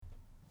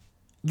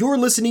You're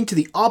listening to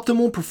the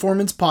Optimal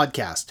Performance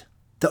Podcast.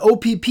 The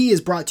OPP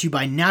is brought to you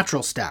by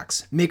Natural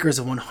Stacks, makers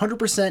of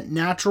 100%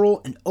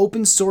 natural and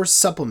open source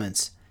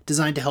supplements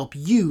designed to help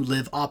you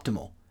live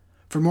optimal.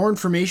 For more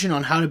information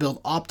on how to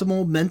build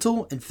optimal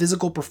mental and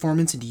physical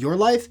performance into your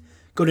life,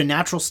 go to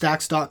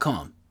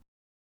naturalstacks.com.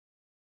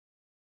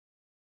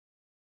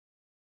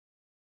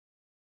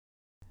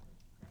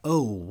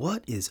 Oh,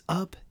 what is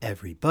up,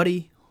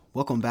 everybody?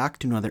 Welcome back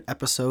to another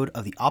episode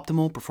of the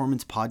Optimal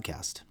Performance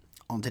Podcast.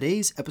 On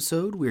today's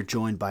episode, we're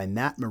joined by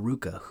Matt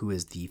Maruca, who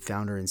is the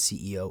founder and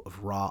CEO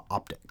of Raw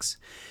Optics.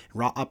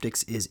 Raw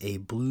Optics is a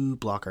blue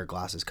blocker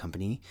glasses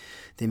company.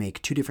 They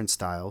make two different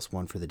styles,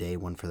 one for the day,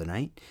 one for the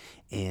night,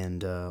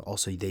 and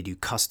also they do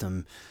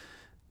custom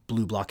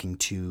blue blocking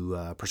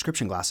to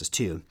prescription glasses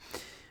too.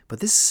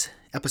 But this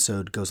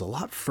episode goes a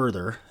lot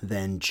further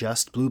than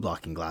just blue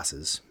blocking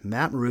glasses.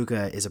 Matt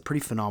Maruca is a pretty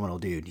phenomenal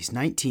dude. He's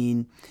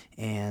 19,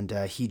 and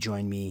he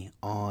joined me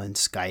on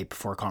Skype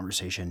for a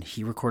conversation.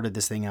 He recorded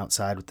this thing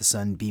outside with the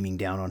sun beaming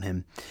down on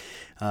him.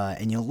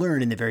 And you'll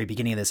learn in the very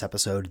beginning of this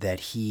episode that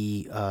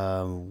he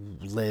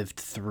lived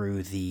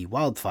through the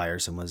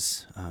wildfires and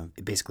was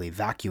basically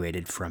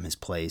evacuated from his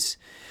place.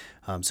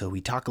 So we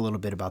talk a little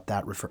bit about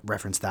that,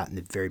 reference that in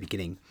the very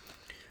beginning.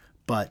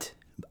 But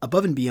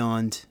above and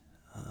beyond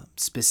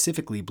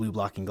specifically blue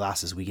blocking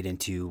glasses, we get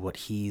into what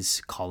he's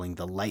calling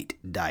the light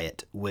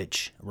diet,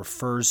 which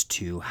refers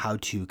to how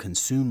to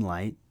consume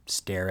light,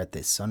 stare at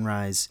the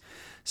sunrise,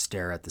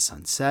 stare at the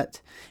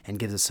sunset, and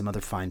gives us some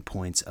other fine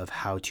points of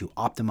how to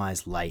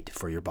optimize light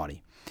for your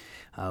body.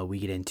 We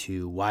get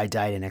into why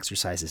diet and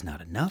exercise is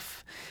not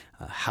enough,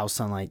 how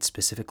sunlight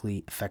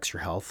specifically affects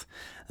your health,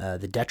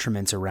 the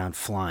detriments around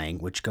flying,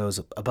 which goes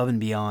above and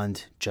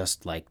beyond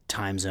just like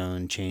time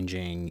zone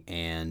changing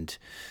and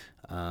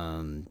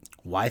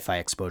Wi-Fi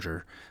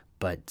exposure,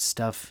 but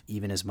stuff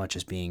even as much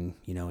as being,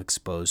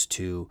 exposed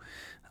to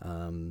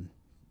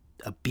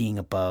being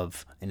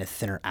above in a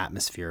thinner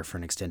atmosphere for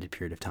an extended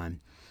period of time.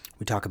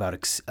 We talk about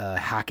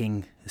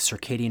hacking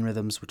circadian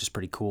rhythms, which is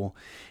pretty cool,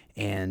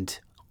 and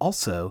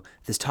also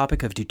this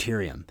topic of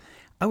deuterium.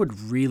 I'm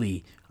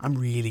really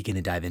going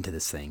to dive into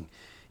this thing.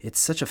 It's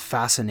such a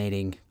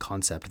fascinating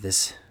concept.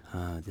 This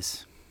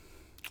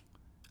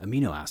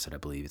amino acid, I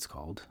believe it's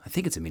called. I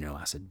think it's amino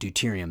acid,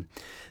 deuterium,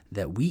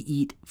 that we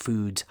eat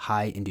foods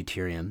high in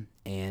deuterium,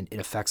 and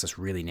it affects us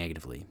really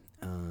negatively.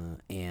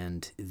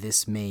 And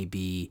this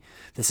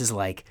is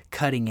like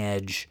cutting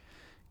edge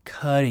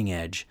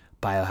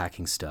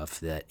biohacking stuff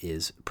that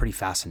is pretty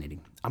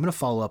fascinating. I'm going to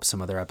follow up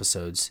some other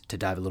episodes to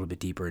dive a little bit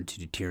deeper into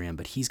deuterium,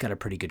 but he's got a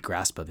pretty good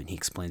grasp of it, and he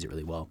explains it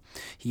really well.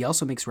 He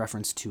also makes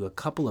reference to a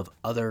couple of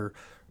other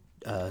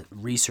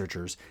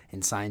researchers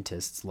and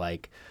scientists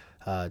like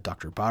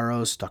Dr.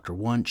 Barros, Dr.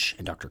 Wunsch,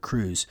 and Dr.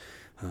 Cruz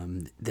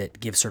that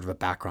give sort of a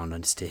background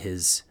as to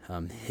his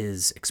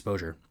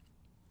exposure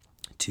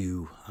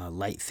to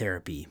light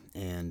therapy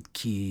and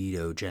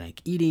ketogenic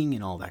eating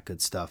and all that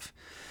good stuff.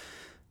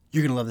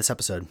 You're going to love this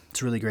episode.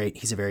 It's really great.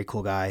 He's a very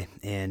cool guy,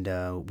 and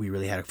we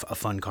really had a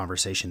fun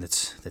conversation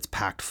that's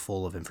packed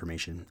full of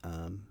information.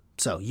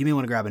 So you may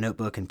want to grab a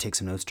notebook and take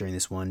some notes during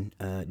this one.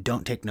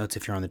 Don't take notes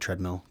if you're on the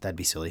treadmill. That'd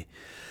be silly.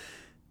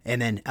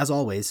 And then, as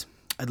always,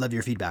 I'd love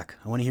your feedback.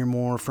 I want to hear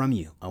more from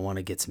you. I want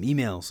to get some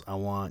emails. I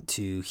want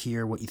to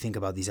hear what you think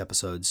about these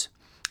episodes.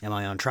 Am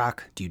I on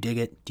track? Do you dig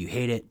it? Do you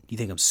hate it? Do you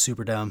think I'm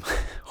super dumb?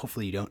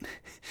 Hopefully you don't.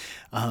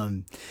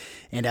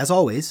 And as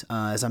always,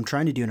 as I'm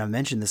trying to do, and I've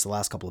mentioned this the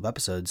last couple of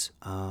episodes,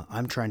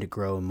 I'm trying to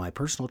grow my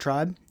personal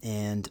tribe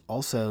and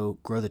also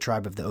grow the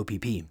tribe of the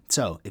OPP.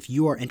 So if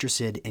you are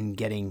interested in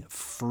getting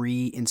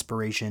free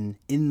inspiration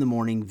in the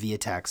morning via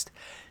text,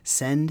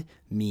 send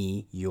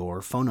me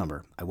your phone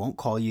number. I won't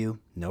call you,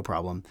 no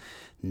problem.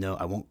 No,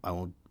 I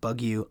won't bug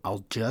you.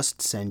 I'll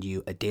just send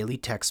you a daily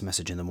text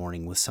message in the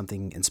morning with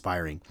something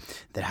inspiring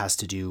that has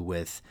to do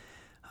with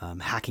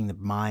hacking the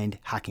mind,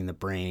 hacking the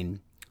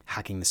brain,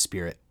 hacking the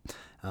spirit.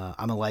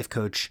 I'm a life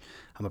coach.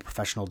 I'm a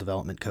professional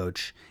development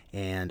coach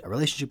and a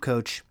relationship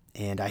coach,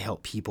 and I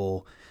help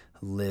people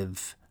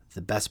live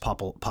the best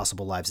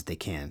possible lives that they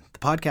can. The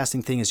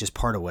podcasting thing is just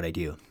part of what I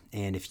do.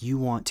 And if you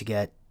want to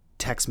get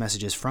text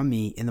messages from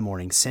me in the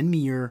morning, send me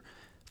your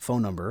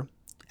phone number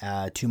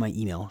to my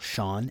email,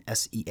 Sean,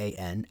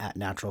 SEAN,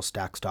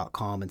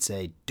 @naturalstacks.com, and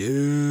say,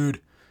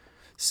 dude,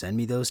 send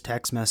me those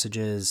text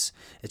messages.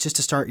 It's just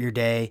to start your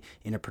day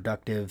in a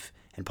productive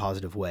and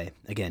positive way.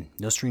 Again,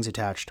 no strings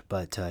attached,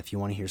 but if you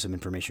want to hear some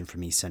information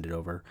from me, send it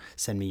over.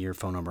 Send me your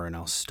phone number, and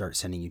I'll start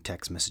sending you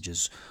text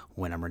messages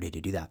when I'm ready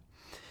to do that.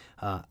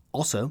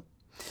 Also,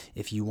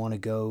 if you want to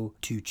go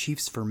to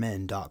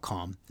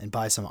chiefsformen.com and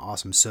buy some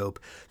awesome soap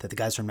that the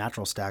guys from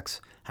Natural Stacks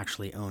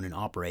actually own and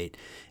operate.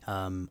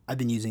 I've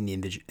been using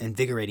the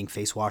Invigorating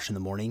Face Wash in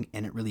the morning,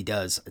 and it really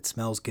does. It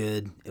smells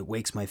good. It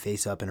wakes my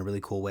face up in a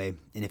really cool way.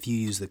 And if you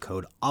use the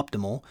code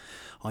OPTIMAL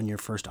on your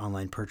first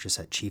online purchase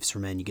at Chiefs for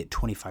Men, you get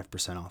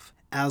 25% off.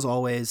 As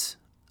always,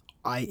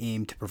 I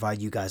aim to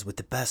provide you guys with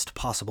the best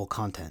possible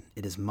content.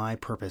 It is my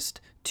purpose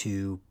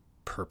to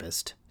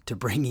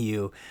bring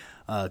you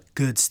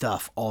good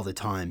stuff all the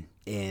time,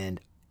 and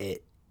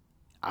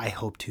I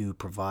hope to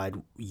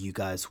provide you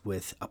guys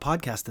with a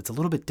podcast that's a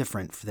little bit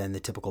different than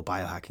the typical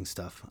biohacking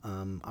stuff.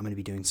 I'm going to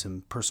be doing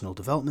some personal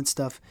development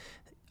stuff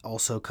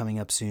also coming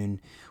up soon,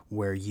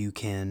 where you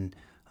can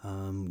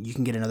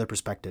get another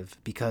perspective,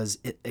 because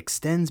it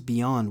extends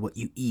beyond what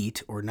you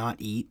eat or not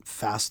eat,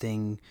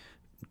 fasting,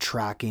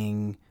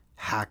 tracking,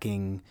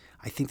 hacking.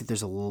 I think that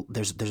there's a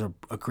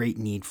great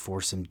need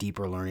for some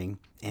deeper learning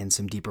and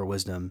some deeper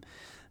wisdom.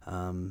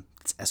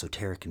 It's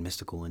esoteric and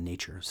mystical in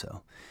nature.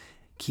 So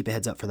keep a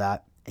heads up for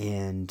that,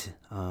 and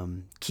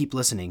keep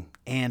listening.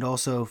 And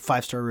also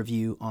 5-star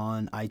review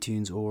on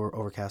iTunes or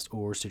Overcast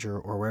or Stitcher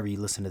or wherever you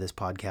listen to this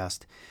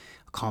podcast.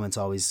 Comments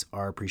always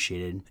are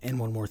appreciated. And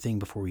one more thing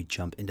before we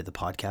jump into the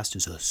podcast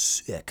is a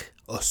sick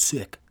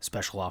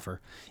special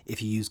offer.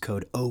 If you use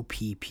code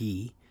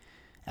OPP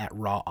at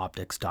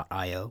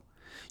rawoptics.io,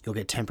 you'll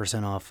get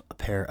 10% off a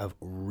pair of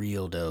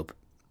real dope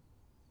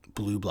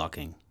blue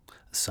blocking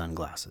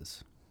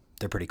sunglasses.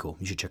 They're pretty cool.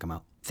 You should check them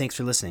out. Thanks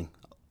for listening.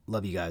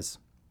 Love you guys.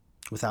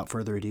 Without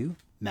further ado,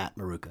 Matt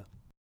Maruca.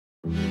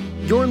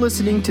 You're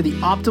listening to the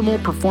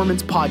Optimal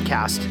Performance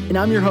Podcast, and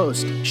I'm your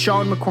host,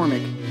 Sean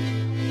McCormick.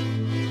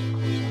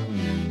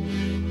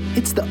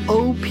 It's the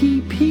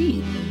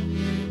OPP.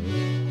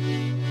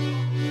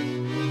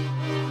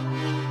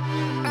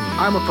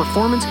 I'm a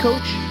performance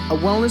coach, a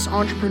wellness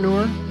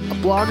entrepreneur, a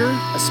blogger,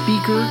 a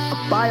speaker, a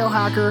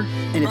biohacker,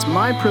 and it's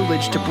my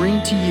privilege to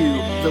bring to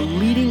you the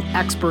leading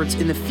experts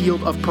in the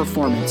field of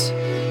performance.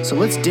 So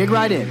let's dig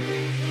right in.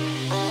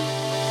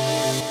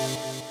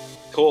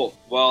 Cool.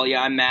 Well,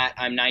 yeah, I'm Matt.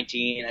 I'm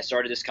 19. I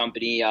started this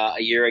company a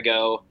year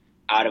ago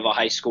out of a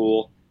high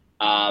school.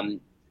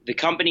 The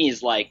company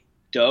is like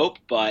dope,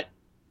 but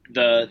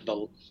the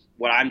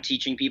what I'm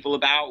teaching people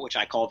about, which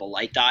I call the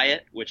light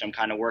diet, which I'm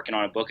kind of working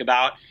on a book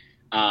about,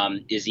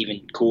 is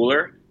even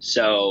cooler.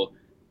 So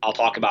I'll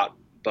talk about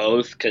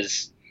both,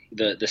 because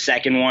the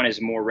second one is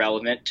more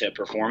relevant to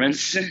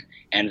performance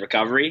and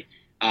recovery.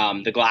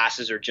 The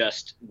glasses are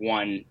just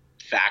one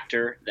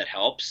factor that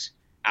helps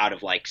out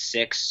of like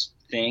 6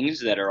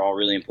 things that are all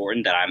really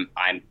important that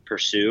I'm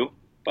pursue.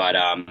 But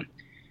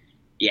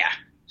yeah,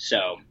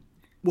 so.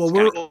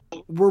 Well,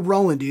 we're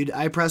rolling, dude.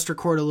 I pressed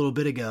record a little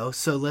bit ago,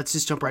 so let's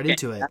just jump right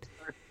into it.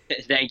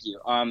 Thank you.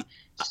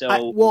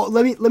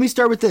 Let me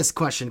start with this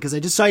question, because I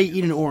just saw you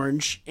eat an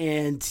orange,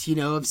 and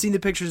I've seen the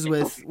pictures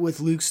with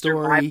Luke's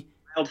story.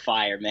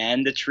 Wildfire,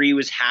 man. The tree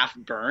was half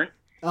burnt.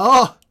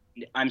 Oh,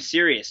 I'm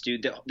serious,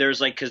 dude. There's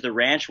because the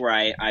ranch where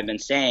I've been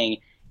staying,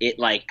 it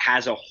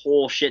has a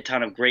whole shit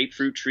ton of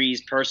grapefruit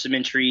trees,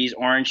 persimmon trees,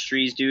 orange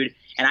trees, dude.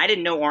 And I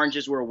didn't know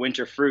oranges were a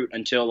winter fruit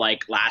until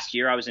last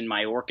year. I was in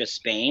Mallorca,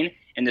 Spain,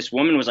 and this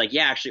woman was like,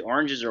 yeah, actually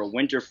oranges are a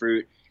winter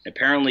fruit. And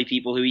apparently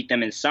people who eat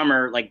them in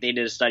summer, they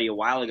did a study a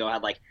while ago,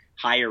 had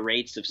higher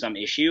rates of some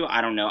issue.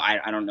 I don't know.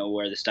 I don't know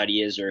where the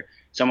study is, or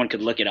someone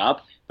could look it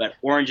up. But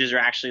oranges are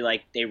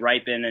actually they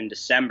ripen in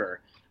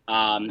December,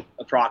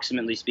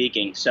 approximately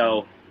speaking.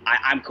 So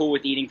I'm cool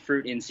with eating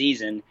fruit in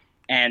season.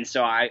 And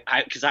so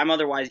because I'm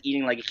otherwise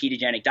eating a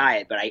ketogenic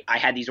diet, but I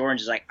had these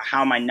oranges,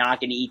 how am I not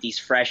going to eat these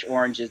fresh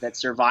oranges that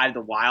survived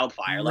the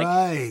wildfire?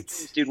 Right.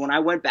 Dude, when I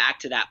went back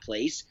to that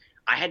place,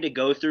 I had to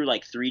go through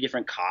 3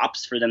 different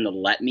cops for them to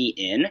let me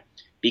in,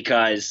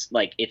 because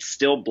it's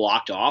still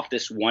blocked off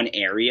this one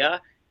area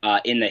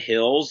in the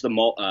hills.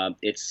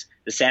 It's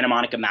the Santa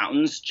Monica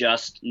Mountains,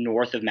 just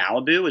north of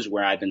Malibu is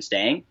where I've been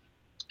staying.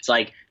 It's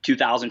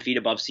 2,000 feet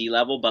above sea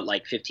level, but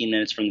 15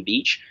 minutes from the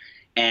beach.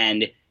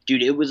 And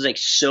dude, it was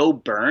so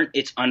burnt.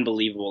 It's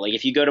unbelievable.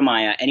 If you go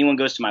to anyone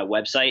goes to my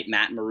website,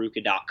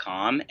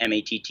 mattmaruca.com,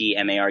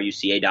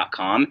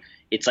 mattmaruca.com,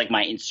 it's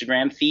my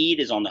Instagram feed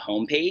is on the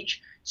homepage.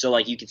 So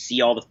you can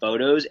see all the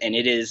photos, and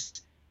it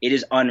is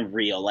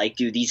unreal.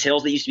 Dude, these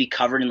hills that used to be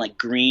covered in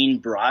green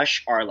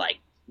brush are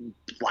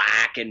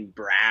black and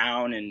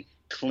brown and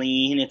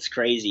clean. It's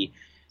crazy.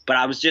 But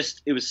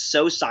it was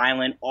so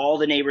silent. All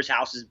the neighbors'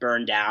 houses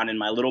burned down, and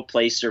my little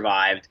place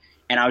survived.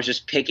 And I was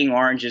just picking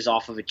oranges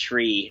off of a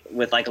tree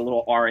with a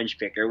little orange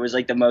picker. It was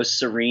the most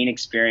serene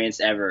experience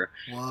ever.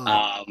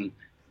 Wow.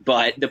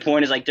 But the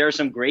point is there are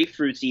some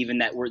grapefruits even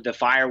that the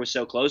fire was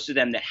so close to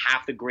them that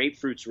half the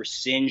grapefruits were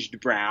singed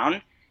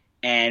brown,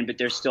 but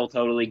they're still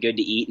totally good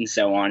to eat and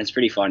so on. It's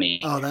pretty funny.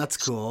 Oh, that's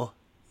cool.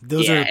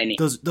 Those are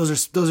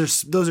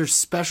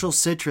special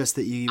citrus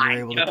that you were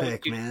able to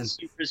pick, dude, man.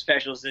 Super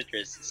special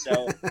citrus.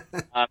 So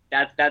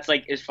that's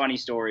it's a funny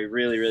story,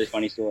 really, really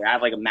funny story. I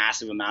have a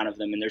massive amount of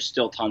them, and there's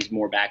still tons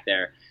more back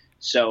there.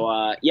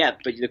 So yeah,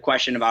 but the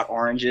question about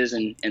oranges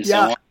and so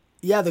on.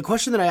 Yeah, the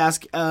question that I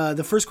ask,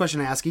 the first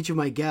question I ask each of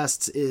my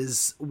guests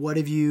is, what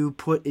have you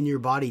put in your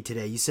body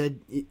today? You said,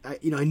 I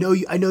know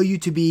you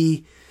to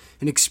be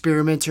an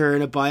experimenter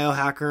and a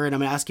biohacker, and I'm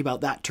going to ask you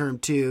about that term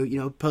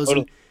too.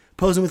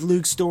 Posing with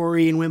Luke's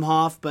story and Wim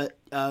Hof, but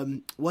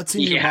what's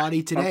in your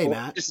body today,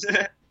 Matt?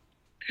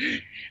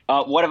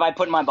 What have I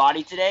put in my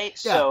body today? Yeah.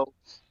 So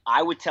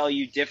I would tell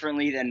you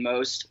differently than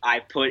most. I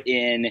put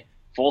in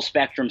full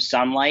spectrum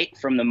sunlight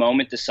from the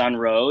moment the sun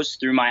rose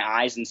through my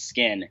eyes and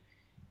skin.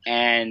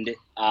 And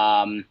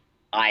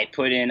I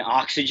put in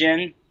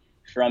oxygen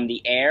from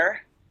the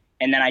air,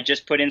 and then I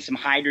just put in some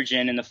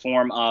hydrogen in the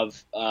form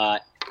of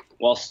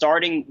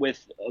starting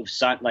with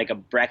like a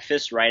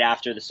breakfast right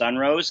after the sun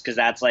rose, because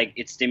that's like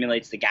it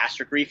stimulates the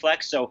gastric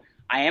reflex. So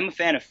I am a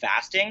fan of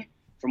fasting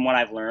from what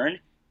I've learned,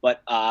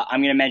 but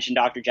I'm going to mention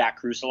Dr. Jack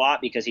Kruse a lot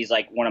because he's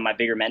like one of my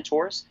bigger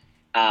mentors.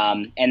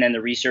 And then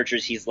the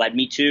researchers he's led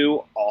me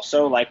to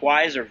also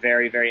likewise are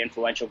very, very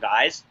influential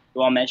guys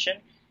who I'll mention.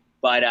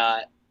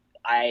 But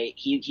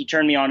he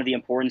turned me on to the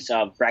importance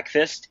of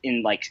breakfast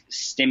in like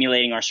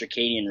stimulating our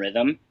circadian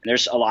rhythm. And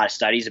there's a lot of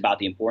studies about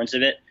the importance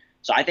of it.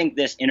 So I think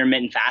this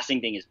intermittent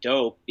fasting thing is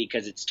dope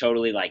because it's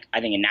totally like,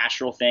 I think, a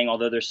natural thing.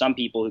 Although there's some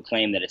people who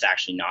claim that it's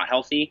actually not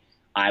healthy.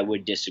 I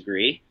would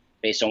disagree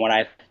based on what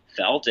I've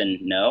felt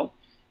and know.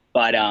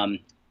 But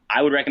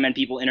I would recommend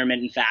people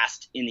intermittent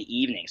fast in the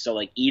evening. So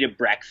like eat a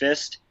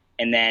breakfast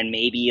and then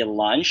maybe a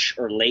lunch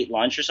or late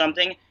lunch or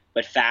something,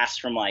 but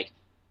fast from like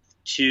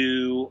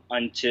 2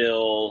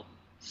 until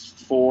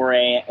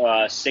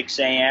 6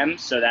 a.m.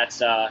 So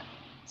that's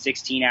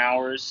 16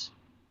 hours.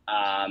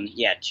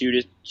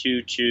 2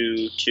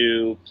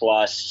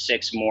 plus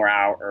 6 more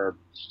hour,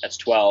 that's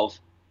 12.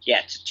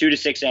 2 to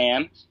 6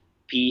 a.m.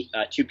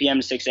 2 p.m.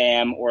 to 6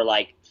 a.m. or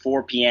like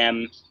 4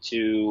 p.m.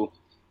 to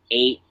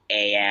 8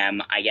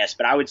 a.m. I guess.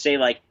 But I would say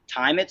like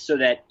time it so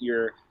that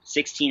your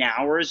 16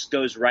 hours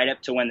goes right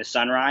up to when the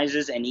sun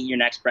rises, and eat your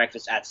next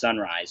breakfast at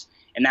sunrise.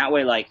 And that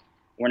way, like,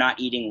 we're not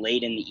eating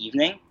late in the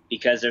evening,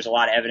 because there's a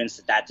lot of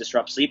evidence that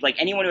disrupts sleep. Like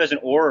anyone who has an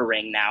Oura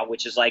ring now,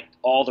 which is like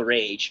all the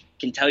rage,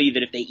 can tell you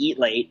that if they eat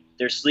late,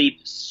 their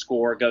sleep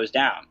score goes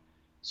down.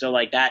 So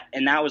like that,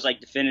 and that was like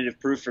definitive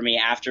proof for me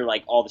after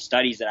like all the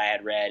studies that I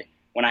had read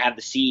when I had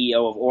the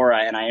CEO of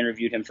Oura and I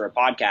interviewed him for a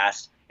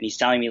podcast, and he's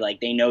telling me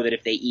like they know that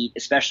if they eat,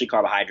 especially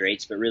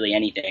carbohydrates, but really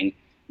anything,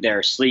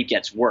 their sleep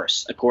gets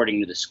worse according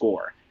to the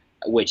score,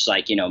 which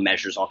like,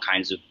 measures all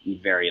kinds of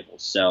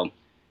variables. So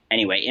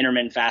anyway,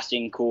 intermittent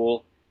fasting,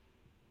 cool.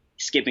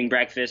 Skipping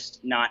breakfast,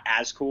 not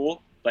as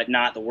cool, but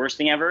not the worst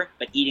thing ever.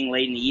 But eating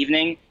late in the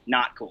evening,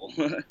 not cool.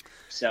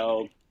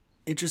 So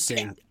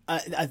interesting.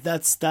 Yeah.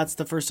 That's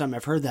the first time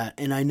I've heard that,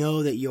 and I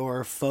know that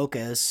your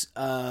focus,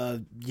 a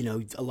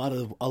lot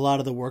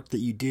of the work that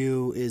you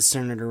do is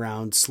centered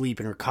around sleep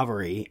and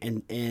recovery,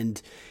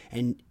 and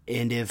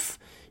if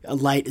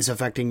light is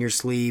affecting your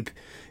sleep,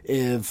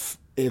 if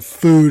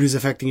food is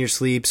affecting your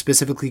sleep,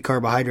 specifically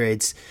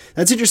carbohydrates.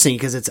 That's interesting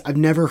because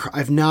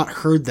I've not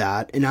heard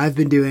that. And I've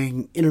been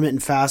doing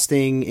intermittent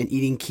fasting and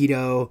eating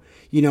keto.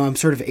 I'm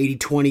sort of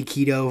 80-20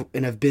 keto,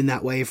 and I've been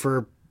that way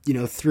for,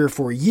 3 or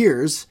 4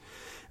 years.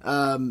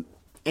 And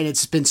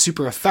it's been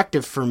super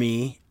effective for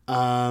me.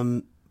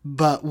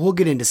 But we'll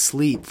get into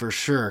sleep for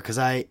sure, because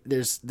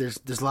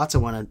there's lots I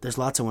want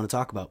to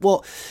talk about.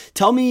 Well,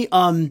 tell me,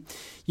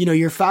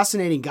 you're a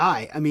fascinating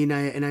guy. I mean,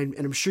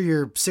 I'm sure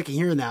you're sick of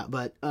hearing that,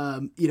 but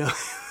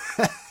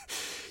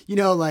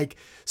like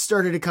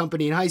started a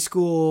company in high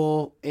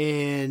school,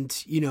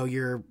 and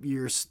your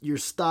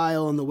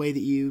style and the way that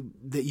you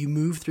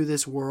move through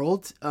this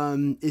world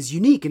is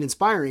unique and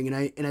inspiring,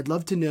 and I'd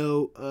love to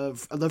know.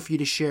 I'd love for you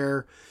to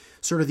share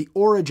sort of the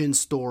origin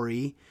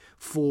story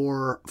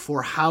for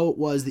how it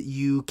was that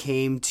you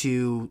came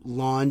to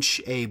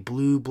launch a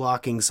blue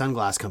blocking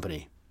sunglass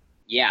company.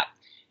 Yeah.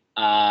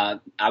 I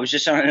was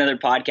just on another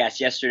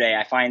podcast yesterday.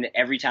 I find that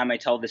every time I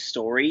tell this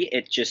story,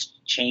 it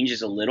just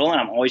changes a little,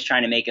 and I'm always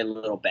trying to make it a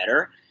little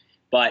better.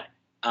 But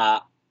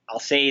I'll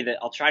say that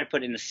I'll try to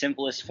put it in the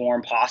simplest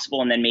form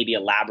possible, and then maybe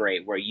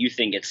elaborate where you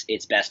think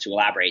it's best to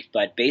elaborate.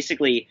 But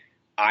basically,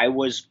 I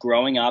was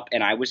growing up,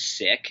 and I was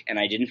sick, and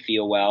I didn't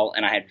feel well,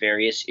 and I had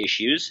various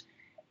issues.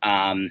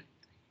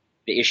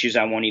 The issues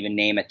I won't even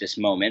name at this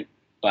moment.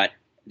 But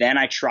then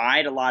I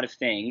tried a lot of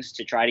things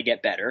to try to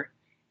get better.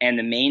 And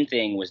the main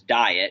thing was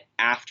diet,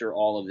 after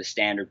all of the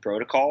standard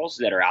protocols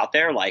that are out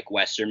there, like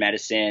Western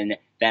medicine,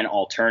 then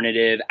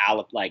alternative,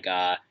 like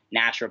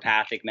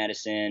naturopathic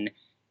medicine,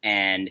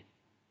 and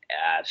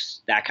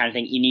that kind of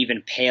thing. And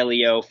even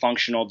paleo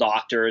functional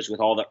doctors with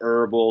all the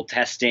herbal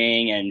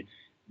testing and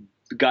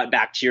gut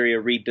bacteria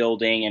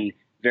rebuilding and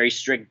very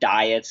strict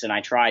diets. And I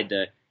tried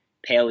the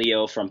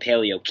paleo, from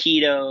paleo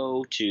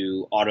keto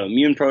to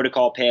autoimmune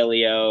protocol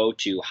paleo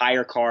to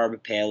higher carb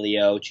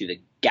paleo to the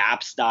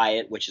GAPS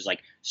diet, which is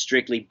like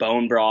strictly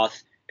bone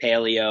broth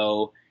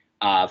paleo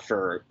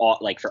for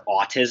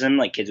autism,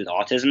 like kids with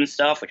autism and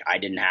stuff, which I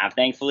didn't have,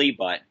 thankfully.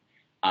 But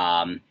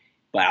I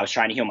was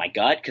trying to heal my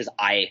gut because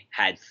I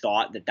had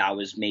thought that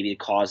was maybe the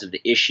cause of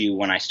the issue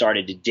when I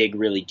started to dig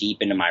really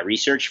deep into my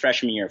research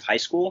freshman year of high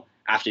school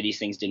after these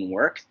things didn't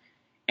work.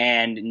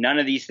 And none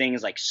of these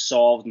things like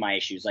solved my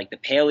issues. Like the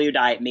paleo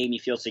diet made me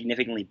feel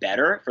significantly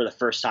better for the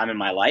first time in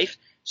my life.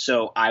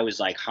 So I was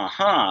like,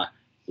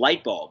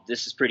 light bulb,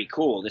 this is pretty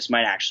cool. This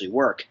might actually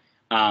work.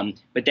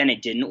 But then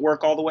it didn't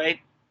work all the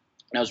way.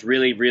 And I was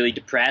really, really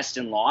depressed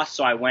and lost.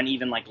 So I went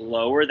even like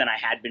lower than I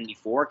had been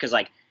before. Cause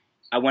like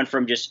I went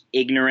from just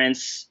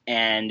ignorance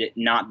and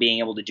not being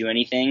able to do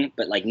anything,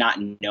 but like not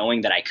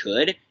knowing that I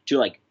could, to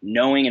like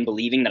knowing and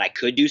believing that I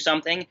could do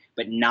something,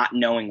 but not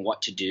knowing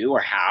what to do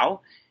or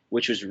how.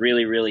 which was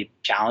really, really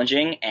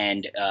challenging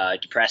and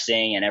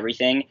depressing and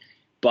everything.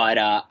 But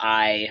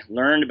I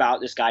learned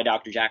about this guy,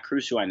 Dr. Jack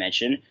Kruse, who I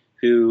mentioned,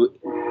 who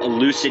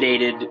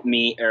elucidated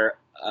me, or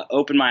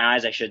opened my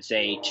eyes, I should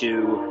say,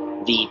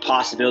 to the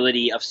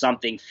possibility of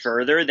something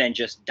further than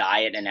just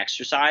diet and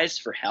exercise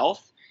for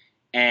health.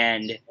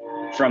 And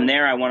from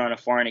there, I went on a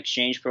foreign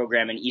exchange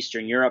program in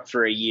Eastern Europe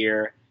for a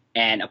year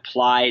and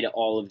applied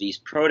all of these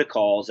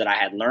protocols that I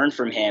had learned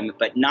from him.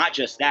 But not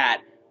just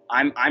that,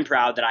 I'm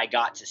proud that I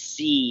got to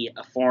see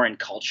a foreign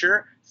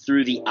culture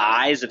through the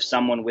eyes of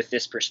someone with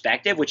this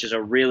perspective, which is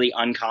a really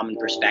uncommon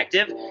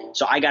perspective.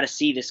 So I got to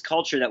see this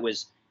culture that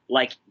was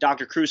like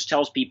Dr. Kruse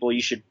tells people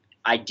you should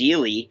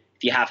ideally,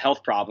 if you have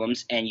health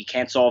problems and you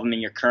can't solve them in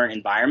your current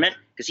environment,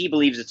 because he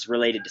believes it's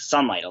related to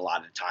sunlight a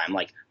lot of the time,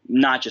 like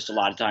not just a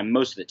lot of the time,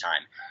 most of the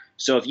time.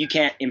 So if you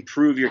can't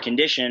improve your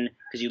condition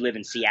because you live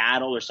in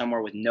Seattle or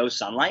somewhere with no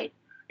sunlight,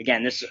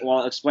 again,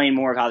 I'll explain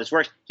more of how this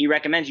works. He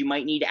recommends you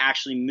might need to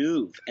actually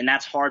move. And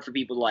that's hard for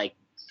people to like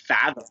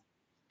fathom,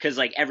 because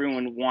like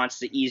everyone wants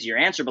the easier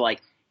answer, but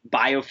like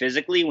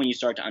biophysically, when you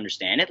start to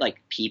understand it,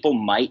 like you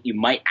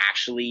might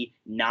actually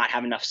not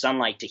have enough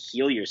sunlight to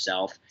heal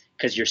yourself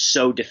because you're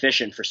so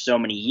deficient for so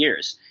many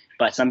years.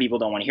 But some people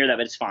don't want to hear that,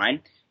 but it's fine.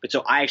 But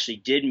so I actually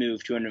did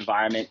move to an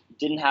environment,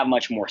 didn't have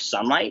much more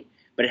sunlight,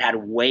 but it had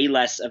way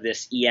less of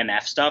this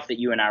EMF stuff that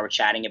you and I were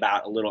chatting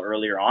about a little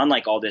earlier on,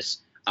 like all this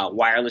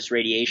wireless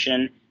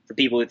radiation. For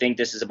people who think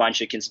this is a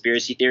bunch of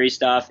conspiracy theory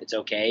stuff, it's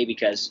okay,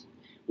 because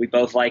we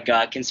both like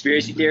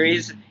conspiracy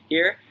theories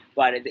here,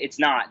 but it's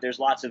not. There's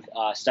lots of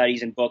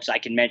studies and books. I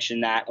can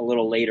mention that a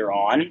little later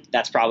on.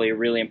 That's probably a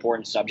really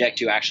important subject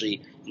to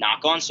actually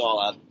knock on, so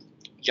I'll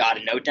jot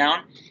a note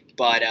down.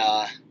 But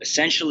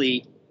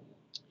essentially,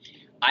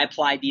 I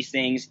applied these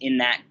things in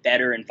that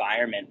better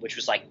environment, which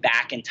was like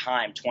back in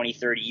time, 20,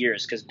 30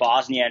 years, because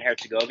Bosnia and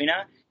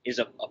Herzegovina is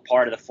a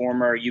part of the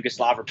former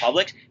Yugoslav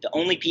republics. The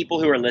only people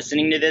who are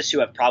listening to this who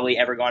have probably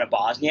ever gone to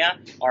Bosnia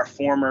are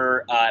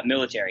former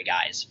military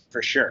guys,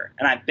 for sure.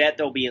 And I bet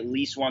there'll be at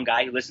least one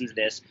guy who listens to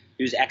this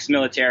who's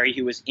ex-military,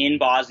 who was in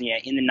Bosnia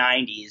in the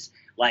 90s,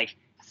 like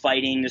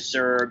fighting the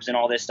Serbs and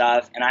all this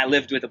stuff. And I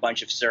lived with a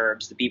bunch of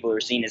Serbs, the people who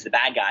are seen as the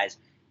bad guys.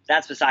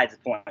 That's besides the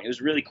point. It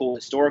was a really cool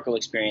historical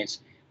experience.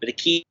 But the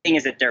key thing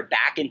is that they're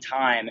back in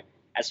time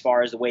as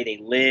far as the way they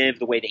live,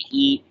 the way they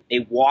eat. They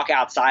walk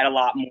outside a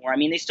lot more. I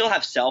mean, they still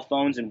have cell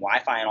phones and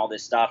Wi-Fi and all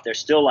this stuff. They're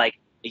still like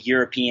a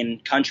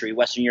European country,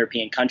 Western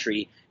European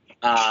country,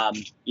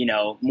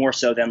 more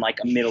so than like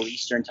a Middle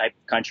Eastern type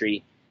of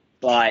country.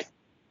 But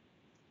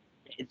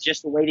it's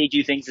just the way they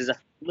do things is a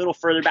little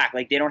further back.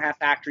 Like they don't have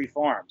factory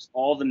farms.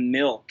 All the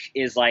milk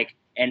is like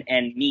and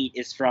meat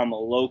is from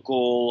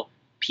local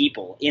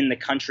people in the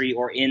country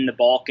or in the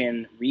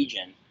Balkan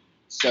region.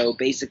 So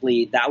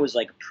basically, that was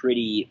like a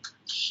pretty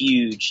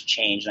huge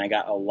change, and I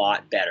got a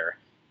lot better.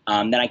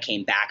 Then I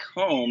came back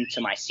home to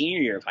my senior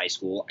year of high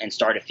school and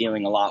started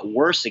feeling a lot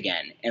worse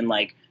again, and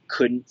like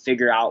couldn't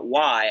figure out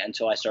why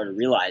until I started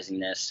realizing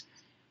this.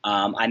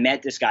 I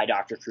met this guy,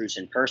 Dr. Kruse,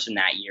 in person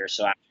that year,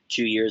 so after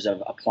 2 years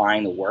of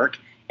applying the work,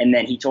 and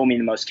then he told me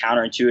the most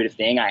counterintuitive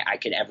thing I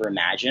could ever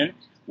imagine,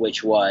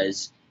 which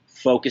was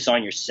focus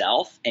on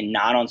yourself and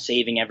not on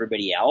saving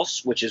everybody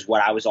else, which is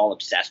what I was all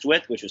obsessed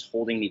with, which was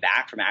holding me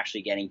back from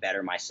actually getting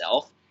better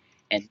myself.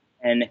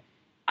 And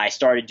I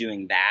started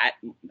doing that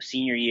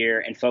senior year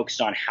and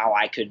focused on how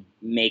I could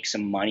make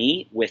some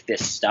money with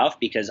this stuff,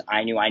 because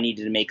I knew I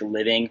needed to make a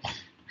living.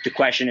 The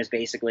question is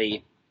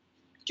basically,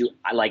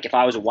 if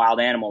I was a wild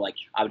animal, like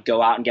I would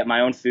go out and get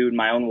my own food,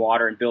 my own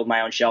water, and build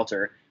my own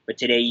shelter. But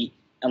today,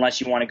 unless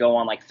you want to go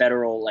on like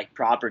federal like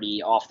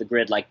property off the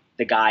grid, like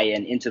the guy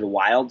in Into the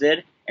Wild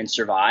did, and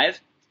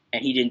survive,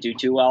 and he didn't do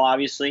too well,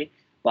 obviously,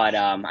 but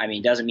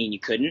doesn't mean you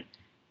couldn't,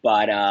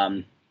 but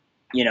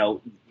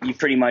you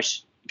pretty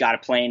much got to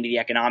play into the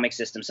economic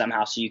system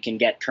somehow so you can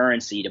get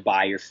currency to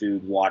buy your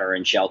food, water,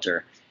 and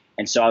shelter.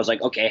 And so I was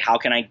like, okay, how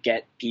can I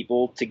get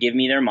people to give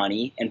me their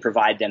money and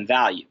provide them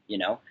value,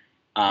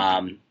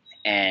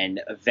 and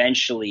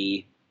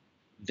eventually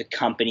the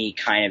company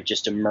kind of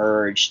just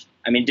emerged.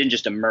 I mean, it didn't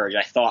just emerge.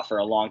 I thought for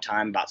a long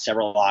time about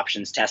several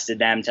options, tested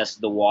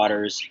the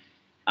waters.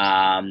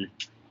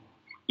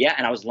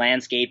 And I was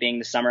landscaping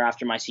the summer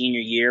after my senior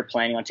year,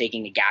 planning on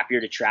taking a gap year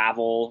to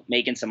travel,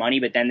 making some money.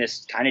 But then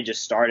this kind of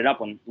just started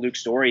up when Luke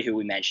Story, who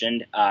we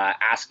mentioned,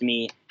 asked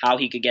me how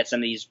he could get some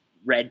of these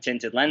red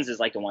tinted lenses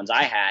like the ones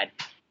I had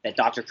that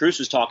Dr. Kruse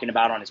was talking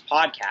about on his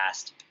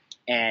podcast.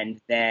 And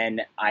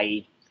then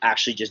I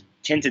actually just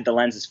tinted the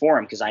lenses for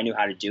him because I knew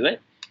how to do it.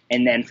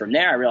 And then from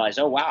there, I realized,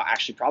 oh, wow,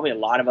 actually probably a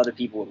lot of other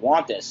people would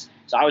want this.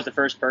 So I was the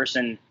first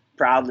person,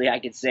 proudly, I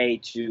could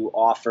say, to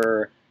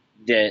offer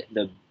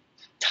the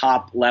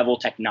top level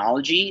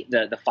technology,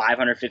 the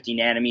 550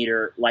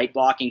 nanometer light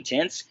blocking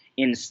tints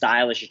in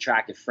stylish,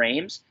 attractive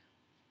frames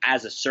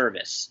as a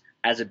service,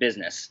 as a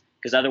business.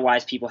 Because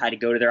otherwise people had to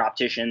go to their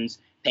opticians,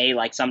 pay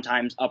like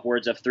sometimes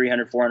upwards of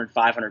 $300, $400,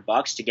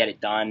 $500 to get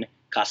it done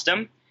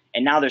custom.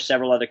 And now there's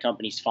several other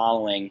companies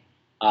following.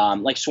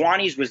 Like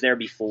Swanee's was there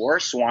before.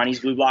 Swanee's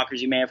blue blockers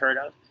you may have heard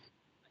of.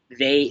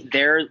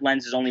 their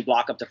lenses only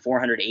block up to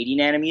 480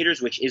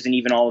 nanometers, which isn't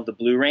even all of the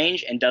blue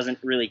range and doesn't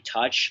really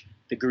touch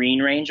the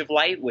green range of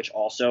light, which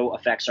also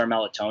affects our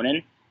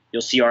melatonin.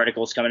 You'll see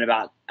articles coming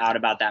out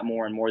about that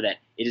more and more, that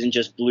it isn't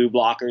just blue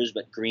blockers,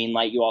 but green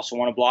light you also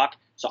want to block.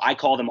 So I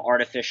call them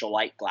artificial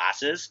light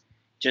glasses,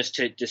 just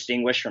to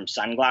distinguish from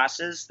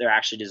sunglasses. They're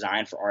actually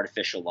designed for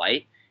artificial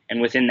light.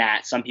 And within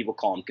that, some people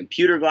call them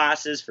computer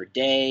glasses for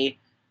day,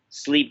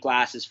 sleep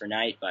glasses for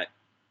night. But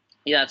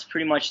yeah, that's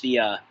pretty much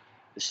the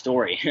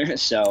story.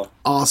 So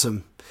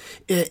awesome.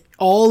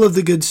 All of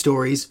the good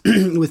stories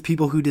with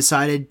people who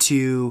decided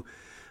to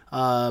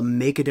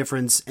make a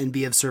difference and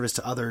be of service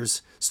to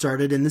others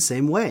started in the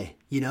same way.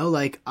 You know,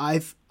 like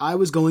I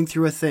was going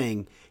through a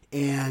thing,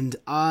 and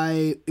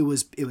it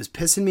was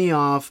pissing me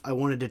off. I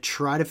wanted to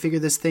try to figure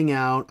this thing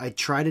out. I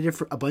tried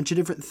a bunch of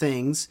different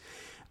things.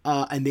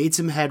 I made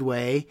some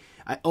headway.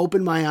 I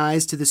opened my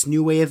eyes to this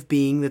new way of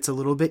being that's a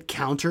little bit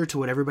counter to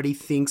what everybody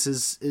thinks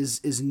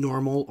is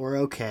normal or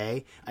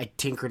okay. I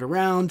tinkered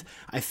around.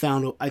 I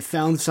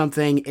found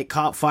something. It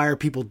caught fire.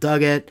 People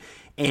dug it.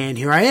 And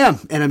here I am.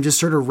 And I'm just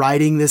sort of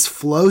riding this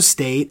flow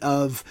state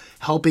of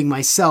helping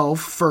myself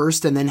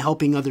first and then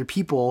helping other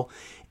people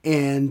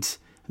and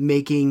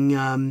making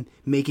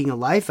a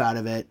life out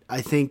of it.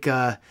 I think,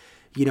 I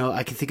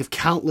can think of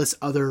countless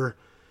other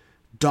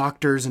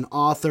doctors and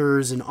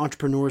authors and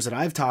entrepreneurs that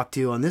I've talked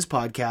to on this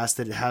podcast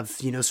that have,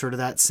 sort of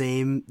that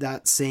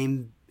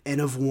same N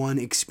of one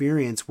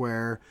experience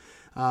where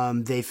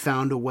they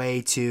found a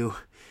way to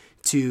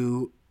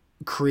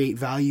create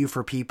value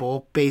for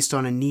people based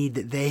on a need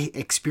that they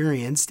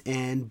experienced,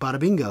 and bada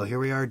bingo, here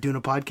we are doing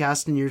a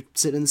podcast and you're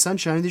sitting in the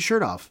sunshine with your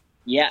shirt off.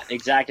 Yeah,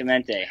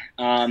 exactamente.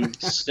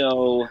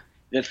 So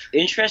the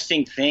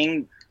interesting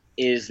thing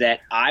is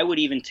that I would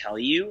even tell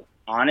you,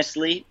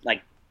 honestly,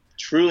 like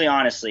truly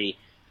honestly,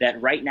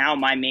 that right now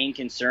my main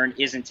concern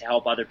isn't to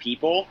help other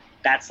people.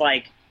 That's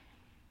like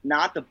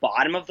not the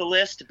bottom of the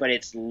list, but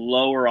it's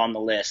lower on the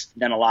list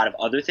than a lot of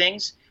other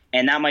things.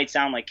 And that might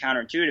sound like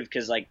counterintuitive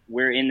because like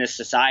we're in this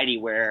society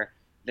where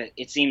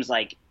it seems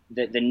like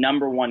the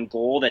number one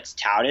goal that's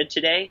touted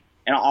today,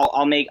 and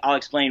I'll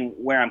explain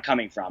where I'm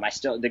coming from.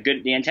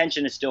 The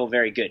intention is still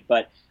very good,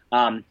 but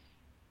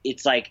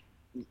it's like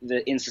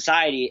in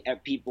society,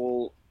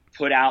 people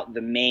put out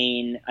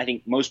I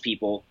think most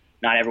people,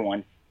 not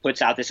everyone,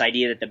 puts out this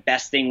idea that the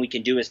best thing we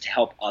can do is to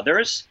help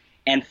others.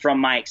 And from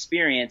my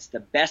experience,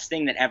 the best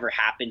thing that ever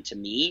happened to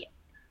me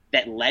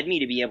that led me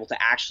to be able to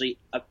actually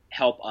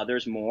help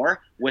others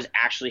more was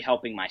actually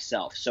helping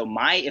myself. So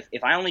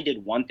if I only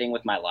did one thing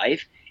with my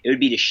life, it would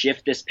be to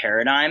shift this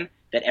paradigm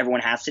that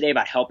everyone has today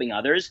about helping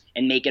others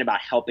and make it about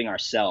helping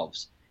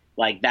ourselves.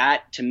 Like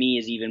that to me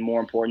is even more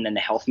important than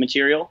the health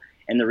material.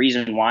 And the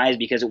reason why is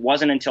because it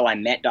wasn't until I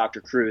met Dr.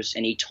 Kruse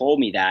and he told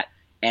me that,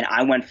 and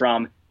I went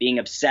from being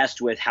obsessed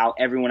with how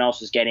everyone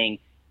else was getting,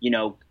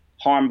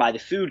 harmed by the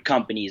food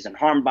companies and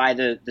harmed by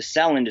the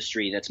cell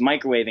industry that's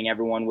microwaving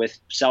everyone with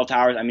cell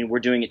towers. I mean, we're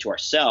doing it to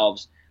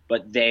ourselves,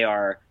 but they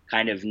are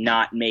kind of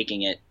not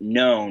making it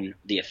known,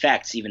 the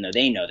effects, even though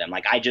they know them.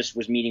 Like I just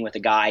was meeting with a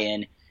guy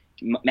in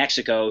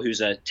Mexico who's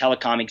a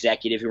telecom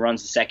executive who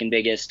runs the second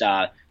biggest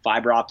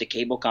fiber optic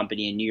cable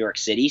company in New York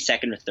City,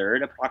 second or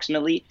third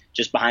approximately,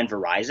 just behind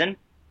Verizon.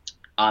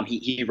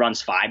 He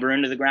runs fiber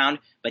into the ground,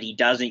 but he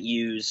doesn't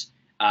use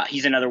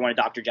he's another one of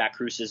Dr. Jack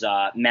Kruse's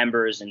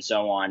members and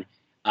so on,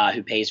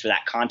 who pays for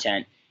that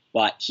content,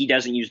 but he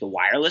doesn't use the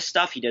wireless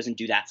stuff. He doesn't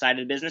do that side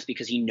of the business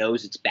because he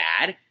knows it's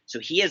bad. So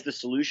he has the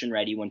solution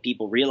ready when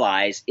people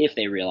realize, if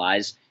they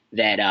realize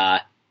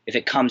that if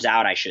it comes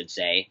out, I should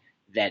say,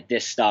 that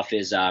this stuff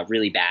is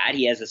really bad.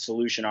 He has a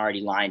solution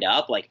already lined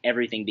up, like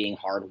everything being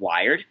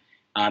hardwired,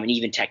 and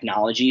even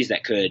technologies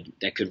that could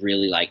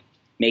really like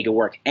make it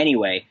work.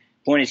 Anyway,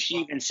 point is, he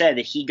even said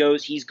that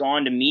he's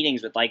gone to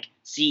meetings with like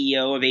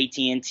CEO of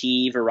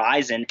AT&T,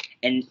 Verizon,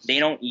 and they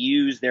don't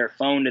use their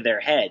phone to their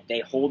head. They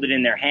hold it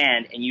in their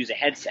hand and use a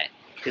headset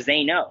because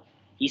they know.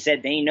 He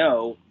said they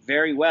know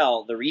very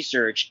well the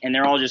research, and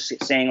they're all just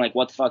saying like,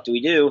 what the fuck do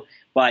we do?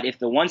 But if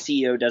the one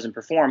CEO doesn't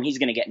perform, he's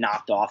going to get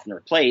knocked off and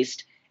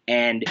replaced.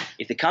 And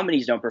if the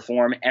companies don't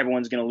perform,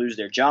 everyone's going to lose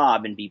their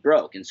job and be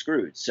broke and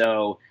screwed.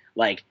 So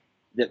like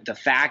the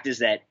fact is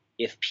that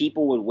if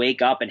people would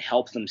wake up and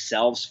help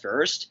themselves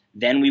first,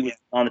 then we would be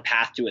on the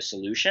path to a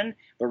solution.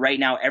 But right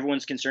now,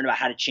 everyone's concerned about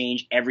how to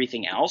change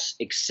everything else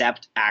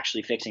except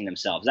actually fixing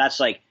themselves. That's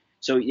like,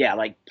 so yeah,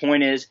 like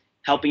point is,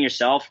 helping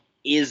yourself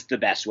is the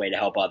best way to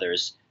help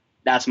others.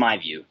 That's my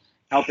view.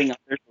 Helping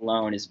others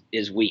alone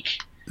is weak.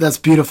 That's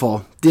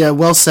beautiful. Yeah,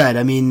 well said.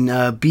 I mean,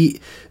 be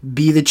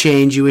the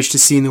change you wish to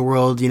see in the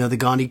world. The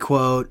Gandhi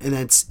quote, and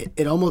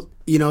it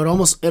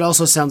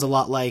also sounds a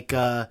lot like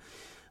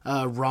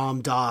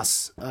Ram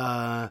Dass.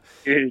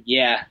 Dude,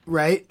 yeah.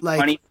 Right? Like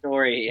funny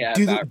story. Yeah.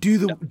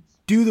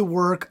 Do the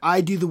work.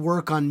 I do the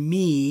work on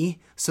me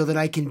so that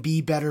I can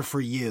be better for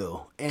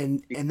you.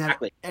 And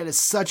exactly. that is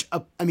such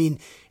a. I mean,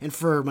 and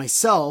for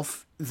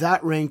myself,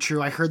 that rang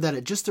true. I heard that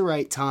at just the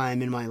right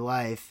time in my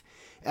life,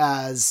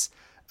 as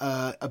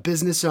a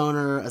business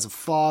owner, as a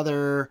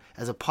father,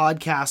 as a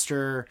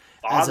podcaster,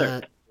 as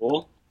a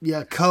cool.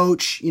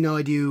 Coach. You know,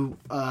 I do.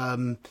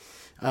 I'm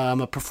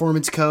a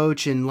performance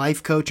coach and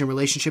life coach and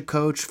relationship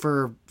coach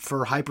for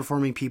high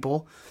performing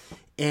people.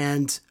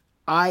 And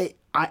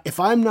if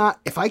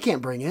I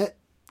can't bring it,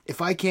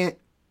 if I can't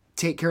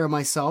take care of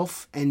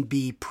myself and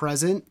be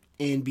present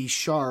and be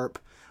sharp,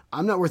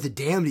 I'm not worth a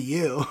damn to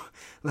you.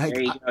 Like,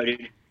 there you go,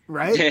 dude.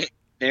 Right?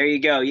 There you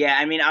go. Yeah.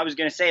 I mean, I was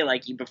going to say,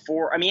 like,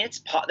 before, I mean,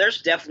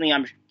 there's definitely,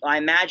 I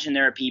imagine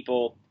there are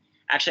people,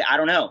 actually, I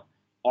don't know.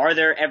 Was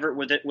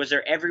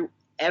there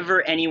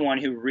ever anyone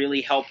who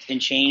really helped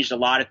and changed a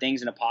lot of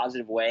things in a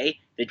positive way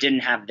that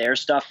didn't have their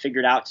stuff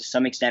figured out to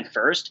some extent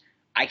first?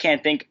 I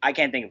can't think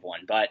of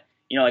one, but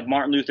you know, like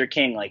Martin Luther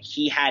King, like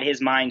he had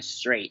his mind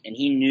straight and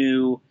he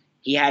knew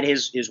he had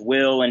his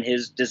will and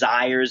his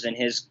desires and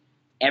his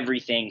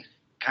everything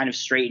kind of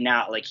straightened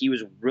out. Like he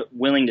was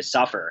willing to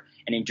suffer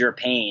and endure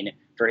pain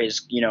for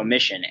his, you know,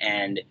 mission.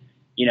 And,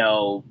 you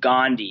know,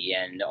 Gandhi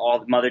and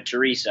all Mother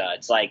Teresa,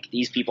 it's like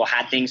these people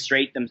had things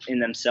straight in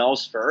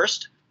themselves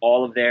first.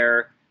 All of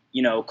their,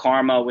 you know,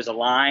 karma was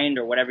aligned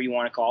or whatever you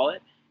want to call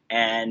it.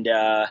 And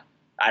I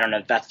don't know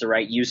if that's the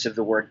right use of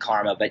the word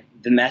karma, but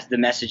the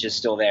message is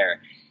still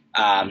there.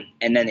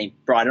 And then they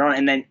brought it on.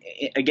 And then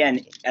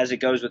again, as it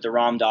goes with the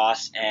Ram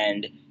Dass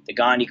and the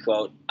Gandhi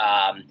quote,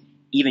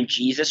 even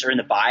Jesus, or in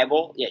the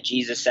Bible,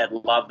 Jesus said,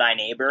 love thy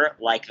neighbor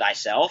like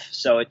thyself.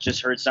 So it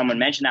just heard someone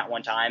mention that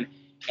one time,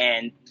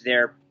 and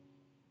their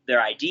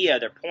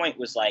point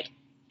was like,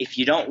 if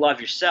you don't love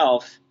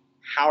yourself,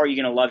 how are you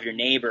going to love your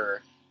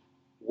neighbor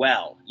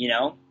well? You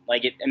know,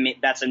 like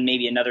that's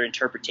maybe another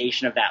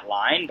interpretation of that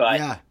line,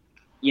 but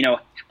you know,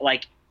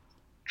 like,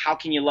 how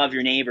can you love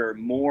your neighbor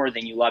more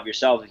than you love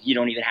yourself if you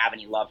don't even have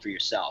any love for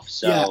yourself?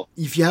 So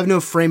if you have no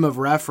frame of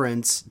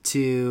reference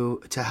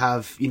to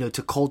have, you know,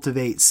 to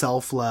cultivate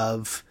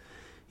self-love,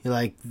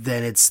 like,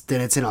 then it's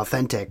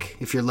inauthentic.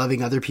 If you're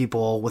loving other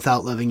people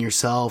without loving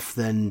yourself,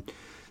 then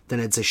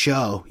it's a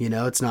show, you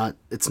know, it's not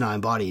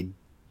embodied.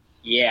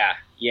 Yeah,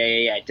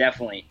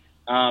 definitely.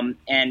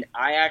 And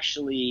I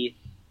actually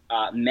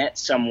met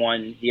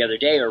someone the other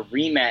day, or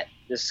re-met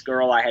this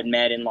girl I had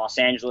met in Los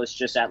Angeles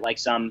just at like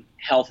some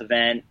health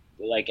event,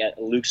 like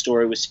Luke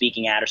Story was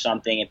speaking at or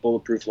something at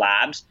Bulletproof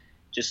Labs,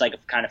 just like a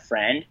kind of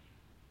friend.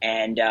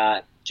 And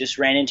just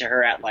ran into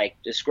her at like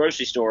this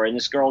grocery store. And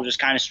this girl just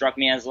kind of struck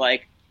me as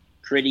like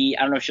pretty,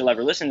 I don't know if she'll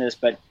ever listen to this,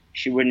 but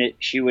she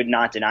would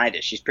not deny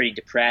this. She's pretty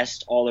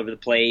depressed, all over the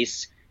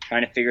place,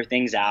 trying to figure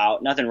things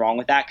out. Nothing wrong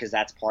with that, because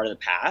that's part of the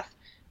path.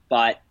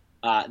 But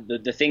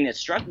the thing that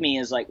struck me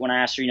is, like, when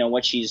I asked her, you know,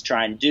 what she's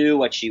trying to do,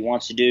 what she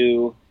wants to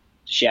do,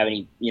 does she have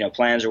any, you know,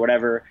 plans or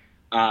whatever?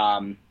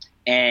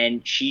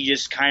 And she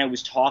just kind of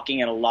was talking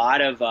in a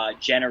lot of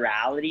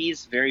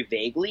generalities, very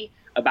vaguely,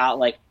 about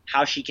like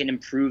how she can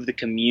improve the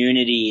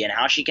community and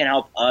how she can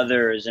help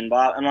others. And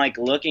I'm like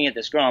looking at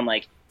this girl, I'm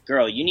like,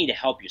 girl, you need to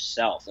help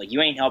yourself. Like,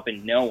 you ain't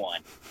helping no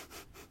one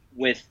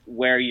with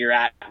where you're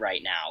at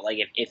right now. Like,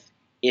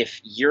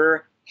 if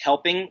you're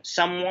helping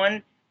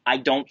someone, I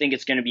don't think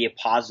it's going to be a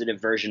positive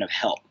version of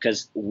help,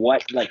 because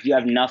you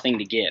have nothing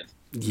to give.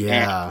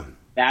 Yeah. And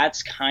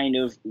that's kind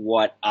of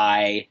what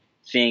I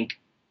think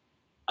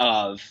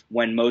of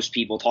when most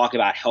people talk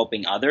about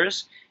helping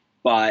others.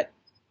 But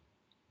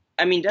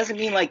I mean, doesn't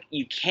mean like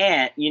you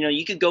can't, you know,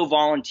 you could go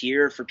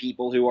volunteer for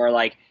people who are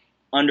like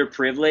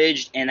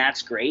underprivileged, and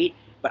that's great.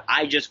 But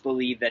I just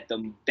believe that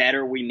the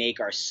better we make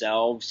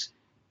ourselves,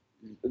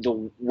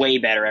 the way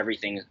better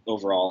everything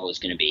overall is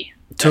going to be.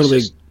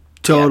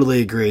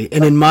 Totally agree.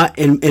 And in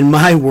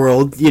my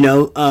world, you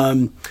know,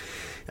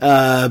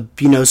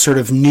 sort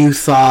of new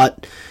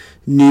thought,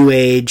 new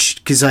age,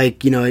 because I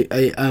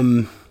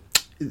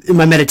in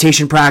my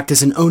meditation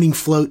practice and owning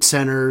float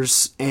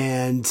centers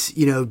and,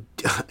 you know,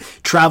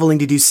 traveling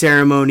to do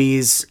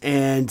ceremonies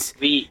and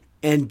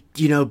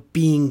you know,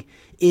 being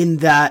in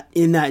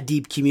that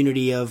deep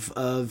community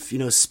of you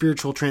know,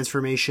 spiritual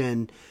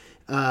transformation.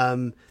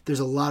 There's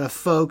a lot of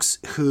folks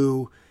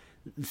who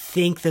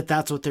think that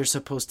that's what they're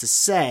supposed to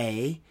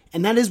say,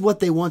 and that is what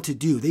they want to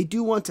do. They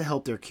do want to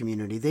help their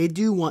community. They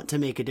do want to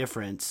make a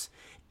difference,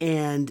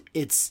 and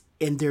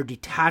they're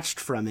detached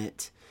from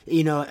it.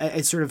 You know,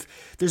 it's sort of,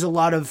 there's a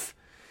lot of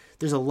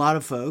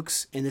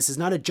folks, and this is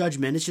not a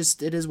judgment. It's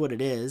just, it is what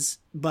it is.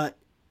 But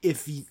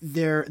if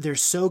they're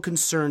so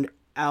concerned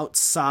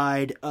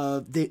outside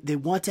of, they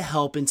want to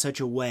help in such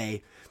a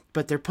way,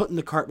 but they're putting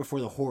the cart before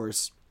the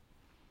horse,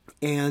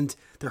 and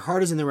their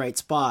heart is in the right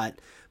spot,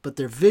 but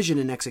their vision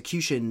and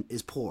execution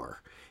is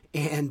poor,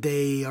 and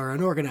they are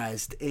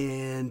unorganized,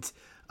 and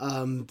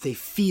they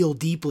feel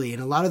deeply.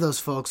 And a lot of these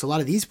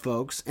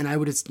folks, and I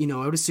would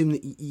assume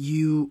that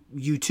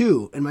you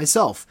too, and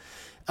myself,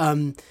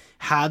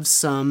 have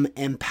some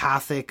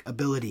empathic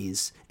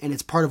abilities, and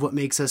it's part of what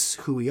makes us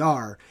who we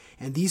are.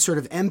 And these sort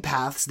of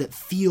empaths that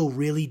feel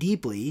really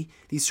deeply,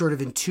 these sort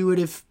of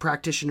intuitive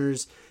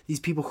practitioners,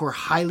 these people who are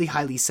highly,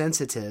 highly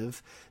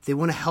sensitive, they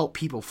want to help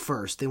people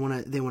first. They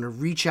want to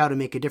reach out and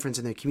make a difference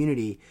in their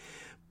community,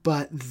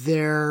 but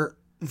they're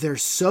they're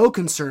so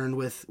concerned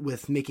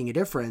with making a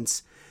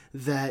difference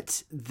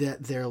that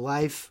their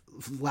life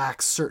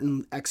lacks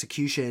certain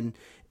execution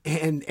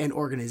and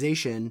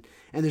organization,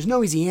 and there's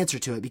no easy answer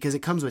to it because it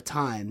comes with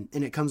time,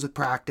 and it comes with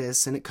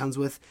practice, and it comes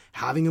with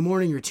having a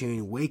morning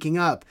routine, waking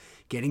up,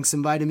 getting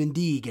some vitamin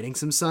D, getting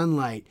some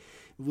sunlight,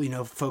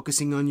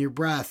 focusing on your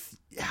breath,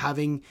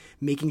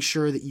 making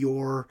sure that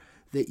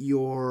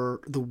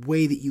the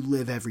way that you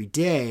live every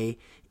day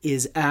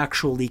is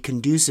actually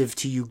conducive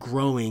to you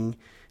growing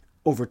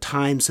over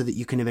time so that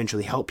you can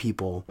eventually help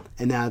people.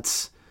 And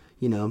that's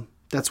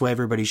why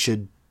everybody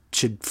should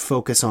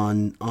focus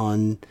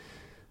on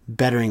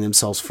bettering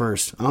themselves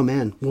first. Oh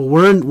man. Well,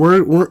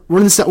 we're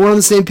on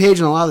the same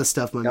page on a lot of this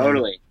stuff, my man.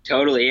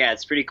 Totally. Yeah.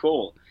 It's pretty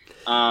cool.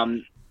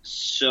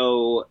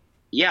 So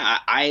yeah,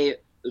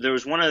 there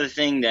was one other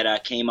thing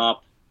that came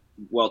up.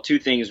 Well, two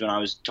things when I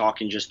was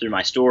talking just through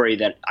my story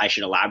that I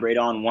should elaborate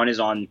on. One is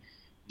on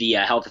the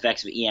health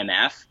effects of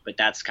EMF, but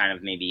that's kind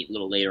of maybe a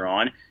little later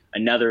on.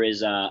 Another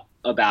is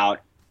about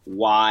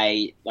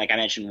why, like I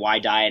mentioned, why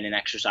diet and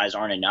exercise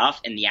aren't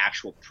enough, and the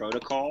actual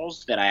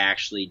protocols that I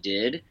actually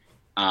did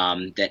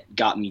that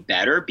got me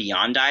better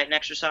beyond diet and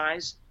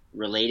exercise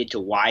related to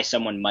why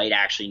someone might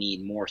actually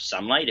need more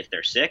sunlight if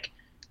they're sick.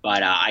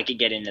 But I could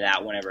get into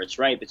that whenever it's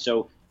right. But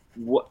so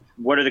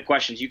what are the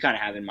questions you kind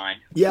of have in mind?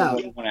 Yeah. What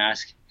do you want to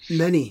ask?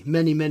 Many.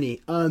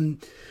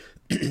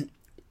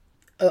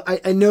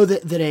 I know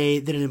that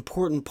an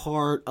important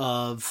part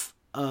of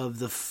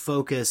the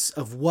focus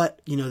of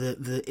what,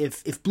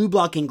 if blue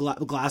blocking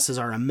glasses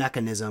are a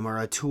mechanism or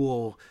a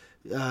tool,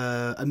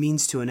 a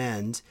means to an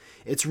end,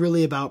 it's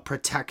really about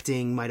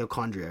protecting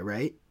mitochondria,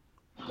 right?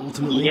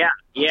 Ultimately.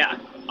 Yeah.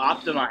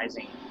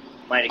 Optimizing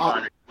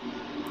mitochondria.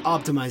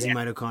 Optimizing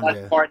mitochondria.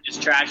 Let's part this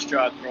trash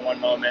truck for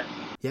one moment.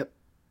 Yep.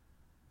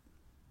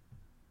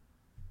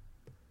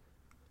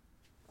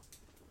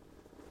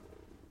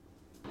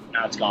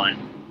 Now it's gone.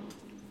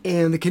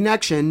 And the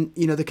connection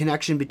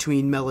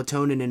between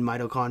melatonin and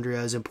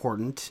mitochondria is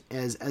important,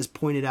 as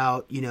pointed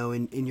out,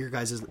 in your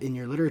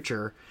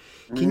literature.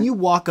 Mm-hmm. Can you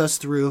walk us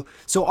through?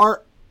 So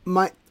our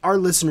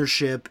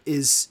listenership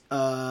is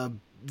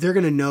they're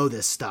going to know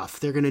this stuff.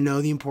 They're going to know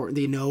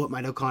they know what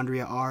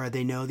mitochondria are.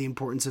 They know the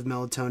importance of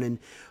melatonin.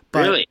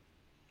 But, really?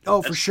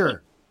 Oh, for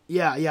sure.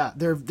 Yeah.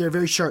 They're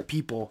very sharp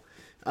people.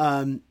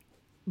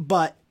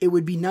 But it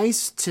would be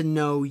nice to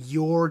know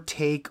your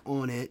take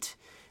on it.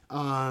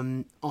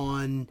 On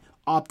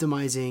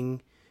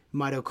optimizing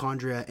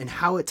mitochondria and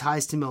how it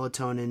ties to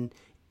melatonin,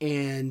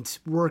 and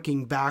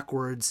working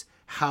backwards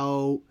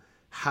how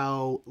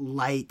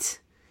light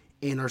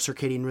and our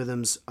circadian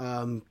rhythms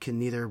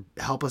can either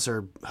help us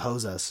or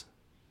hose us.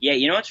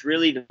 Yeah, what's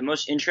really the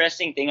most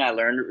interesting thing I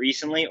learned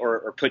recently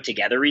or put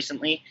together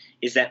recently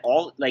is that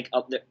a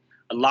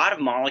lot of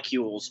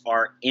molecules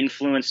are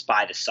influenced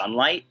by the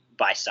sunlight,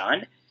 by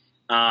sun,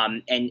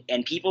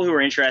 and people who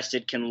are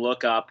interested can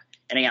look up.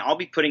 And again, I'll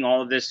be putting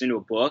all of this into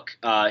a book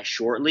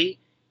shortly,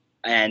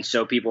 and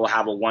so people will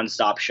have a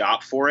one-stop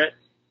shop for it.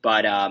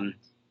 But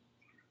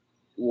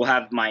we'll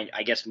have my,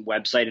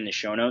 website in the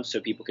show notes so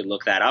people could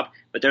look that up.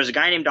 But there's a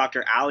guy named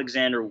Dr.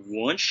 Alexander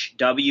Wunsch,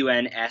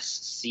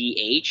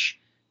 WNSCH,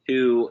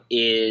 who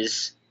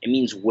it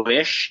means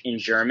wish in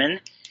German,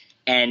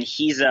 and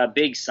he's a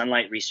big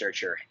sunlight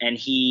researcher. And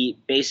he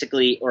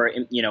basically,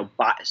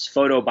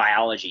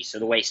 photobiology, so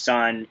the way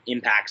sun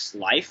impacts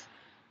life.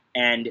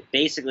 And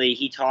basically,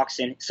 he talks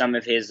in some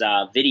of his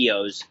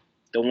videos.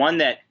 The one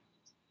that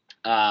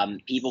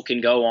people can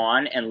go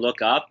on and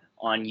look up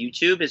on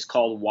YouTube is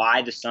called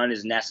 "Why the Sun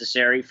is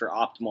Necessary for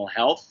Optimal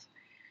Health."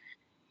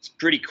 It's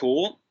pretty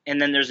cool.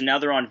 And then there's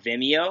another on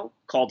Vimeo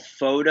called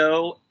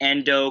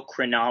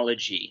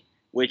Photoendocrinology,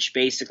 which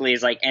basically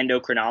is like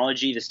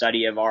endocrinology, the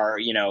study of our,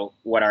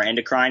 what our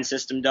endocrine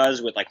system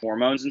does with like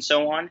hormones and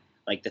so on,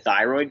 like the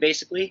thyroid,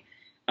 basically.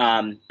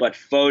 But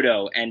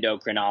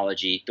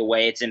photoendocrinology, the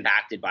way it's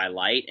impacted by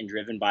light and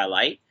driven by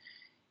light.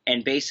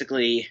 And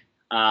basically,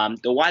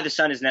 the why the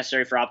sun is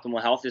necessary for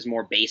optimal health is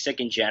more basic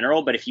in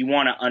general. But if you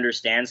want to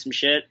understand some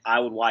shit, I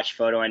would watch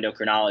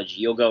photoendocrinology.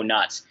 You'll go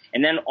nuts.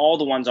 And then all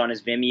the ones on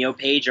his Vimeo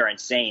page are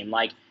insane,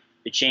 like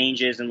the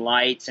changes in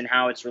lights and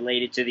how it's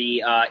related to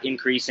the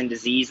increase in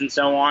disease and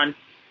so on.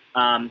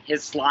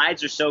 His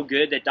slides are so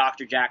good that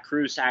Dr. Jack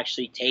Kruse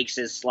actually takes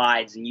his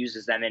slides and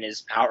uses them in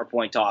his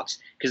PowerPoint talks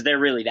because they're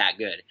really that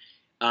good.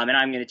 And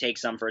I'm going to take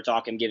some for a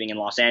talk I'm giving in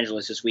Los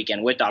Angeles this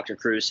weekend with Dr.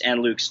 Kruse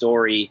and Luke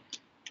Story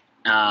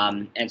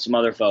and some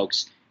other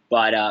folks.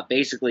 But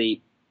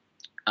basically,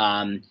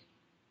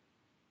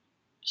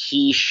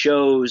 he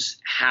shows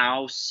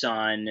how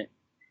sun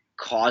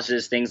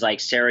causes things like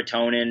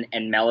serotonin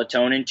and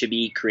melatonin to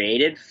be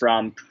created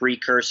from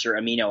precursor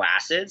amino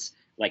acids,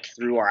 like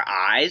through our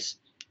eyes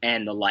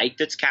and the light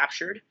that's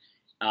captured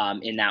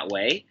in that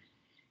way.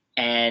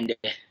 And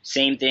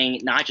same thing,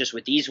 not just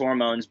with these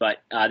hormones,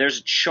 but there's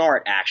a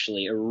chart,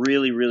 actually, a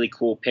really, really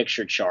cool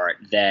picture chart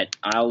that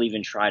I'll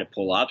even try to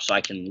pull up so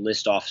I can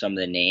list off some of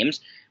the names.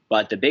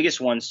 But the biggest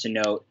ones to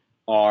note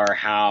are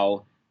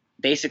how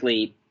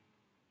basically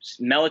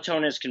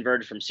melatonin is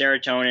converted from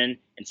serotonin,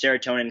 and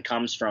serotonin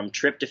comes from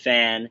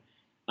tryptophan.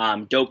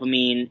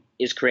 Dopamine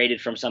is created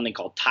from something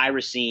called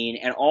tyrosine,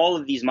 and all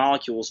of these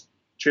molecules,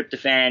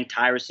 tryptophan,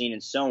 tyrosine,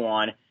 and so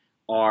on,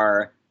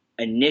 are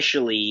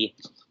initially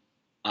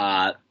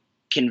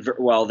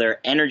they're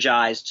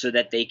energized so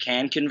that they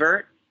can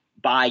convert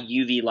by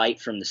UV light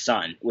from the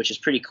sun, which is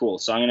pretty cool.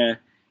 So I'm going to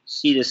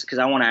see this because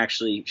I want to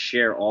actually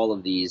share all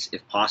of these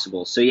if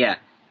possible. So yeah,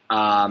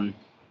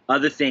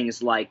 other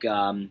things like,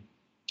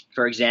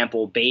 for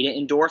example, beta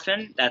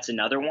endorphin, that's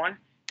another one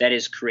that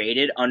is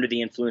created under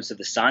the influence of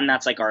the sun.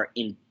 That's like our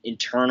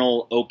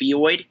internal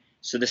opioid.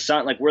 So the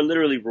sun, like we're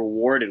literally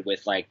rewarded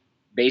with like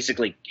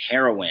basically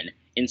heroin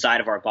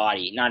inside of our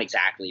body, not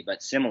exactly,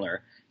 but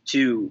similar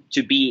to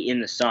be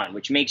in the sun,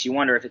 which makes you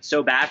wonder if it's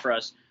so bad for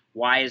us,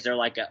 why is there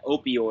like an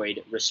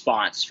opioid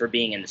response for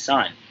being in the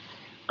sun?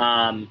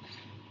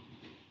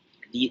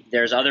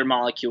 There's other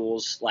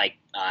molecules like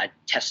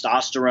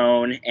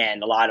testosterone,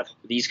 and a lot of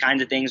these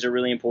kinds of things are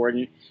really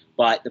important.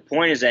 But the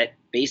point is that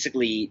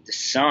basically the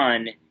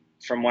sun,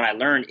 from what I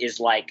learned, is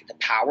like the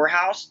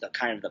powerhouse, the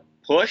kind of the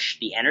push,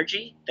 the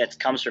energy that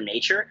comes from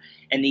nature.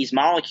 And these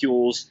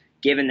molecules,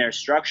 given their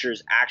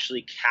structures,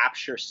 actually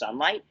capture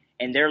sunlight.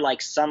 And they're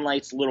like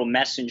sunlight's little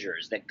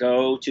messengers that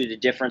go to the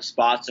different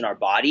spots in our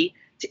body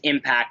to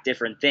impact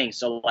different things.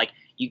 So like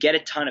you get a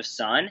ton of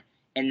sun,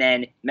 and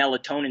then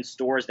melatonin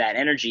stores that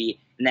energy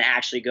and then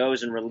actually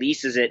goes and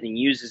releases it and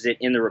uses it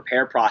in the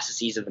repair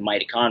processes of the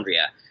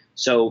mitochondria.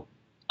 So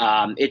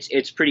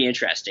it's pretty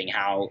interesting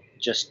how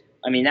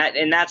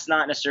that's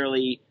not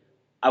necessarily,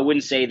 I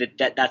wouldn't say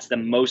that's the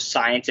most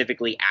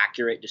scientifically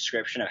accurate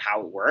description of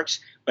how it works,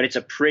 but it's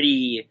a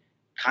pretty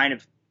kind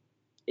of,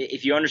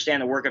 if you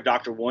understand the work of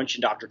Dr. Wunsch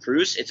and Dr.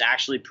 Kruse, it's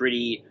actually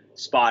pretty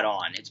spot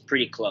on. It's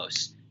pretty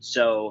close.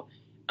 So,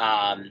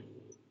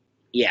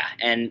 yeah,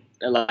 and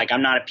like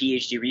I'm not a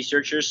PhD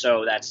researcher,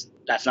 so that's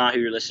not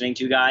who you're listening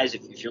to, guys.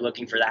 If you're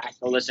looking for that,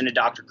 go listen to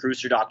Dr.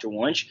 Kruse or Dr.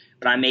 Wunsch.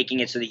 But I'm making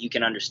it so that you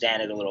can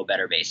understand it a little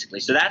better, basically.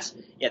 So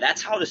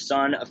that's how the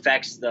sun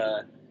affects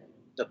the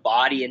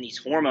body and these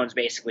hormones,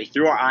 basically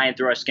through our eye and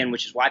through our skin,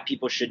 which is why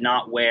people should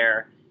not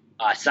wear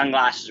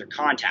sunglasses or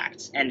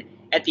contacts. And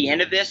at the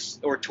end of this,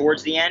 or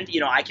towards the end,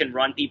 I can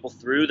run people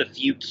through the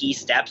few key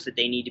steps that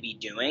they need to be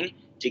doing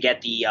to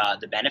get the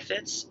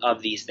benefits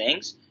of these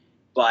things.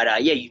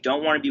 But you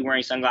don't want to be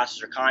wearing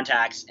sunglasses or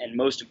contacts, and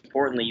most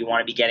importantly, you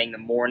want to be getting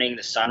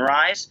the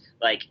sunrise.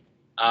 Like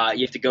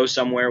you have to go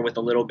somewhere with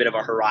a little bit of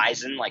a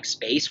horizon, like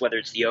space, whether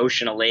it's the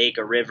ocean, a lake,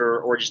 a river,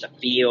 or just a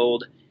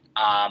field,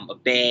 a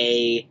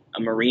bay, a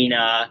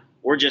marina,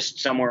 or just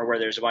somewhere where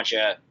there's a bunch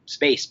of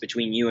space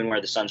between you and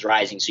where the sun's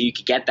rising. So you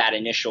could get that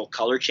initial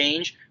color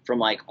change from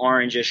like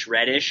orangish,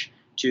 reddish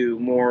to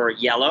more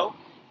yellow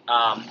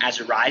as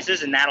it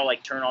rises, and that'll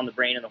like turn on the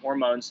brain and the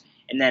hormones.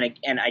 And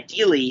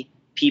ideally,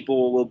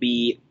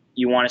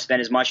 you want to spend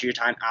as much of your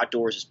time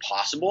outdoors as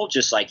possible,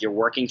 just like your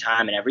working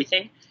time and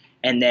everything.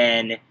 And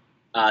then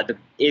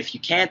if you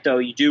can't, though,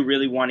 you do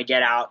really want to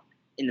get out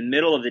in the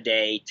middle of the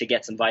day to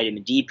get some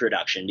vitamin D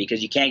production,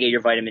 because you can't get your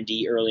vitamin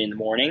D early in the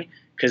morning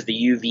because the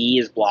UV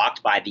is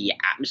blocked by the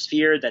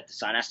atmosphere that the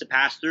sun has to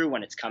pass through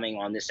when it's coming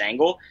on this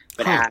angle.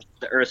 But as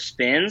the Earth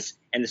spins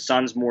and the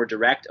sun's more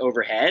direct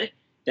overhead,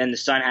 then the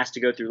sun has to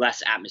go through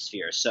less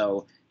atmosphere.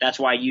 So that's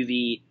why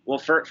UV, well,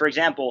 for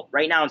example,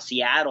 right now in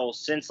Seattle,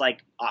 since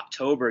like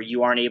October,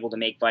 you aren't able to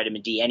make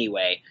vitamin D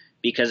anyway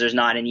because there's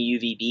not any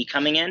UVB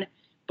coming in.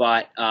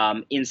 But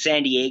in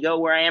San Diego,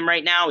 where I am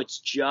right now, it's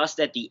just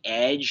at the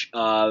edge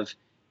of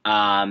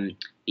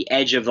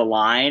the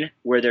line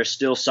where there's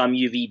still some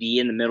UVB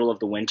in the middle of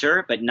the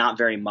winter, but not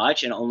very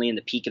much, and only in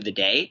the peak of the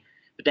day.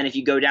 But then if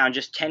you go down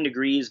just 10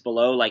 degrees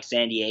below like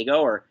San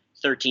Diego, or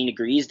 13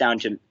 degrees down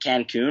to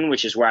Cancun,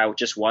 which is where I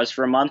just was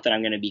for a month, and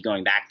I'm going to be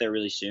going back there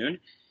really soon,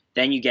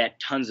 then you get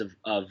tons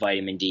of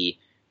vitamin D.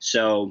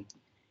 So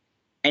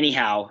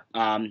anyhow,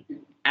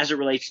 as it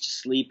relates to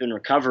sleep and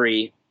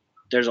recovery,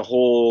 there's a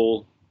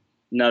whole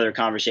another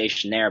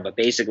conversation there. But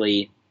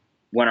basically,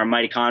 when our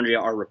mitochondria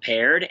are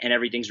repaired and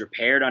everything's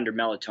repaired under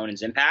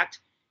melatonin's impact,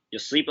 you'll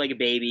sleep like a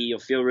baby, you'll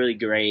feel really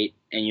great,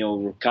 and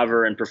you'll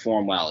recover and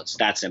perform well. It's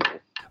that simple.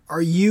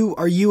 Are you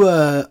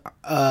a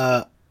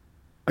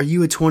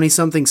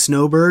 20-something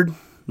snowbird?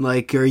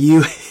 Like, are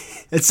you?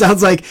 It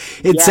sounds like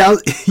it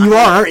sounds. You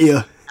are, aren't you?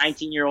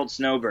 19-year-old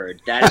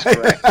snowbird. That is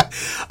correct.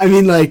 I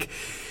mean, like,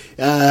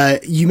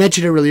 you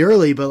mentioned it really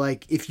early, but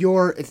like, if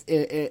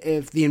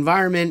the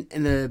environment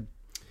and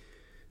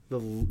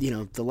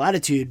the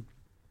latitude,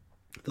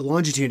 the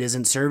longitude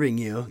isn't serving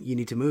you, you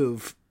need to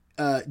move.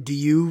 Do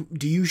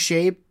you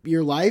shape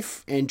your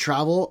life and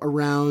travel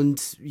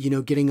around,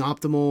 getting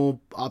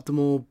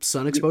optimal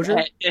sun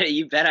exposure?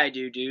 You bet I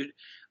do, dude.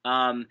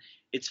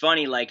 It's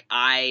funny, like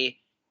I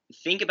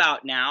think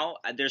about now,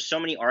 there's so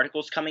many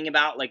articles coming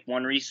about, like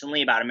one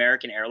recently about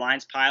American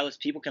Airlines pilots.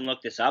 People can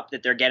look this up,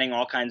 that they're getting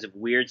all kinds of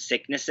weird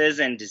sicknesses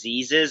and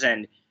diseases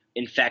and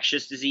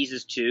infectious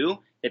diseases too,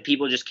 that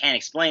people just can't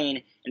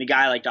explain. And a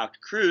guy like Dr.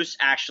 Kruse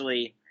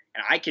actually,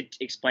 and I could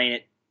explain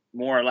it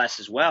more or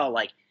less as well,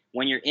 like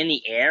when you're in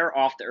the air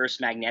off the Earth's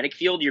magnetic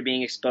field, you're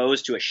being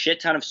exposed to a shit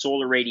ton of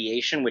solar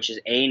radiation, which is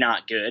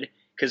not good,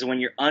 because when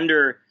you're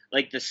under,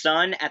 like, the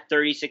sun at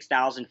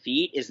 36,000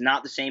 feet is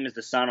not the same as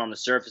the sun on the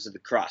surface of the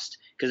crust,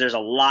 because there's a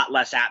lot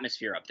less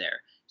atmosphere up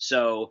there.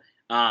 So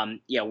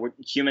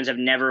humans have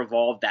never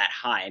evolved that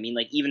high. I mean,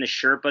 like, even the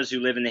Sherpas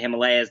who live in the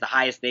Himalayas, the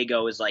highest they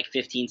go is like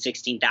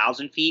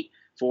 16,000 feet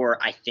for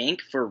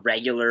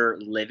regular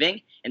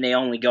living, and they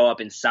only go up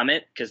in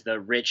summit because the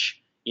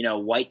rich,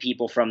 white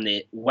people from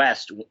the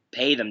West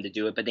pay them to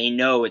do it, but they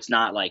know it's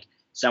not like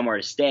somewhere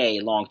to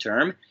stay long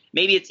term.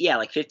 Maybe it's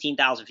like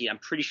 15,000 feet. I'm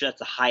pretty sure that's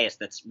the highest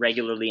that's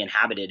regularly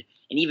inhabited,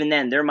 and even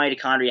then, their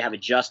mitochondria have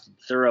adjusted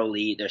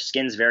thoroughly. Their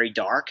skin's very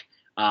dark.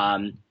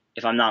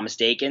 If I'm not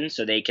mistaken,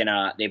 so they can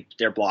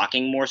they're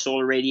blocking more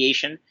solar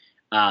radiation.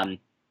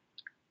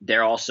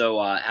 They're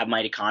also have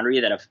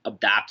mitochondria that have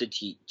adapted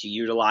to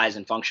utilize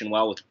and function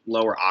well with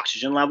lower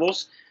oxygen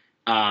levels.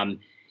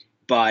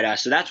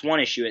 So that's one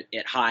issue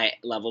at high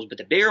levels. But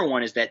the bigger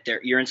one is that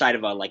you're inside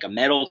of a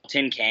metal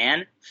tin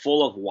can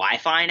full of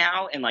Wi-Fi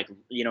now, and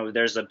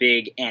there's a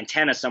big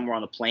antenna somewhere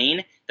on the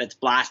plane that's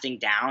blasting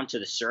down to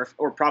the surf,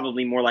 or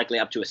probably more likely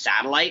up to a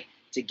satellite,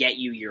 to get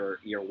you your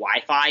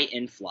Wi-Fi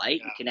in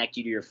flight and connect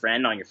you to your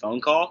friend on your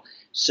phone call.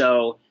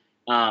 So,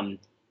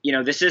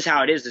 this is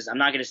how it is. I'm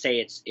not going to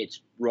say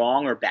it's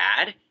wrong or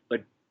bad,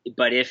 but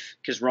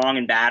because wrong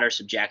and bad are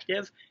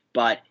subjective.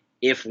 But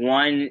if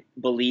one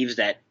believes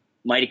that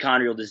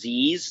mitochondrial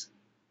disease,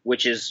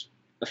 which is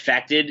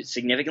affected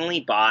significantly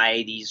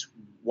by these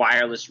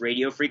wireless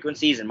radio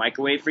frequencies and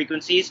microwave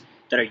frequencies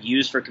that are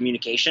used for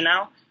communication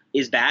now,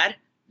 is bad,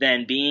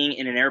 then being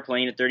in an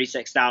airplane at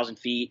 36,000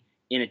 feet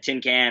in a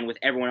tin can with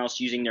everyone else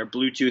using their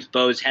Bluetooth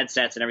Bose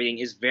headsets and everything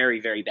is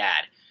very, very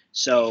bad.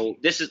 So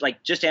this is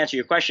just to answer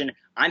your question,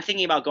 I'm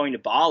thinking about going to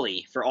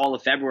Bali for all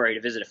of February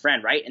to visit a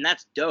friend, right? And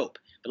that's dope.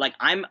 But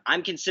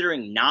I'm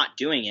considering not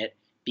doing it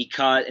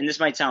because, and this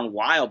might sound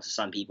wild to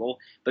some people,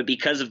 but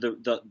because of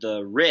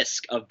the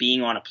risk of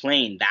being on a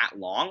plane that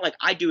long. Like,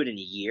 I do it in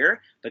a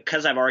year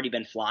because I've already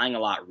been flying a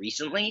lot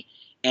recently,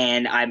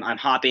 and I'm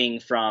hopping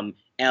from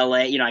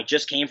LA. I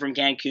just came from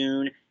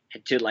Cancun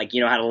to had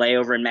a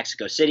layover in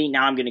Mexico City.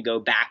 Now I'm going to go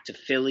back to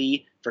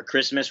Philly for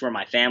Christmas, where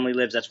my family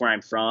lives. That's where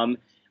I'm from.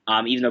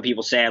 Even though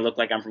people say I look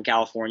like I'm from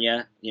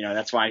California,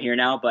 that's why I'm here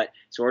now, but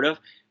sort of.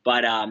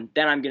 But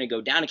then I'm going to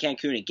go down to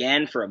Cancun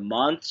again for a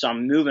month. So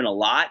I'm moving a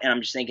lot, and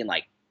I'm just thinking,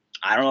 I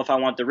don't know if I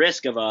want the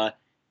risk of the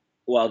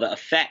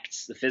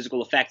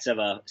physical effects of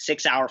a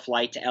 6-hour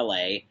flight to LA,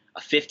 a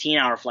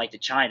 15-hour flight to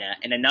China,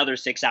 and another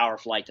 6-hour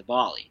flight to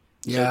Bali.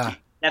 Yeah. So you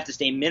have to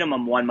stay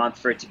minimum 1 month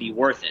for it to be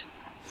worth it.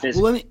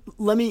 Well,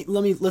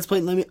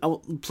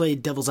 I'll play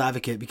devil's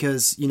advocate,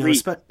 because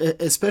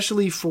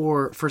especially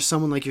for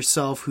someone like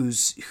yourself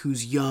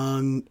who's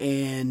young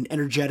and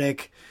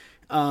energetic,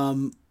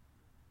 and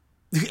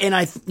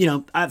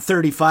at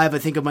 35 I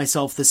think of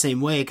myself the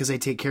same way, because I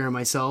take care of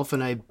myself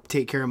and I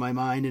take care of my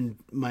mind and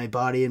my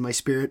body and my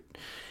spirit,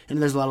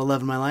 and there's a lot of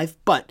love in my life.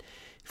 But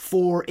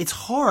it's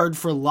hard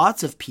for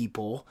lots of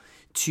people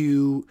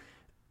to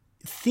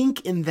think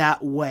in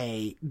that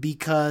way,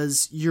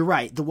 because you're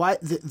right. The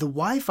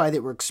Wi-Fi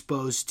that we're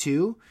exposed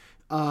to,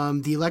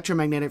 the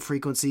electromagnetic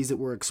frequencies that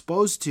we're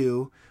exposed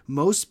to,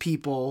 most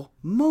people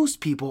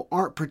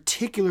aren't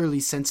particularly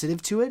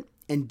sensitive to it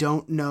and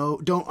don't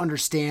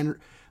understand,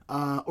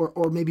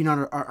 or maybe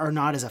not are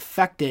not as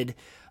affected.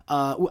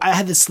 I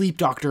had the sleep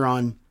doctor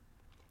on,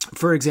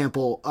 for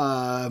example,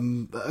 a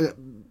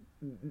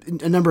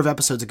number of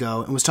episodes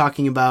ago, and was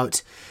talking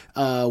about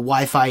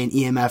Wi-Fi and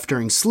EMF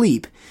during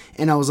sleep.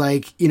 And I was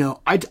like,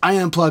 I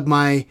unplug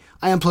my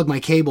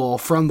cable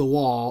from the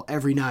wall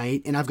every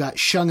night, and I've got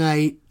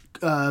shungite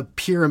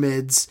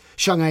pyramids.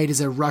 Shungite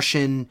is a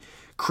Russian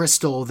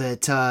crystal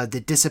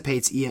that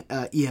dissipates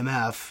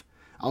EMF.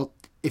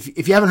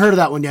 If you haven't heard of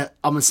that one yet,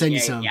 I'm gonna send you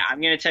some. Yeah,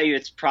 I'm gonna tell you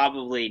it's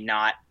probably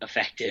not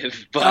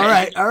effective. But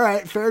all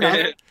right, fair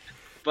enough.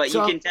 But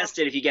you can test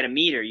it if you get a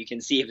meter. You can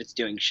see if it's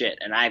doing shit.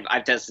 And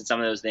I've tested some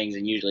of those things,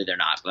 and usually they're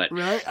not. But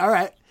right, all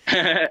right.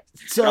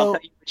 So I'll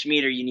tell you which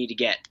meter you need to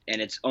get,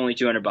 and it's only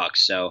 $200.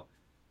 So.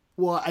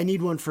 Well, I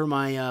need one for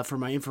my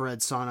infrared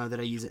sauna that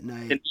I use at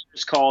night. The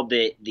meter's called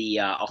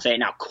I'll say it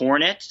now,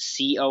 Cornet,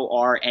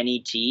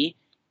 CORNET,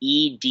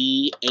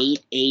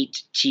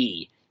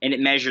 ED88T, and it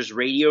measures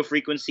radio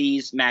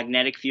frequencies,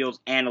 magnetic fields,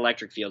 and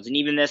electric fields. And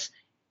even this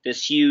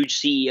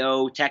huge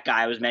CEO tech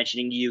guy I was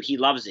mentioning to you, he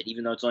loves it,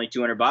 even though it's only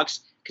 $200,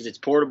 because it's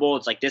portable.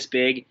 It's like this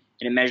big,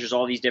 and it measures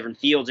all these different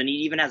fields. And it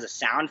even has a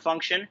sound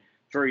function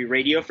for your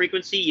radio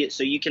frequency,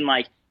 so you can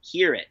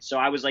hear it. So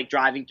I was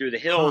driving through the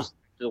hills to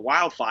the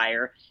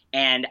wildfire,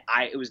 and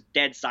it was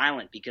dead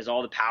silent because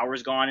all the power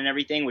was gone and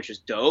everything, which was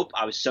dope.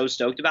 I was so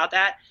stoked about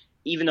that,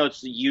 even though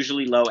it's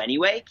usually low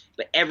anyway.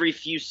 But every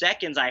few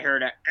seconds I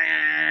heard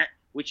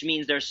which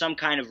means there's some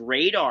kind of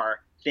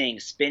radar thing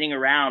spinning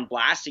around,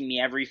 blasting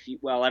me every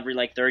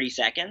 30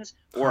 seconds,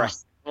 or a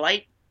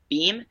satellite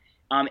beam.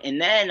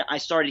 And then I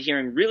started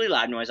hearing really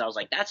loud noise. I was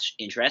like, that's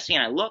interesting.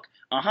 And I look,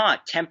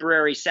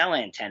 temporary cell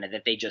antenna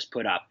that they just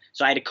put up.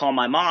 So I had to call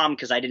my mom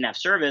because I didn't have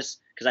service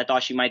because I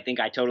thought she might think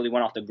I totally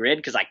went off the grid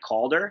because I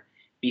called her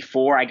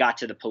before I got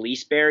to the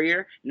police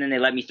barrier. And then they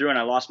let me through and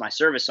I lost my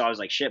service. So I was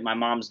like, shit, my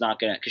mom's not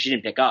going to, because she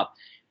didn't pick up.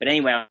 But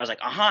anyway, I was like,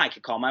 I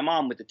could call my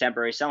mom with the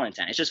temporary cell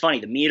antenna. It's just funny.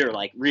 The meter,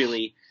 like,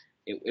 really,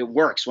 it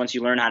works once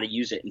you learn how to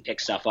use it and pick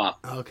stuff up.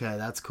 Okay,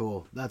 that's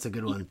cool. That's a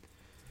good one.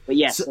 But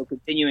yeah, so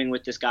continuing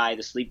with this guy,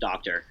 the sleep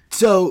doctor.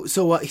 So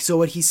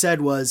what he said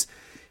was,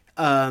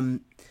 some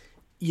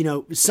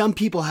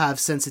people have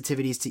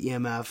sensitivities to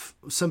EMF.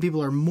 Some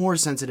people are more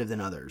sensitive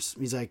than others.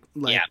 He's like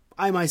yeah.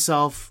 I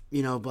myself,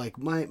 like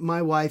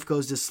my wife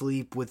goes to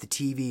sleep with the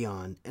TV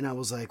on, and I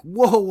was like,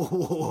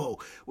 whoa,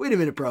 wait a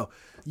minute, bro.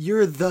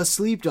 You're the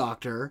sleep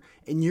doctor,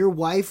 and your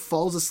wife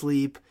falls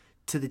asleep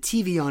to the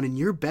TV on in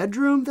your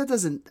bedroom? That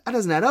doesn't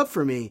add up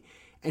for me.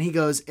 And he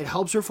goes, it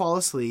helps her fall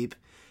asleep.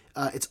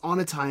 It's on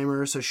a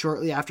timer, so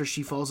shortly after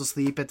she falls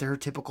asleep at her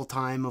typical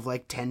time of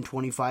like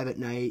 10:25 at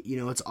night,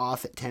 it's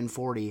off at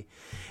 10:40.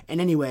 And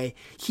anyway,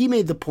 he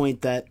made the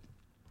point that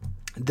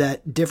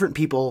different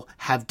people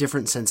have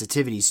different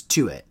sensitivities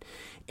to it.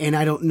 And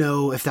I don't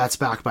know if that's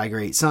backed by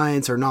great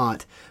science or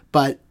not,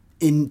 but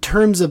in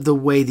terms of the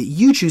way that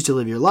you choose to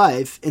live your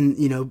life and,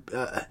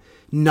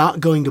 not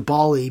going to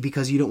Bali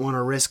because you don't want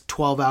to risk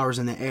 12 hours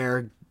in the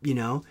air,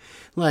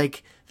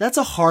 like that's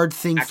a hard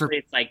thing. Actually,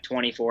 it's like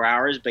 24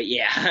 hours, but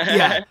yeah.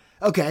 Yeah.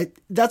 Okay.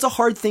 That's a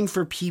hard thing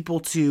for people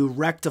to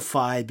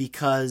rectify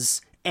because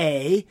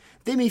A,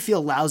 they may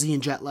feel lousy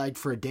and jet lagged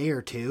for a day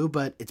or two,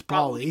 but it's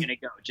Bali. I'm going to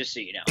go, just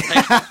so you know.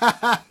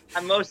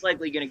 I'm most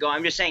likely going to go.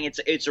 I'm just saying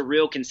it's a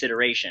real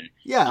consideration.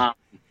 Yeah.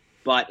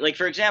 But like,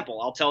 for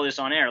example, I'll tell this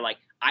on air, like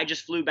I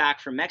just flew back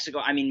from Mexico.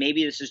 I mean,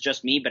 maybe this is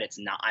just me, but it's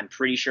not. I'm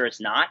pretty sure it's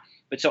not.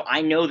 But so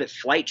I know that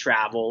flight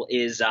travel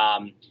is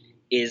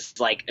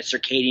like a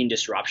circadian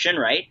disruption,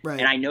 right?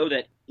 And I know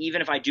that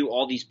even if I do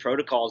all these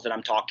protocols that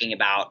I'm talking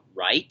about,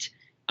 right,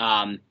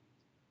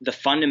 the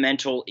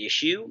fundamental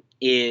issue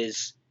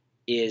is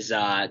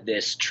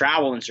this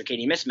travel and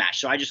circadian mismatch.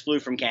 So I just flew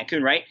from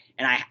Cancun, right?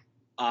 And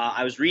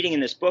I was reading in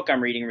this book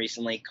I'm reading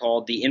recently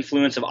called The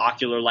Influence of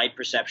Ocular Light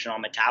Perception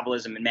on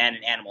Metabolism in Man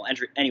and Animal.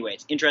 Anyway,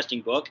 it's an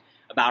interesting book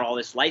about all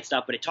this light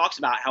stuff, but it talks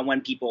about how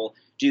when people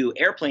do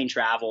airplane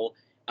travel,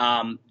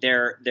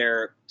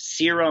 their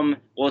serum,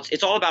 well,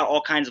 it's all about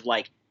all kinds of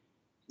like,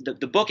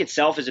 the book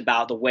itself is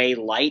about the way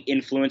light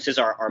influences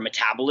our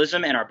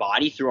metabolism and our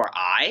body through our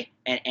eye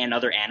and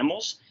other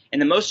animals.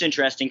 And the most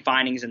interesting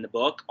findings in the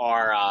book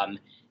are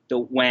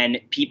when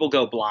people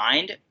go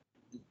blind,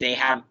 they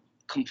have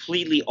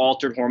completely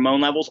altered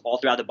hormone levels all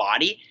throughout the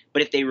body.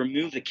 But if they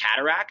remove the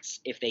cataracts,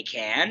 if they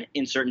can,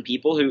 in certain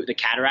people the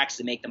cataracts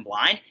that make them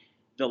blind,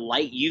 the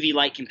UV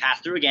light can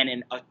pass through again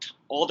and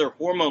all their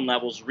hormone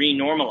levels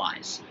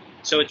renormalize.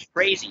 So it's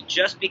crazy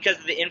just because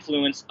of the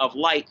influence of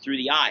light through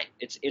the eye.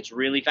 It's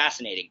really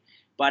fascinating.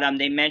 But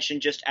they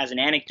mentioned, just as an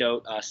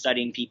anecdote,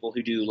 studying people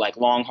who do like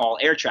long haul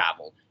air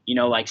travel,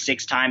 like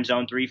 6 time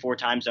zone, 3-4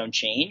 time zone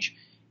change.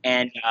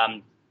 And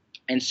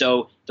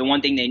so the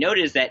one thing they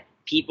noted is that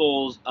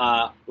people's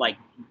like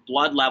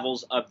blood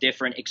levels of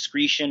different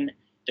excretion,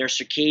 their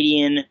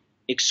circadian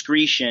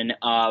excretion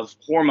of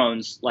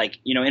hormones, like,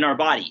 in our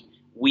body,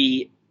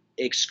 we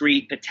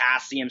excrete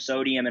potassium,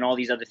 sodium, and all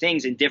these other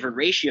things in different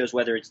ratios,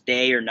 whether it's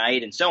day or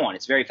night and so on.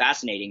 It's very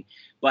fascinating.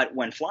 But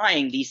when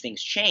flying, these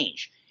things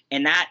change.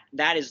 And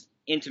that is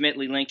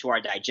intimately linked to our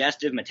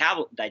digestion,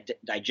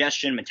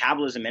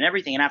 metabolism, and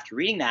everything. And after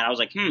reading that, I was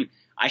like,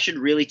 I should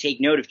really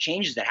take note of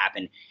changes that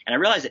happen. And I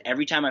realized that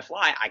every time I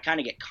fly, I kind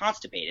of get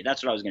constipated.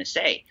 That's what I was going to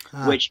say,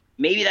 which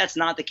maybe that's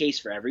not the case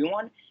for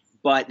everyone.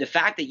 But the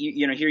fact that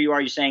here you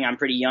are, you're saying I'm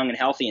pretty young and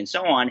healthy and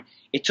so on.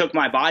 It took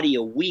my body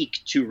a week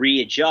to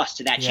readjust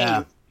to that change.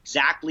 Yeah.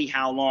 Exactly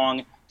how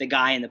long the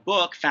guy in the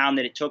book found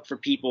that it took for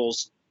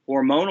people's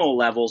hormonal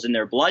levels in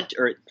their blood,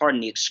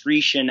 the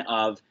excretion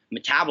of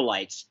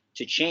metabolites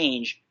to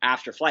change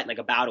after flight, like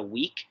about a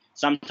week,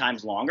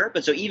 sometimes longer.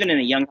 But so even in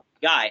a young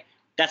guy,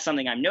 that's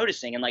something I'm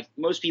noticing. And like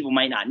most people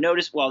might not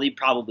notice. Well, they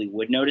probably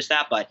would notice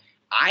that, but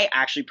I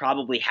actually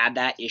probably had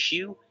that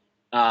issue.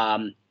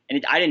 And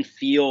I didn't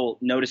feel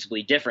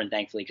noticeably different,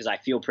 thankfully, because I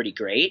feel pretty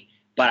great.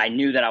 But I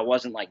knew that I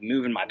wasn't like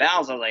moving my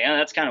bowels. I was like,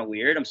 that's kind of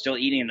weird. I'm still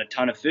eating a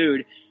ton of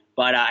food.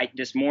 But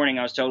this morning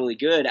I was totally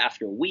good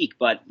after a week.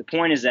 But the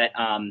point is that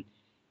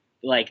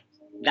like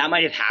that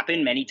might have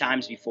happened many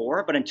times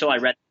before. But until I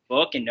read the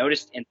book and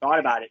noticed and thought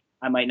about it,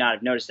 I might not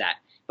have noticed that.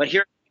 But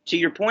here, to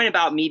your point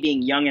about me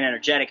being young and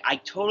energetic, I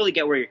totally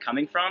get where you're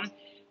coming from.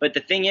 But the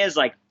thing is,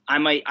 like, I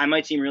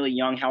might seem really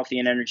young, healthy,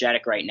 and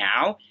energetic right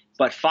now.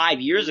 But 5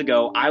 years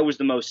ago, I was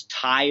the most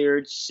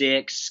tired,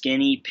 sick,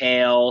 skinny,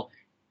 pale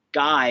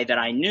guy that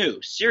I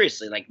knew.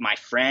 Seriously, like my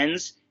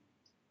friends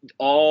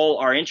all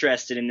are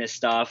interested in this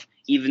stuff,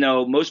 even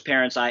though most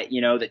parents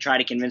that try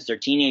to convince their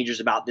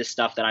teenagers about this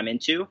stuff that I'm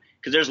into,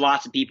 because there's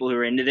lots of people who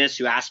are into this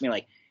who ask me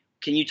like,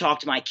 can you talk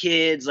to my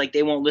kids? Like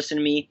they won't listen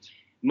to me.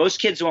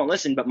 most kids won't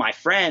listen, but my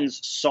friends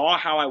saw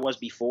how I was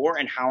before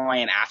and how I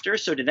am after.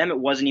 So to them, it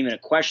wasn't even a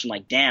question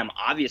like, damn,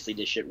 obviously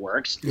this shit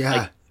works.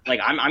 Yeah. Like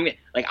I'm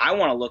like, I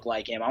want to look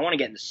like him. I want to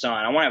get in the sun.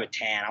 I want to have a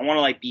tan. I want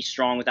to like be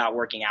strong without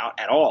working out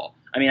at all.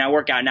 I mean, I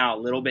work out now a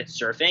little bit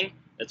surfing.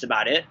 That's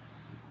about it.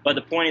 But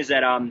the point is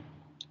that,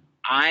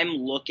 I'm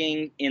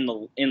looking in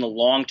the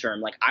long term.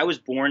 Like I was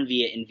born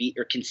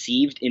or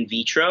conceived in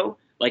vitro,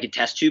 like a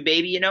test tube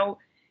baby, you know,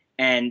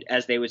 and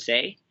as they would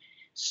say.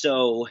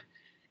 So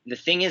the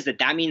thing is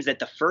that means that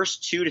the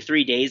first 2 to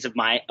 3 days of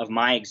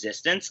my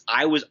existence,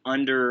 I was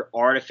under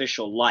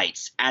artificial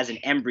lights as an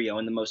embryo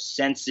in the most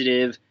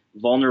sensitive,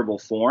 vulnerable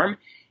form.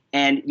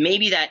 And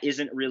maybe that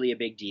isn't really a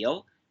big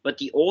deal, but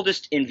the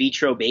oldest in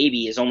vitro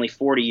baby is only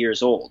 40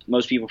 years old.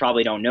 Most people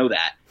probably don't know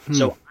that.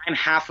 So I'm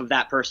half of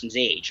that person's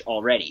age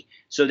already.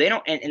 So they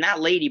don't, and that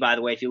lady, by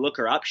the way, if you look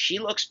her up, she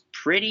looks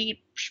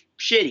pretty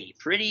shitty,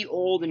 pretty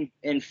old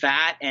and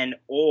fat and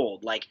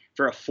old. Like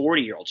for a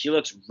 40-year-old, she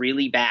looks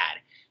really bad.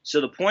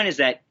 So the point is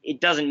that it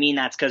doesn't mean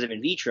that's because of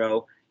in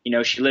vitro. You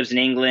know, she lives in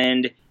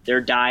England.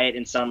 Their diet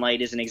and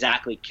sunlight isn't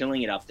exactly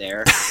killing it up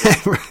there.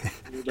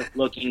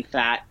 Looking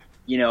fat,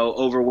 you know,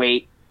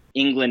 overweight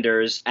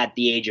Englanders at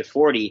the age of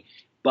 40.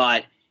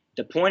 But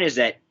the point is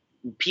that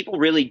people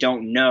really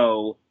don't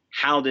know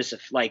how this,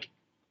 like,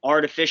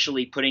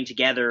 artificially putting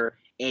together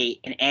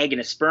an egg and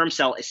a sperm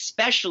cell,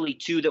 especially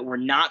two that were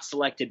not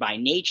selected by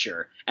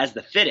nature as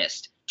the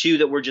fittest, two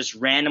that were just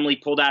randomly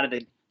pulled out of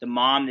the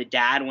mom, the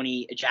dad when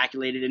he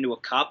ejaculated into a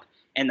cup,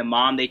 and the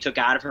mom they took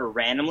out of her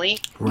randomly.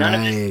 None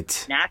of it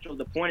is natural.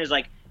 The point is,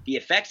 like, the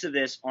effects of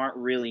this aren't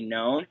really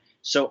known.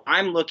 So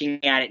I'm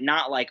looking at it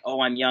not like, oh,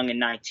 I'm young and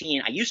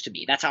 19. I used to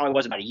be. That's how I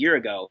was about a year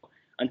ago,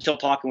 until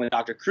talking with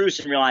Dr. Cruz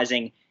and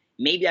realizing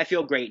maybe I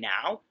feel great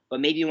now, but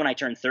maybe when I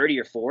turn 30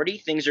 or 40,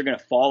 things are going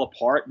to fall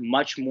apart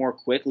much more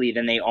quickly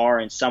than they are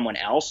in someone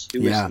else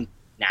who is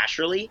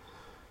naturally.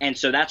 And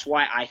so that's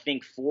why I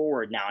think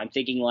forward now. I'm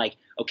thinking like,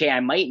 okay,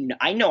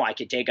 I know I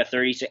could take a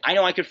 36. I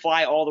know I could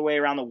fly all the way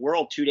around the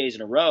world 2 days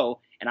in a row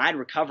and I'd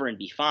recover and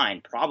be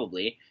fine,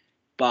 probably.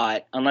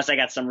 But unless I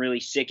got some really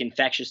sick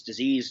infectious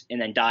disease and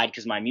then died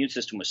because my immune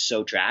system was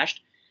so trashed.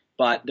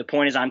 But the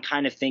point is, I'm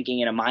kind of thinking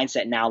in a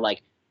mindset now,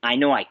 like, I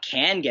know I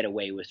can get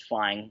away with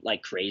flying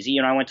like crazy.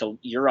 You know, I went to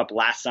Europe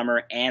last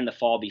summer and the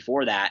fall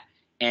before that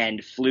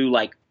and flew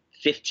like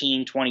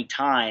 15, 20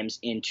 times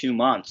in 2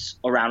 months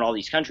around all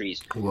these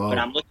countries. Whoa. But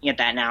I'm looking at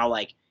that now,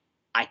 like,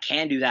 I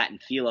can do that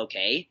and feel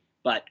okay.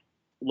 But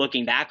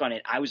looking back on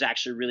it, I was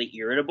actually really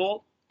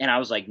irritable. And I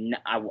was like,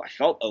 I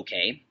felt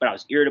okay, but I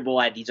was irritable.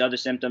 I had these other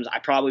symptoms. I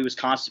probably was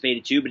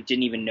constipated too, but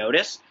didn't even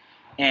notice.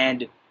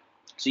 And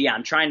so, yeah,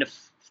 I'm trying to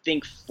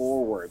think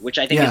forward, which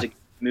I think is a good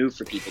move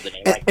for people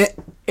today. Like,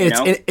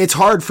 it's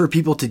hard for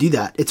people to do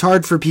that. It's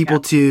hard for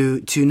people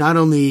to not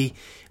only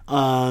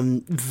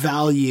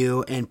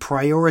value and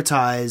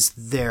prioritize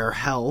their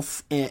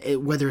health,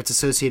 whether it's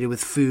associated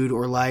with food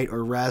or light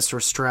or rest or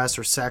stress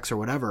or sex or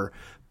whatever.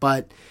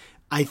 But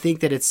I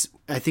think it's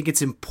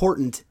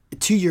important,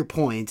 to your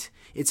point,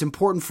 it's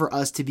important for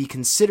us to be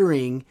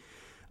considering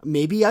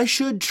maybe I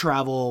should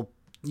travel,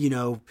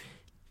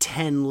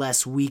 10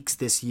 less weeks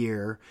this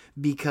year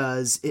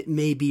because it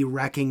may be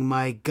wrecking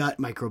my gut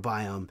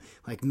microbiome.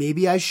 Like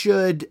maybe I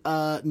should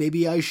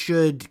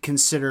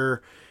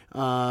consider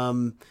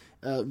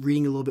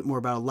reading a little bit more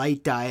about a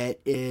light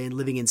diet and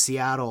living in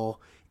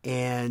Seattle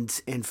and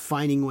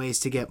finding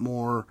ways to get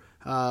more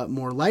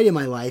light in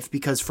my life,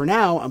 because for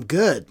now I'm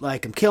good.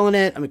 Like I'm killing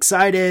it. I'm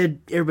excited.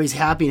 Everybody's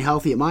happy and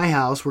healthy at my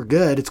house. We're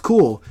good. It's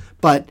cool.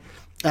 But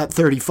at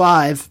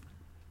 35,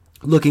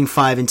 looking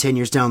 5 and 10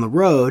 years down the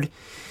road,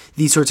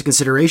 these sorts of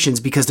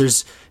considerations, because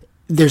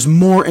there's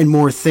more and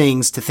more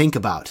things to think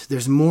about.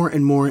 There's more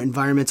and more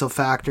environmental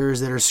factors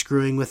that are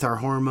screwing with our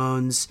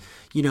hormones.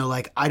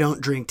 Like I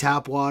don't drink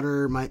tap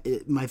water.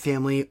 My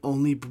family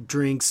only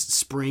drinks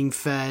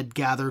spring-fed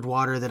gathered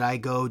water that I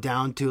go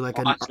down to like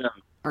an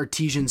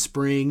artesian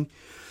spring,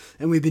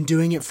 and we've been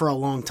doing it for a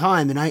long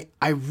time. And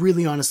I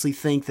really honestly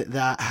think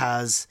that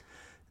has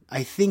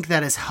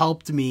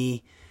helped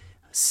me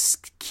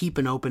keep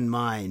an open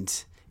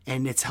mind,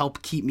 and it's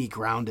helped keep me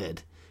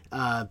grounded.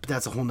 But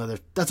that's a whole nother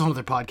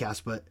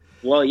podcast. But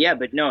well, yeah,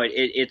 but no,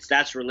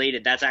 that's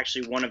related. That's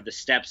actually one of the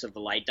steps of the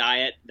light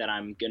diet that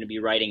I'm going to be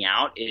writing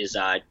out is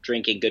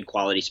drinking good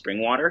quality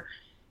spring water.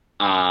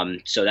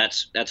 So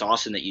that's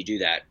awesome that you do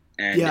that.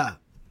 And yeah,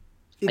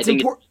 it's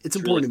important. It's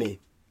important really to me.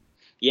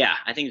 Yeah,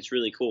 I think it's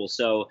really cool.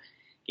 So,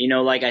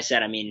 like I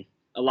said, I mean,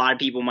 a lot of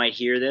people might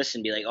hear this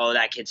and be like, "Oh,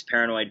 that kid's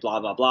paranoid,"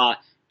 blah blah blah.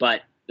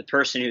 But the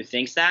person who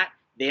thinks that,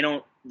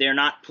 they're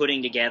not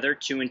putting together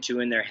 2 and 2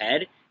 in their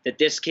head that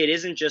this kid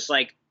isn't just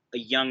like a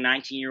young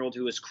 19-year-old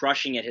who is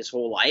crushing it his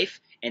whole life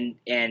and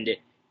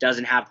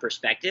doesn't have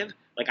perspective.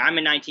 Like I'm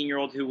a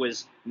 19-year-old who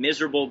was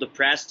miserable,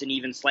 depressed, and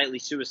even slightly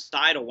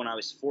suicidal when I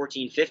was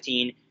 14,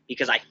 15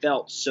 because I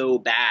felt so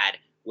bad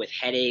with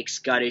headaches,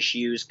 gut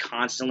issues,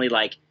 constantly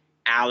like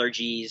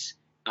allergies,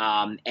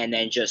 and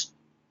then just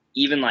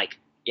even like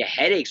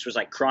headaches was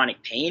like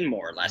chronic pain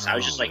more or less. I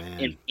was just like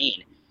in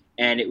pain.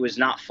 and it was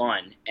not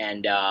fun.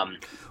 And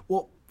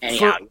Well,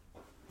 anyhow.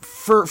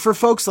 For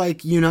folks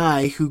like you and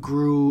I who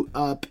grew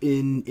up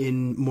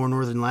in more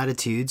northern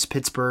latitudes,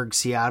 Pittsburgh,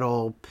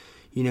 Seattle,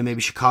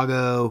 maybe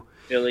Chicago,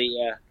 Philly,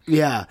 Philly.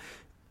 yeah.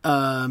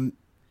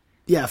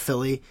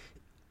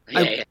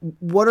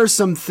 What are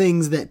some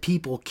things that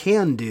people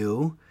can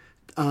do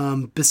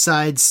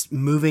besides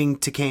moving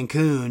to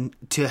Cancun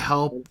to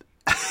help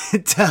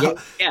to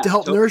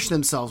help nourish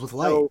themselves with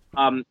light?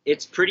 So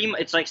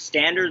it's like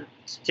standard.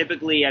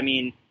 Typically, I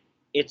mean,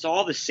 it's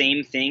all the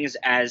same things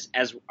as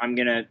I'm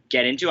gonna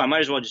get into. I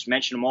might as well just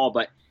mention them all.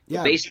 But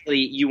basically,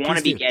 you want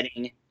to be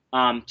getting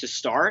to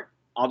start.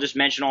 I'll just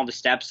mention all the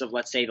steps of,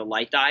 let's say, the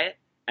light diet,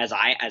 as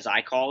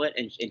I call it,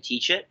 and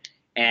teach it,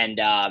 and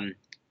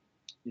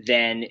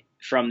then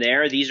from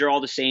there, these are all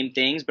the same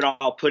things, but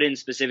I'll put in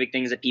specific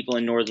things that people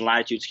in northern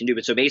latitudes can do.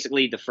 But so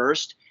basically, the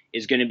first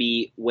is going to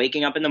be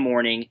waking up in the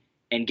morning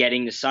and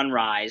getting the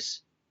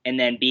sunrise, and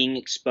then being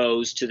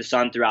exposed to the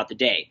sun throughout the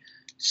day.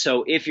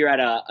 So if you're at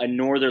a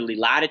northerly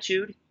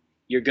latitude,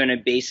 you're going to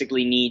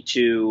basically need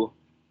to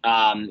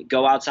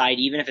go outside,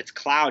 even if it's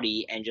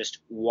cloudy, and just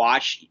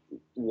watch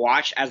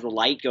as the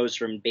light goes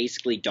from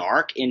basically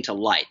dark into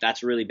light.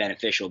 That's really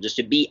beneficial, just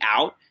to be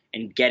out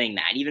and getting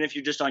that, even if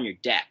you're just on your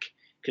deck.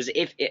 Because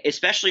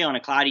especially on a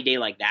cloudy day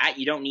like that,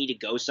 you don't need to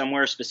go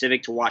somewhere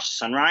specific to watch the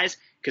sunrise,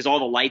 because all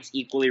the light's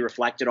equally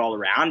reflected all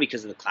around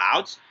because of the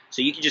clouds.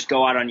 So you can just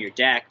go out on your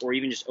deck, or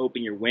even just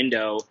open your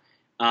window,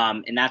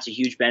 and that's a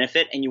huge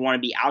benefit. And you want to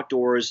be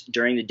outdoors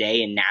during the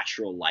day in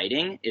natural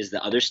lighting is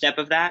the other step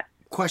of that.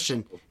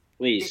 Question.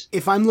 Please.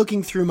 If I'm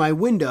looking through my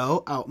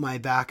window out my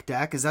back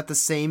deck, is that the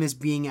same as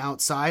being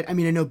outside? I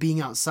mean, I know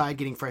being outside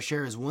getting fresh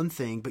air is one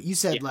thing, but you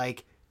said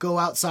like go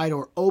outside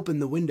or open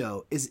the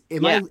window.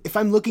 If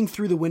I'm looking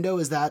through the window,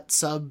 is that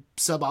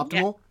suboptimal?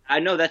 Yeah. I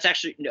know that's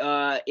actually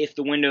if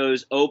the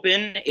window's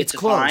open, it's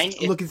fine.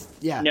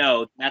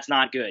 No, that's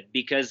not good,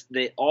 because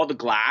all the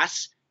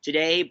glass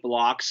today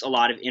blocks a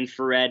lot of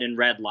infrared and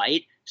red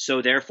light.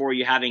 So therefore,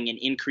 you're having an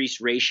increased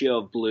ratio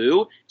of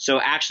blue.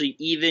 So actually,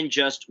 even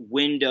just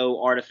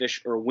window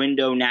artificial or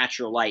window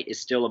natural light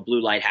is still a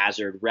blue light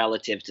hazard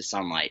relative to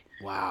sunlight.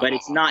 Wow. But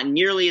it's not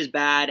nearly as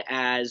bad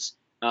as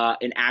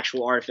an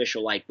actual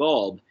artificial light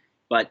bulb,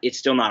 but it's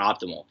still not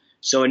optimal.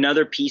 So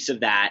another piece of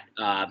that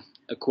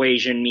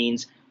equation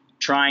means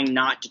trying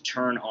not to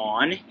turn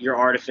on your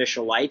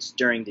artificial lights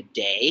during the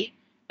day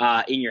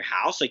in your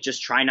house. Like,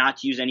 just try not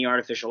to use any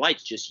artificial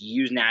lights. Just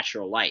use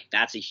natural light.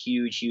 That's a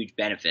huge, huge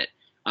benefit.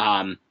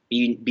 Again,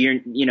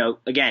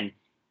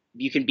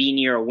 you can be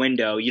near a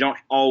window. You don't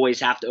always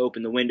have to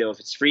open the window. If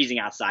it's freezing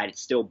outside,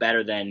 it's still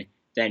better than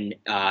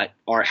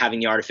having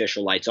the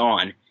artificial lights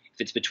on. If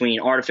it's between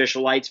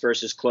artificial lights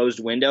versus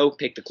closed window,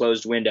 pick the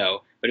closed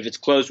window. But if it's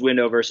closed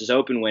window versus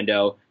open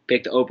window,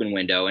 pick the open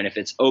window. And if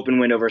it's open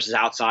window versus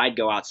outside,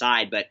 go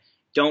outside. But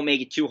don't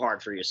make it too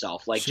hard for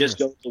yourself. Like, just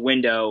go to the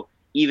window,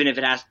 even if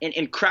it has,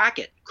 and crack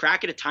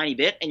it a tiny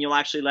bit, and you'll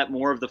actually let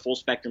more of the full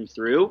spectrum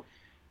through.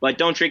 But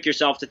don't trick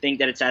yourself to think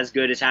that it's as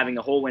good as having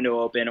the whole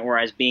window open, or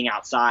as being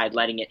outside,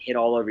 letting it hit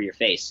all over your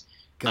face.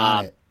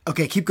 Got it.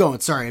 Okay, keep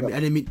going. Sorry, I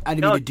didn't mean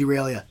to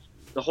derail you.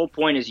 The whole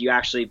point is you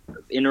actually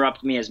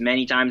interrupt me as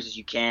many times as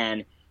you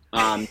can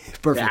to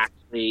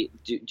actually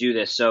do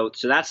this. So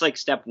that's like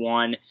step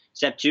one.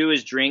 Step two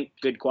is drink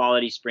good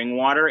quality spring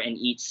water and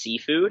eat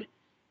seafood.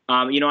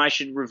 I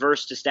should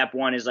reverse to step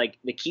one. Is like,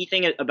 the key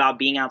thing about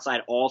being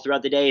outside all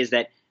throughout the day is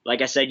that,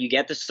 like I said, you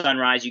get the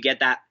sunrise, you get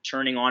that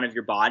turning on of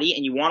your body,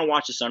 and you want to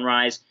watch the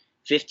sunrise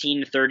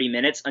 15 to 30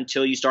 minutes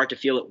until you start to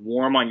feel it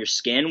warm on your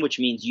skin, which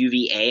means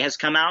UVA has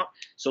come out.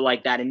 So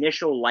like, that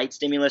initial light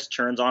stimulus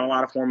turns on a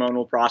lot of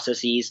hormonal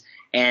processes,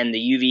 and the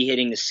UV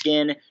hitting the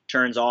skin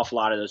turns off a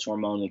lot of those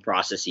hormonal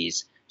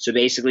processes. So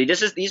basically,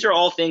 these are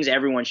all things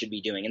everyone should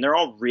be doing, and they're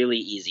all really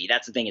easy.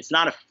 That's the thing. It's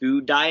not a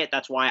food diet.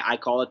 That's why I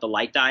call it the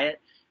light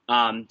diet.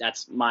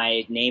 That's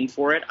my name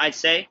for it, I'd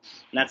say.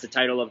 And that's the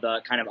title of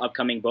the kind of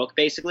upcoming book,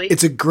 basically.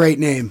 It's a great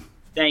name.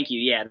 Thank you.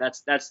 Yeah,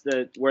 that's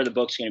where the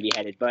book's going to be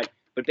headed. But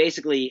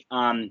basically,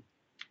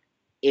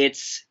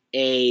 it's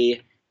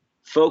a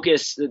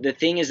focus. The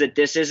thing is that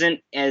this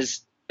isn't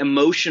as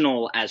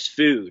emotional as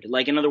food.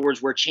 Like, in other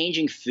words, where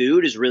changing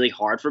food is really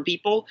hard for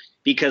people,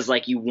 because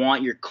like, you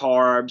want your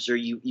carbs, or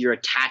you're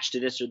attached to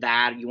this or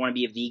that, you want to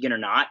be a vegan or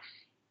not.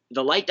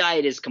 The light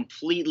diet is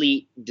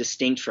completely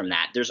distinct from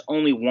that. There's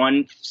only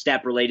one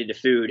step related to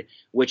food,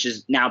 which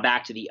is now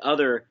back to the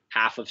other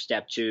half of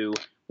step two,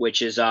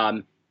 which is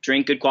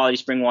drink good quality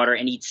spring water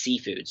and eat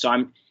seafood.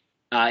 So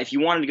if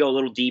you wanted to go a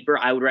little deeper,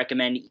 I would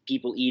recommend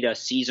people eat a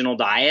seasonal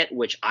diet,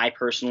 which I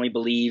personally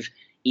believe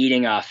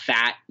eating a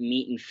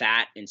meat and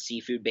fat and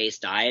seafood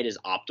based diet is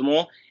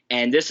optimal.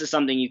 And this is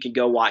something you can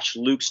go watch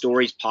Luke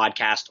Story's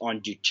podcast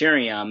on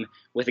deuterium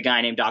with a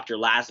guy named Dr.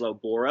 Laszlo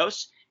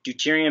Boros.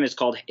 Deuterium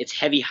it's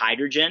heavy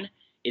hydrogen.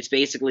 It's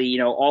basically,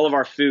 all of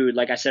our food.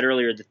 Like I said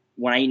earlier,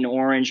 when I eat an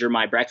orange or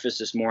my breakfast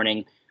this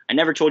morning, I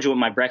never told you what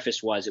my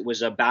breakfast was. It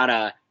was about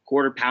a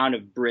quarter pound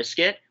of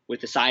brisket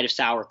with a side of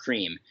sour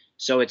cream.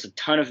 So it's a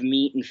ton of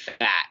meat and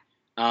fat,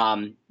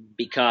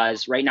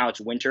 because right now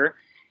it's winter.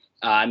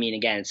 I mean,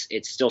 again,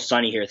 it's still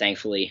sunny here,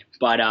 thankfully,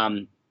 but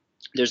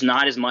there's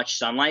not as much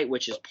sunlight,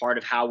 which is part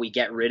of how we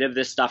get rid of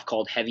this stuff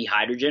called heavy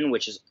hydrogen,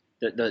 which is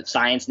the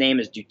science name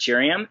is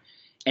deuterium.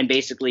 And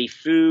basically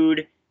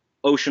food,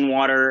 ocean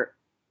water,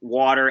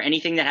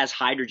 anything that has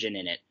hydrogen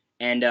in it.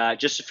 And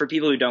just for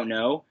people who don't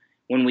know,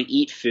 when we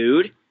eat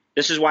food,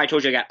 this is why I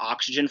told you I got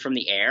oxygen from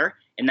the air,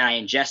 and then I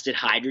ingested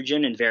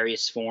hydrogen in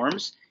various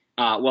forms.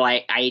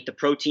 I ate the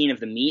protein of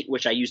the meat,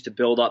 which I used to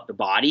build up the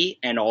body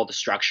and all the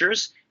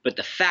structures. But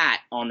the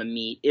fat on the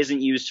meat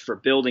isn't used for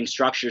building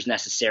structures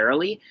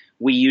necessarily.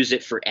 We use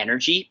it for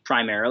energy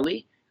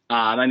primarily.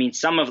 I mean,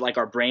 some of like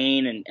our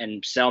brain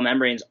and cell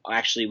membranes,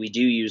 actually, we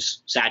do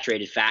use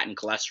saturated fat and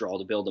cholesterol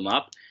to build them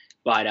up.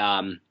 But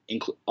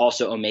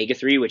also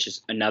omega-3, which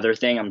is another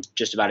thing I'm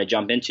just about to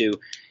jump into.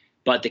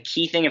 But the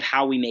key thing of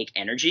how we make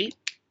energy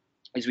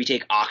is we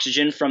take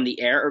oxygen from the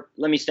air. Or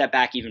let me step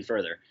back even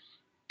further.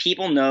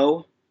 People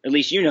know, at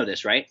least you know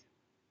this, right?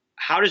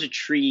 How does a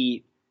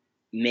tree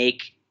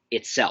make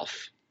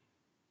itself?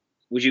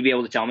 Would you be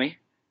able to tell me?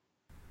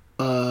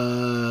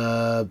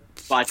 Too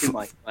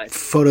much. But.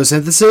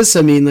 Photosynthesis?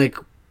 I mean, like,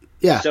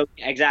 yeah. So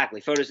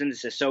exactly,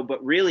 photosynthesis. So,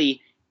 but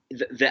really,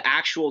 the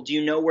actual, do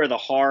you know where the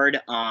hard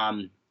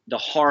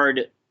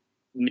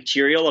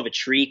material of a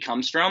tree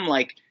comes from?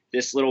 Like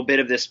this little bit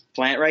of this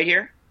plant right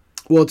here?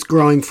 Well, it's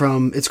growing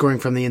from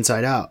the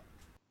inside out.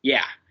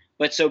 Yeah.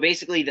 But so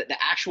basically the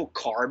actual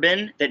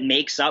carbon that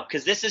makes up,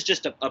 because this is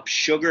just a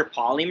sugar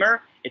polymer,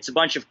 it's a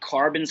bunch of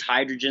carbons,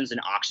 hydrogens, and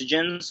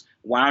oxygens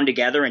wound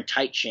together in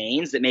tight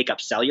chains that make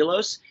up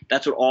cellulose.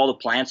 That's what all the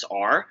plants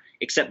are,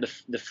 except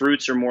the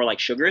fruits are more like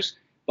sugars.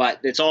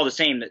 But it's all the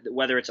same,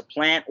 whether it's a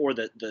plant or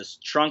the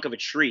trunk of a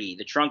tree.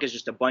 The trunk is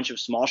just a bunch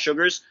of small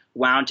sugars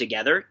wound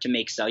together to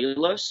make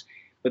cellulose.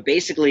 But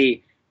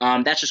basically,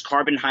 that's just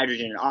carbon,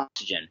 hydrogen, and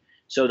oxygen.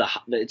 So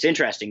it's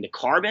interesting. The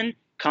carbon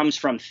comes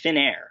from thin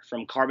air,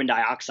 from carbon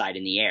dioxide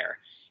in the air.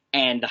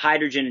 And the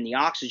hydrogen and the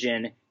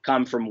oxygen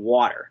come from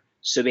water.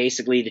 So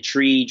basically the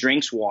tree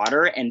drinks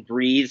water and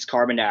breathes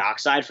carbon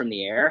dioxide from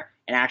the air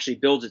and actually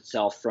builds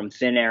itself from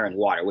thin air and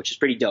water, which is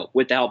pretty dope,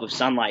 with the help of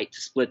sunlight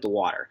to split the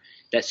water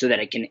so that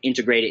it can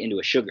integrate it into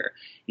a sugar.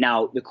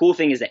 Now, the cool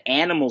thing is that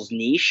animals'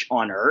 niche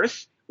on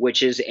Earth,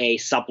 which is a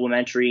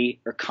supplementary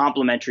or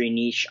complementary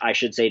niche, I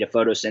should say, to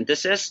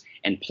photosynthesis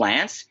and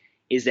plants,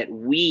 is that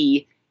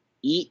we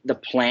eat the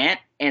plant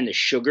and the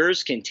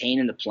sugars contained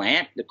in the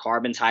plant, the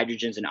carbons,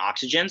 hydrogens, and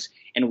oxygens,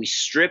 and we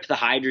strip the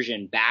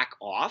hydrogen back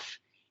off,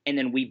 and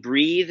then we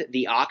breathe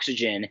the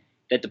oxygen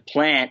that the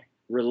plant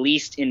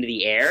released into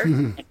the air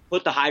and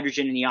put the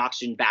hydrogen and the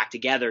oxygen back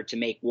together to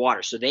make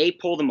water. So they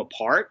pull them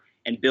apart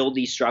and build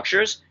these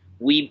structures.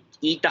 We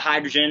eat the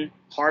hydrogen,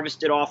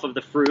 harvest it off of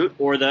the fruit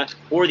or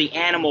the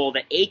animal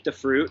that ate the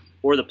fruit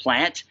or the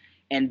plant,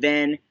 and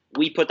then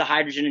we put the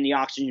hydrogen and the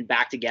oxygen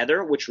back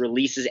together, which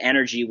releases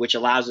energy, which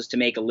allows us to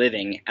make a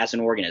living as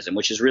an organism,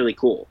 which is really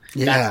cool.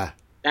 Yeah.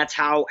 That's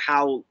how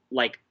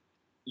like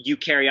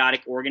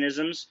eukaryotic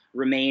organisms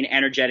remain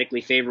energetically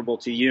favorable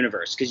to the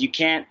universe, because you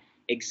can't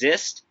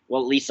exist,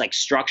 well, at least like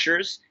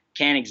structures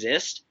can't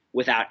exist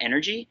without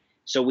energy.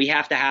 So we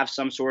have to have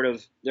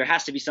there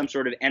has to be some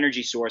sort of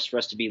energy source for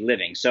us to be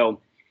living.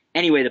 So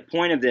anyway, the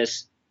point of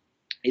this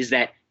is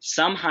that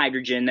some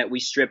hydrogen that we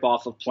strip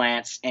off of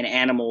plants and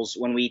animals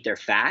when we eat their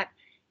fat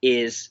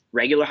is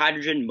regular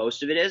hydrogen.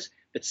 Most of it is,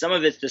 but some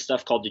of it's this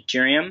stuff called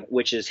deuterium,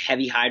 which is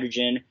heavy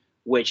hydrogen,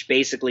 which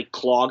basically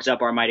clogs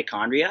up our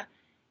mitochondria.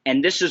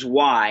 And this is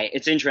why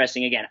it's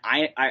interesting. Again,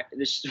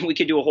 we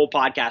could do a whole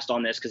podcast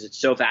on this because it's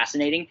so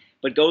fascinating.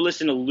 But go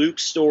listen to Luke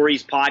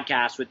Story's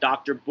podcast with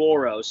Dr.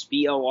 Boros,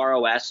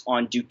 Boros,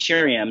 on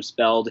deuterium,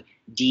 spelled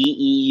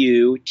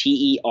Deuterium.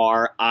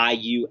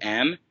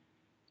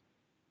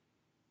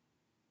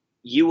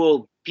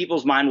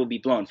 People's mind will be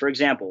blown. For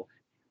example,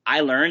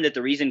 I learned that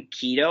the reason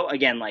keto,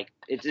 again,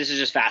 this is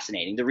just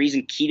fascinating. The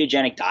reason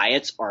ketogenic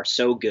diets are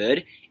so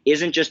good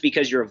isn't just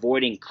because you're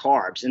avoiding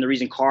carbs, and the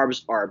reason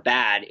carbs are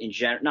bad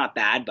not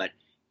bad, but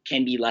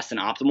can be less than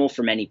optimal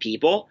for many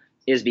people,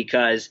 is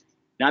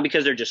not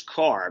because they're just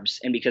carbs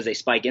and because they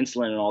spike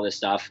insulin and all this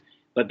stuff,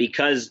 but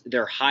because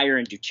they're higher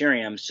in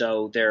deuterium,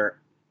 so they're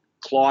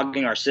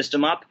clogging our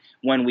system up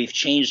when we've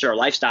changed our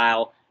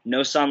lifestyle.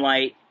 No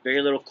sunlight,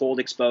 very little cold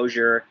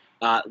exposure,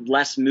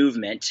 less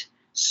movement,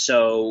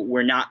 so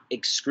we're not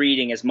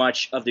excreting as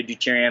much of the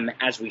deuterium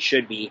as we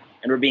should be,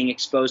 and we're being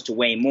exposed to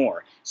way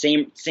more.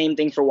 Same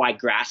thing for why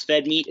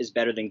grass-fed meat is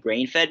better than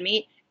grain-fed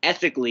meat.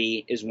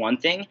 Ethically is one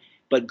thing,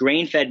 but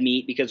grain-fed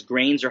meat, because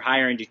grains are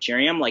higher in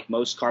deuterium, like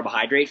most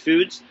carbohydrate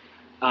foods,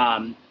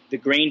 the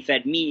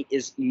grain-fed meat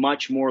is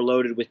much more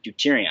loaded with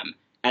deuterium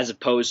as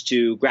opposed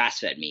to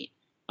grass-fed meat.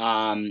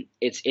 And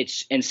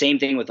same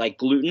thing with like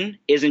gluten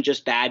isn't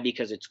just bad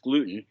because it's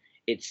gluten.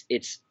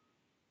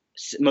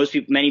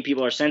 Many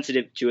people are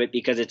sensitive to it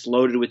because it's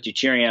loaded with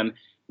deuterium,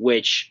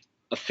 which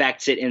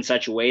affects it in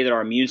such a way that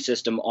our immune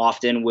system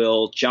often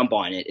will jump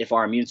on it if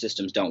our immune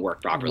systems don't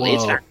work properly.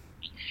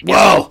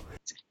 Whoa.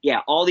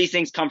 Yeah, all these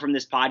things come from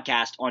this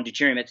podcast on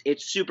deuterium.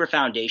 It's super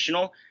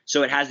foundational,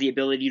 so it has the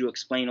ability to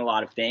explain a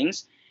lot of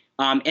things.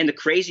 And the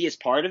craziest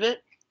part of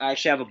it, I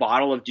actually have a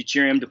bottle of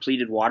deuterium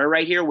depleted water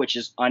right here, which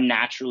is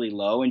unnaturally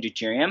low in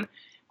deuterium.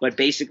 But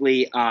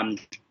basically,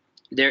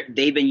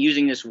 they've been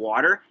using this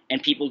water,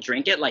 and people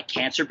drink it like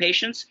cancer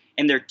patients,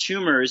 and their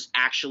tumors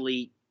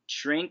actually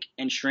shrink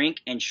and shrink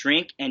and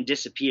shrink and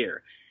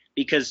disappear,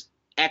 because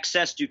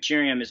excess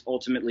deuterium is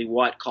ultimately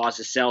what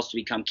causes cells to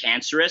become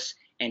cancerous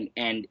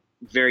and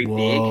very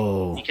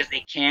Whoa. big, because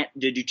the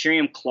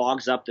deuterium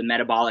clogs up the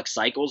metabolic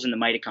cycles in the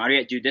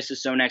mitochondria. Dude, this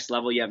is so next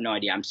level. You have no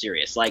idea. I'm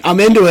serious. Like,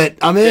 I'm into it.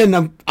 I'm in.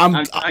 I'm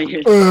telling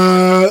you,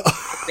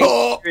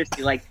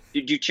 seriously, like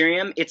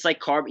deuterium, it's like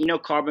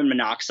carbon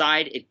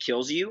monoxide. It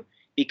kills you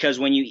because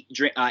when you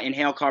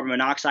inhale carbon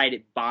monoxide,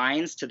 it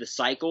binds to the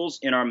cycles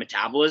in our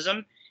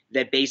metabolism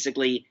that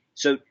basically.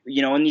 So,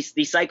 in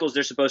these cycles,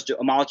 they're supposed to,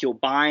 a molecule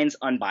binds,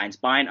 unbinds,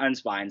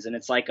 unbinds, and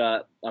it's like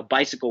a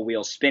bicycle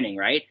wheel spinning,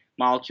 right?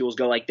 Molecules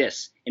go like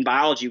this. In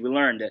biology, we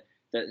learned that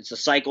it's a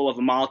cycle of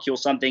a molecule,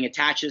 something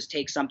attaches,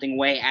 takes something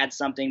away, adds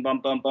something,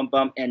 bump, bump, bump,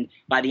 bump, and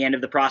by the end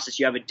of the process,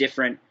 you have a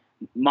different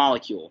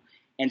molecule.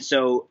 And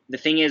so the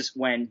thing is,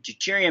 when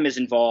deuterium is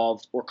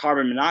involved or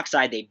carbon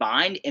monoxide, they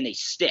bind and they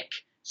stick.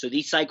 So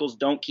these cycles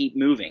don't keep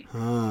moving,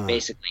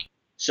 basically.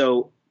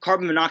 So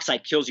carbon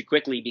monoxide kills you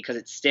quickly because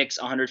it sticks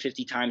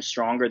 150 times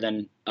stronger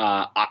than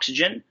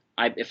oxygen,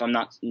 if I'm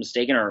not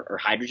mistaken, or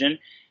hydrogen.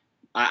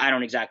 I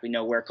don't exactly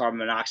know where carbon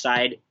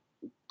monoxide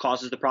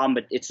causes the problem,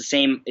 but it's the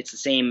same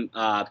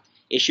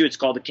issue. It's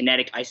called the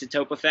kinetic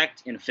isotope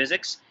effect in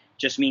physics.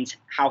 Just means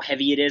how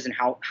heavy it is and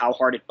how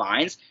hard it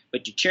binds.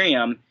 But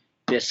deuterium,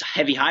 this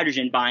heavy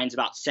hydrogen, binds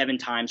about 7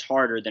 times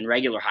harder than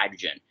regular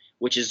hydrogen,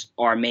 which is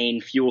our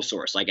main fuel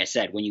source. Like I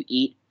said, when you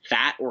eat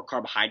fat or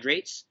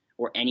carbohydrates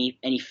or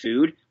any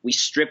food, we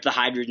strip the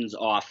hydrogens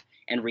off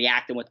and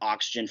react them with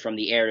oxygen from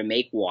the air to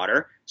make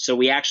water. So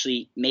we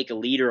actually make a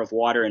liter of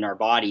water in our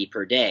body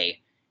per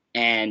day,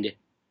 and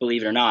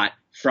believe it or not,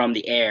 from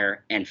the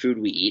air and food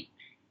we eat.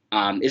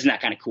 Isn't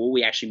that kind of cool?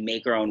 We actually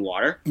make our own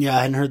water. Yeah,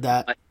 I hadn't heard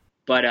that.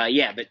 But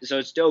so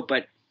it's dope.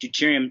 But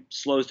deuterium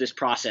slows this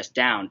process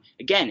down.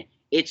 Again,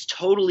 it's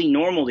totally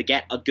normal to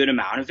get a good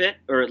amount of it,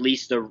 or at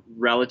least a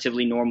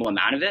relatively normal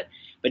amount of it.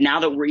 But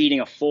now that we're eating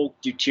a full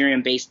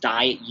deuterium-based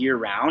diet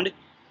year-round,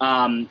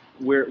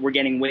 we're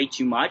getting way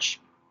too much.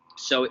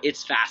 So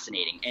it's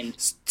fascinating. And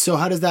so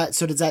how does that?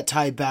 So does that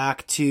tie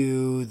back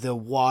to the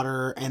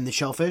water and the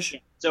shellfish?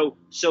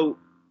 So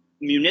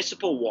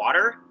municipal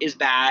water is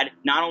bad,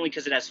 not only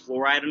because it has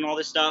fluoride and all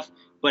this stuff,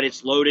 but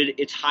it's loaded.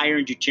 It's higher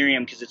in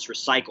deuterium because it's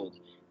recycled.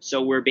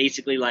 So we're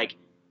basically like,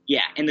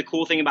 yeah. And the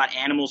cool thing about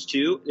animals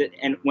too,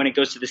 and when it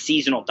goes to the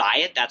seasonal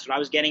diet, that's what I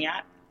was getting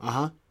at.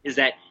 Is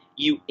that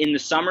in the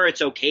summer,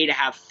 it's okay to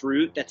have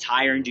fruit that's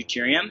higher in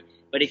deuterium.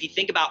 But if you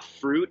think about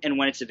fruit and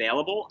when it's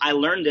available, I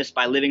learned this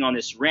by living on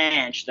this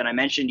ranch that I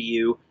mentioned to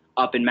you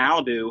up in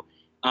Malibu.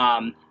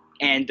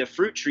 And the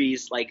fruit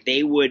trees, like,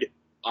 they would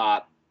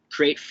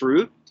create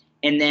fruit,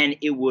 and then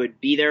it would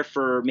be there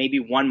for maybe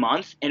 1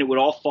 month, and it would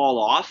all fall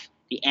off.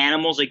 The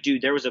animals, like,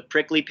 dude, there was a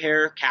prickly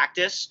pear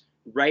cactus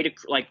right,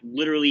 like,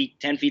 literally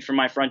 10 feet from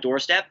my front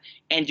doorstep.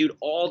 And, dude,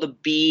 all the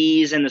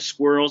bees and the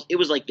squirrels, it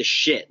was like the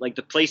shit, like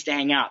the place to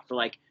hang out for,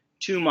 like,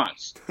 2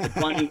 months. The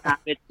bunny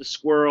rabbits, the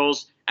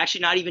squirrels,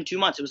 actually not even 2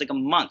 months. It was like a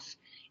month.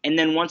 And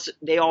then once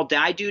they all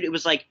died, dude, it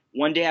was like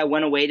one day I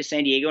went away to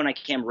San Diego and I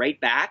came right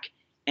back,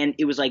 and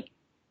it was like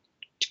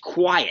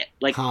quiet.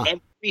 Like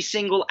every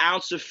single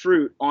ounce of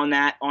fruit on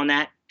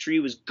that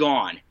tree was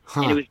gone.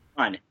 And it was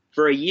gone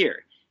for a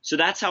year. So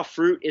that's how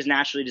fruit is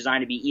naturally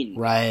designed to be eaten.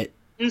 Right.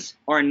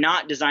 Are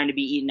not designed to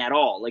be eaten at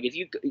all.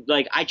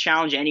 Like I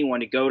challenge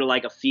anyone to go to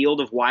like a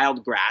field of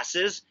wild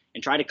grasses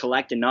and try to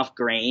collect enough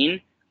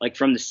grain, like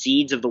from the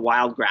seeds of the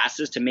wild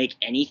grasses, to make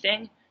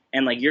anything,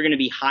 and like you're going to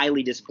be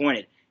highly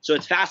disappointed. So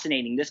it's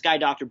fascinating. This guy,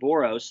 Dr.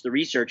 Boros, the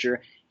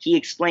researcher, he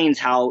explains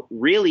how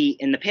really,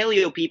 and the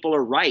paleo people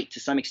are right to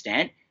some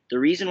extent, the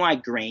reason why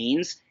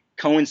grains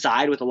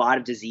coincide with a lot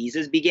of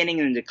diseases beginning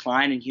in the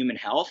decline in human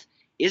health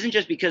isn't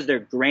just because they're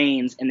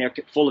grains and they're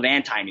full of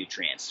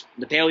anti-nutrients.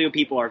 The paleo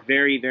people are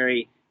very,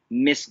 very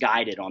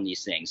misguided on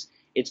these things.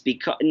 It's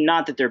because,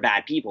 not that they're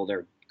bad people,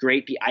 they're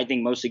great. I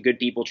think mostly good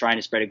people trying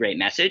to spread a great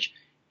message,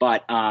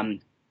 but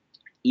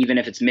even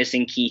if it's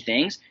missing key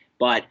things,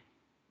 but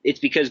it's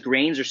because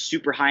grains are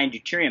super high in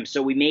deuterium.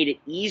 So we made it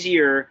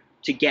easier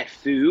to get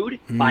food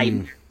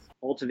by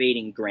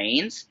cultivating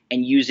grains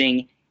and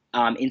using,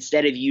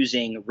 instead of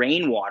using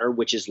rainwater,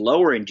 which is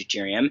lower in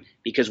deuterium,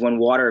 because when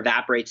water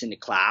evaporates into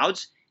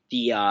clouds,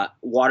 the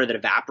water that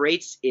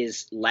evaporates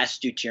is less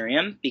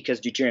deuterium because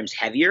deuterium's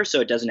heavier,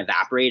 so it doesn't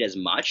evaporate as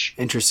much.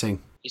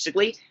 Interesting.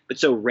 Basically. But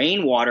so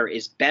rainwater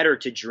is better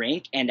to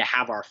drink and to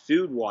have our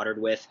food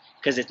watered with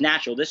because it's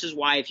natural. This is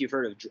why, have you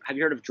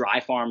heard of dry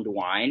farmed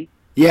wine?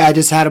 Yeah, I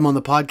just had him on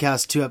the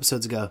podcast 2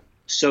 episodes ago.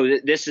 So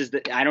this is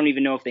I don't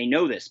even know if they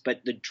know this,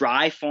 but the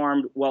dry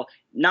farmed, well,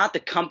 not the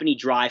company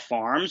Dry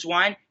Farms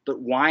wine, but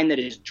wine that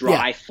is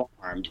dry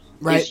farmed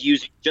is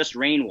using just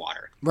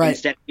rainwater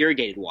instead of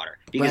irrigated water,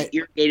 because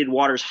irrigated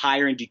water is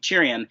higher in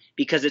deuterium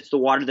because it's the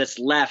water that's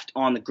left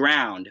on the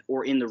ground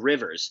or in the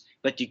rivers.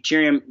 But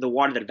deuterium, the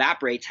water that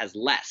evaporates, has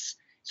less.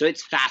 So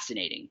it's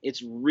fascinating.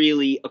 It's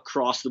really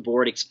across the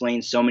board,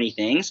 explains so many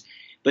things.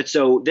 But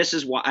so this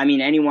is why, I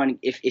mean, anyone,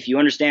 if you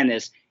understand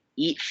this,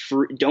 eat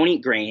fruit, don't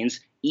eat grains,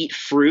 eat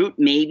fruit,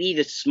 maybe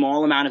the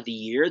small amount of the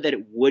year that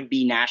it would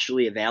be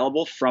naturally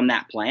available from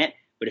that plant.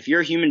 But if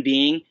you're a human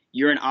being,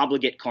 you're an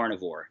obligate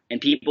carnivore. And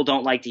people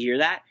don't like to hear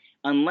that.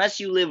 Unless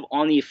you live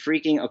on the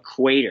freaking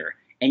equator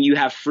and you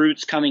have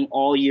fruits coming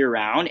all year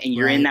round and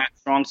you're in that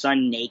strong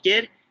sun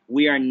naked,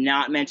 we are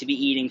not meant to be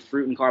eating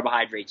fruit and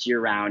carbohydrates year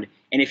round.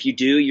 And if you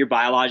do, your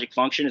biologic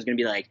function is going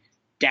to be like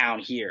down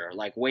here,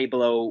 like way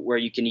below where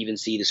you can even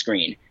see the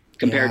screen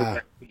compared to where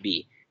it would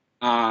be.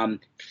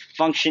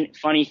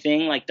 Funny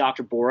thing, like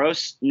Dr.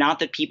 Boros, not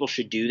that people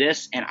should do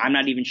this, and I'm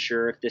not even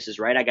sure if this is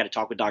right. I got to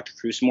talk with Dr.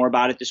 Cruz more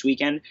about it this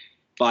weekend.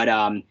 But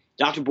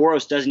Dr.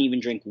 Boros doesn't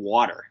even drink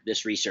water,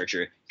 this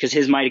researcher, because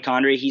his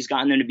mitochondria, he's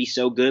gotten them to be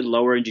so good,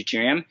 lower in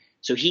deuterium.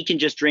 So he can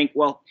just drink,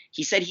 well,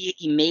 he said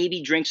he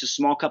maybe drinks a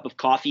small cup of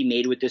coffee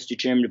made with this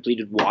deuterium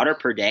depleted water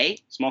per day,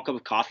 small cup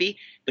of coffee,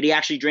 but he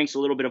actually drinks a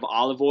little bit of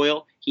olive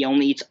oil. He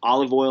only eats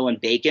olive oil and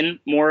bacon,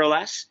 more or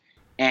less.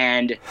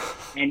 And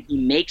he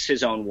makes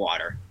his own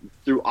water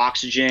through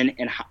oxygen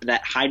and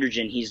that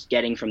hydrogen he's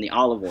getting from the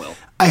olive oil.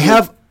 I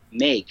have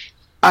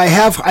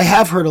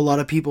heard a lot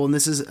of people, and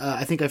this is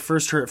I think I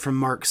first heard it from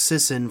Mark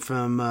Sisson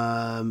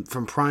from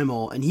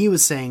Primal, and he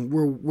was saying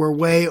we're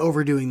way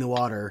overdoing the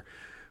water.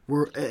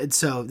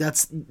 So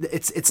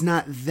it's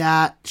not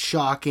that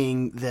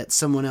shocking that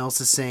someone else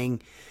is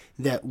saying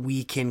that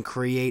we can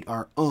create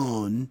our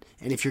own,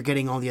 and if you're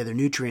getting all the other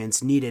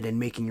nutrients needed and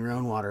making your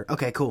own water.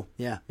 Okay, cool.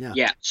 Yeah.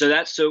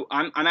 So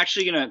I'm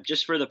actually gonna,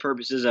 just for the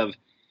purposes of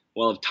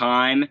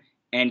time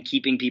and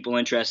keeping people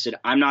interested,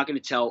 I'm not going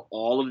to tell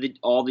all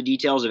the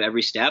details of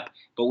every step,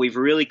 but we've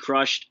really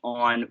crushed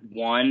on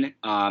one,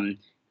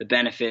 the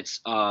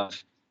benefits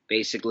of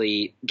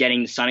basically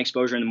getting the sun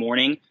exposure in the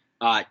morning.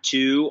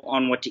 2,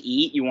 on what to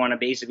eat. You want to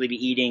basically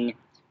be eating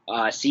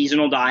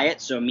seasonal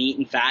diet, so meat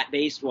and fat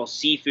based. Well,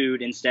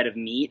 seafood instead of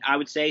meat, I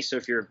would say. So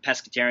if you're a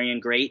pescatarian,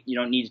 great. You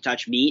don't need to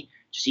touch meat.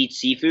 Just eat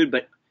seafood.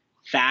 But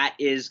fat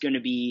is going to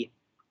be,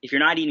 if you're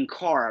not eating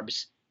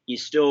carbs, you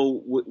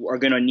still are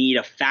going to need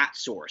a fat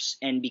source.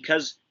 And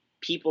because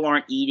people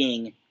aren't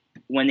eating,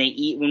 when we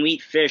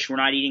eat fish, we're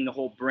not eating the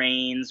whole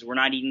brains. We're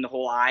not eating the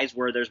whole eyes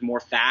where there's more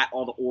fat,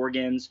 all the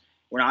organs.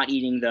 We're not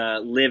eating the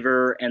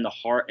liver and the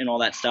heart and all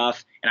that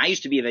stuff. And I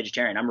used to be a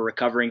vegetarian. I'm a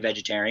recovering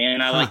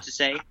vegetarian, I like to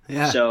say.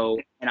 Yeah. So,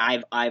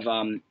 and I've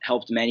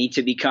helped many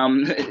to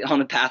become on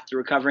the path to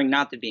recovering.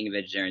 Not that being a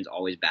vegetarian is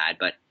always bad,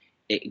 but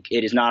it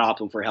is not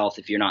optimal for health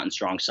if you're not in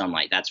strong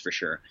sunlight. That's for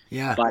sure.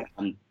 Yeah. But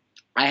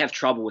I have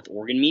trouble with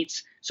organ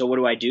meats. So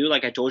what do?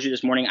 Like I told you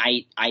this morning,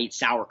 I eat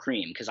sour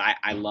cream because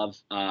I love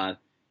the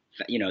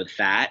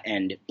fat,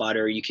 and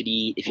butter you could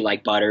eat if you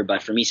like butter,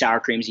 but for me sour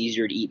cream is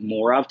easier to eat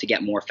more of to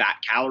get more fat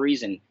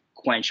calories and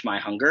quench my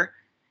hunger.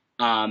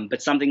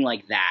 But something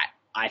like that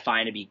I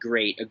find to be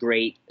great.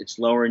 It's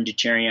lower in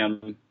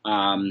deuterium,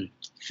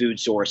 food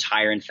source,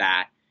 higher in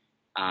fat.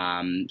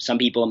 Some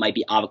people it might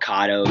be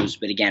avocados,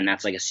 but again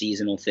that's like a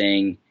seasonal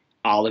thing.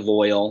 Olive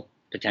oil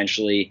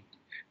potentially.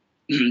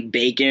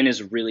 Bacon is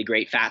a really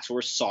great fat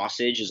source.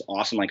 Sausage is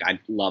awesome. Like I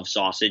love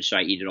sausage, so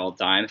I eat it all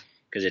the time.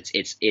 Because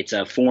it's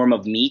a form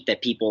of meat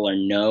that people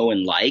know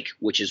and like,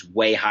 which is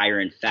way higher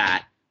in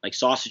fat. Like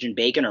sausage and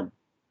bacon are,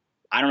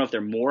 I don't know if they're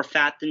more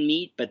fat than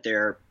meat, but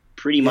they're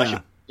pretty much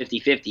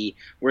 50-50.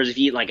 Whereas if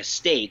you eat like a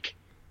steak,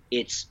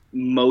 it's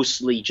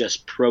mostly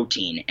just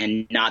protein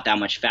and not that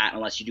much fat,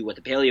 unless you do what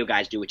the paleo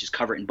guys do, which is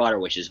cover it in butter,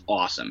 which is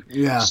awesome.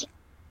 Yeah. So,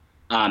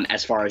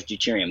 as far as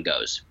deuterium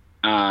goes.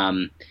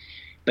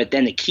 But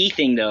then the key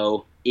thing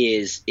though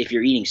is if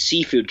you're eating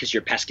seafood because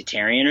you're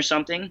pescatarian or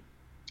something,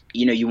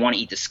 you want to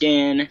eat the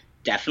skin,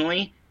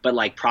 definitely, but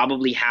like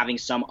probably having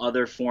some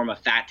other form of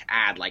fat to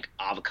add, like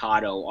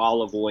avocado,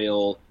 olive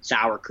oil,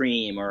 sour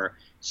cream, or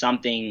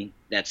something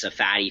that's a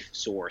fatty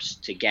source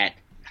to get,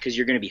 because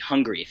you're going to be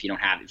hungry if you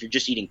don't have it. If you're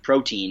just eating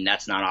protein,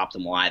 that's not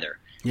optimal either.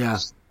 Yeah.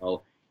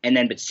 So,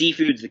 but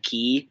seafood's the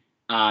key.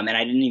 And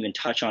I didn't even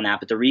touch on that,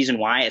 but the reason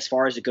why, as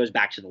far as it goes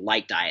back to the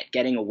light diet,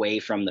 getting away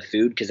from the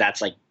food, because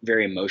that's like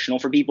very emotional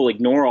for people.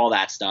 Ignore all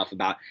that stuff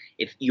about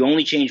if you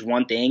only change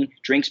one thing,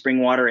 drink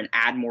spring water and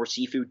add more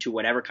seafood to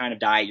whatever kind of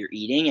diet you're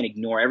eating, and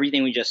ignore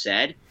everything we just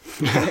said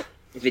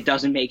if it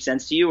doesn't make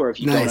sense to you or if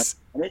you don't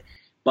understand it.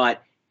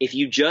 But if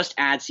you just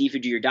add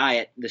seafood to your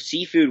diet, the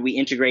seafood we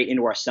integrate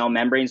into our cell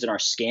membranes and our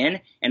skin,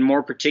 and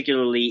more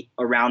particularly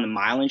around the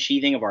myelin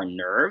sheathing of our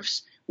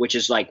nerves, which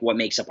is like what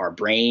makes up our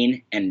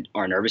brain and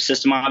our nervous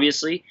system,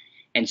 obviously.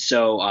 And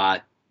so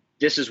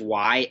this is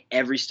why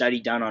every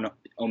study done on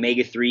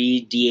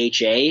omega-3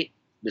 DHA,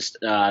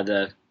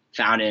 the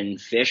found in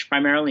fish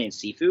primarily and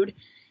seafood,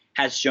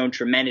 has shown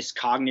tremendous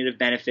cognitive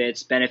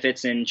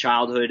benefits in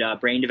childhood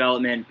brain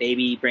development,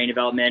 baby brain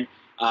development,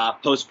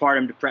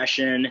 postpartum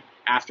depression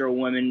after a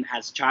woman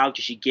has a child,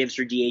 because she gives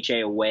her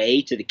DHA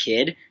away to the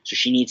kid, so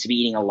she needs to be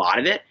eating a lot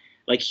of it.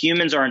 Like,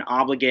 humans are an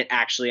obligate,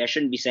 actually, I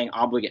shouldn't be saying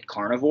obligate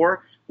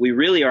carnivore. We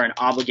really are an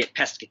obligate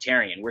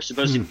pescatarian. We're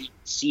supposed to eat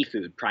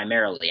seafood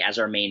primarily as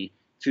our main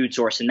food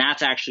source, and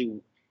that's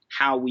actually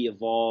how we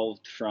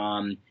evolved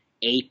from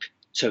ape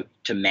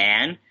to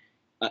man.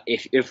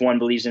 If one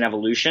believes in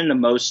evolution, the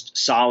most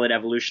solid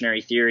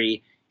evolutionary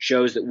theory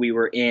shows that we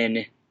were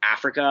in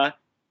Africa,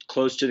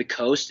 close to the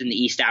coast in the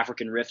East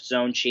African Rift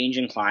Zone.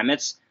 Changing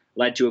climates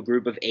led to a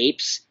group of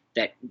apes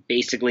that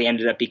basically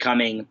ended up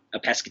becoming a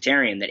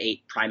pescatarian that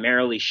ate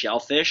primarily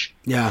shellfish,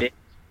 fish,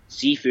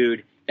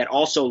 seafood, that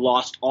also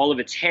lost all of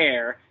its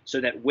hair,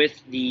 so that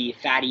with the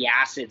fatty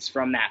acids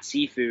from that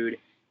seafood,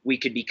 we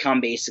could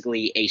become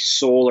basically a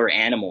solar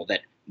animal.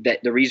 That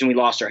the reason we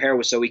lost our hair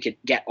was so we could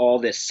get all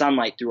this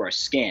sunlight through our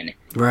skin.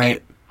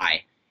 Right.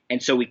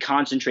 And so we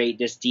concentrate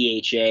this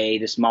DHA,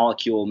 this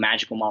molecule,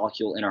 magical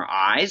molecule, in our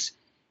eyes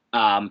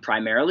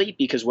primarily,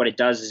 because what it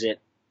does is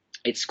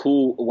it's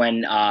cool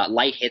when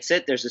light hits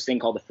it. There's this thing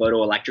called the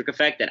photoelectric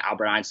effect that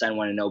Albert Einstein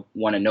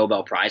won a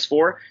Nobel Prize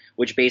for,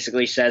 which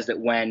basically says that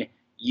when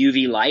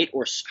UV light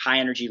or high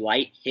energy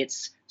light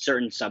hits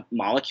certain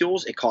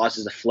submolecules, it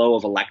causes a flow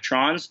of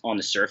electrons on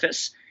the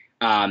surface,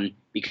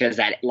 because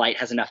that light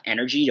has enough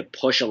energy to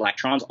push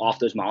electrons off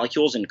those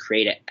molecules and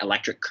create an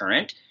electric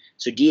current.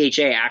 So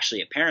DHA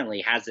actually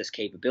apparently has this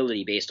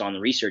capability based on the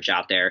research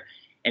out there.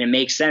 And it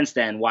makes sense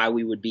then why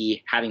we would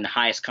be having the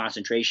highest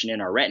concentration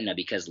in our retina,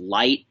 because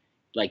light,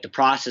 like the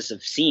process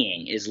of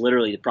seeing, is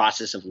literally the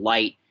process of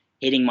light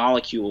hitting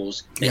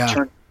molecules that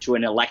turn to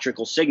an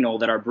electrical signal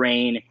that our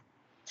brain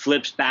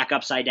flips back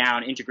upside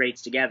down,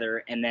 integrates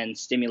together, and then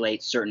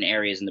stimulates certain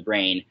areas in the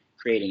brain,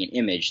 creating an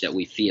image that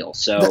we feel.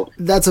 So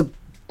that's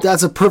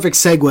a perfect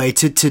segue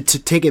to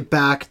take it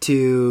back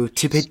to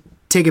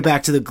take it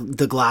back to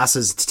the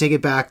glasses, to take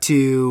it back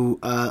to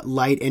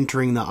light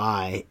entering the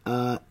eye,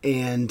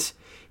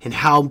 and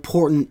how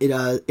important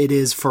it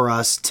is for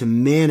us to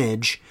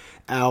manage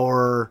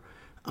our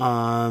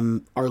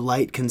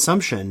light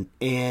consumption.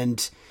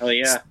 And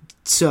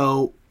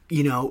so,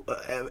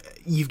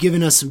 you've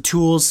given us some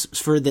tools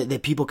for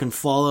that people can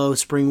follow: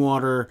 spring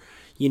water,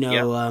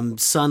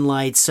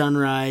 sunlight,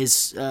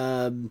 sunrise,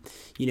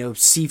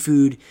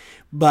 seafood,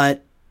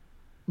 but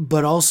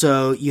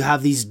also you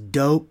have these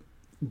dope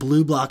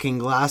blue blocking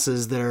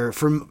glasses that are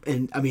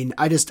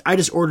I just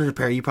ordered a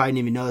pair. You probably didn't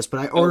even know this, but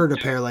I ordered a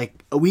pair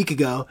like a week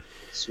ago.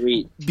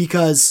 Sweet.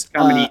 Because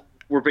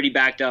we're pretty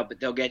backed up, but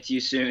they'll get to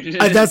you soon.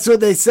 That's what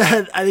they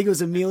said. I think it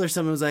was a meal or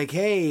someone was like,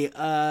 "Hey,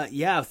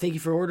 thank you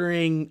for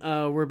ordering.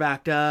 We're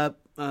backed up.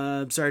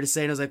 Sorry to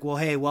say." And I was like, "Well,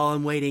 hey, while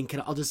I'm waiting,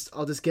 I'll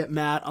just get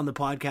Matt on the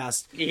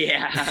podcast."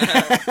 Yeah.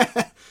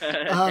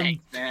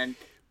 Thanks, man.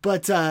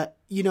 But that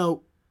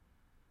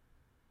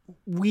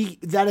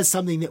is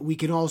something that we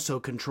can also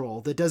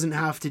control. That doesn't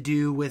have to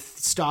do with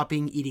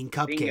stopping eating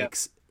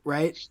cupcakes,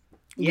 right?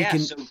 Yeah,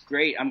 so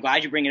great. I'm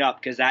glad you bring it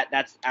up, because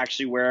that's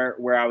actually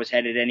where I was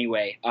headed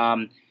anyway.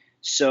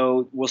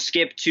 So we'll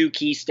skip 2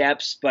 key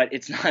steps, but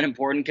it's not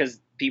important because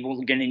people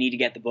are going to need to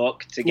get the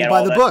book to get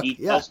all the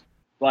details. Yeah.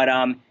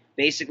 But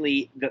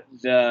basically,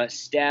 the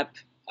step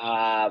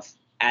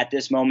at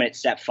this moment, it's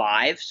step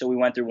 5. So we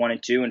went through 1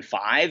 and 2, and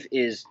 5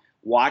 is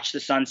watch the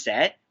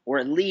sunset, or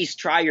at least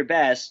try your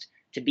best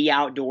to be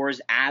outdoors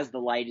as the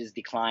light is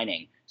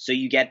declining. So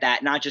you get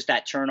that, not just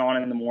that turn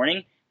on in the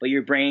morning, but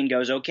your brain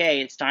goes,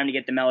 okay, it's time to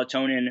get the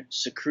melatonin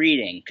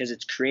secreting, because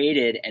it's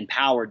created and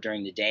powered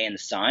during the day in the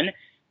sun,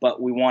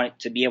 but we want it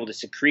to be able to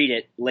secrete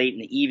it late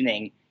in the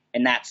evening,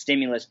 and that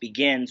stimulus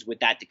begins with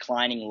that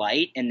declining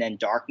light and then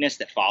darkness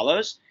that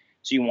follows.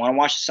 So you want to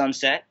watch the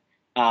sunset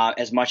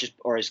as much as,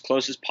 or as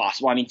close as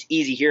possible. I mean, it's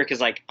easy here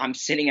because I'm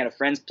sitting at a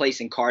friend's place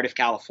in Cardiff,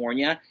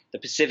 California. The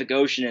Pacific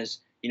Ocean is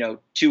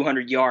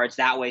 200 yards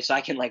that way, so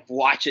I can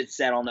watch it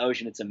set on the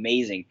ocean. It's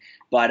amazing.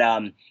 But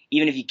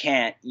even if you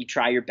can't, you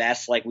try your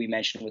best, like we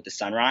mentioned with the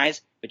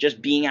sunrise, but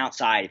just being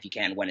outside if you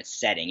can when it's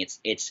setting.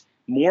 It's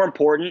more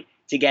important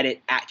to get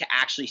it to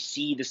actually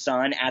see the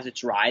sun as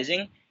it's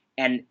rising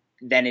and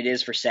than it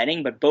is for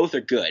setting, but both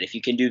are good. If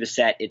you can do the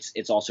set,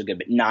 it's also good,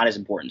 but not as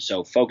important.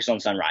 So focus on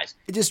sunrise.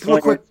 Just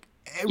real quick,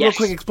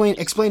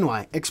 explain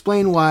why.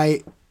 Explain why.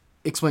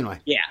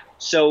 Yeah.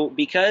 So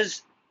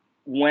because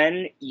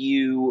when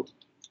you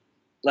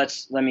let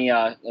me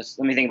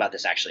think about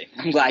this actually.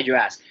 I'm glad you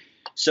asked.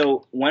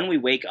 So when we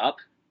wake up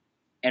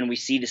and we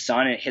see the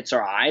sun and it hits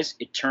our eyes,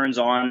 it turns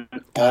on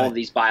all of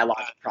these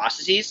biological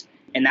processes,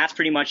 and that's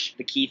pretty much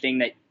the key thing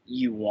that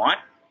you want.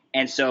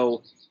 And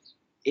so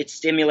it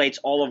stimulates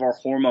all of our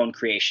hormone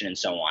creation and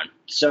so on.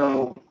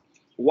 So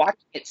watching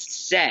it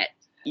set,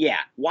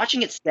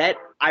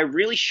 I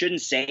really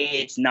shouldn't say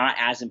it's not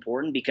as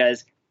important,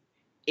 because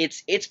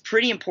it's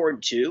pretty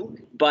important too,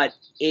 but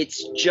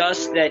it's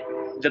just that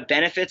the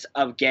benefits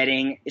of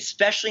getting,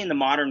 especially in the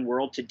modern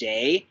world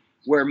today,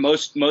 where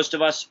most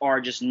of us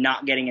are just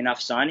not getting enough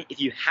sun. If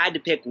you had to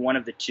pick one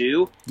of the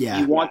two,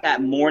 you want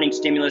that morning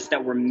stimulus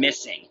that we're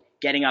missing,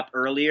 getting up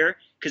earlier.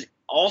 Because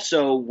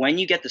also when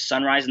you get the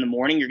sunrise in the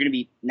morning, you're going to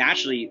be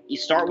naturally, you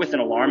start with an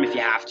alarm if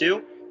you have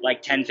to,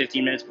 like 10,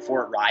 15 minutes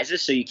before it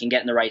rises so you can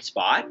get in the right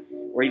spot,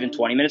 or even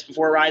 20 minutes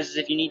before it rises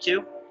if you need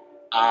to,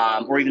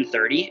 or even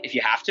 30 if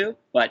you have to.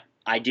 But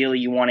ideally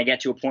you want to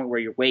get to a point where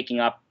you're waking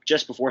up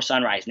just before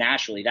sunrise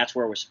naturally. That's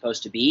where we're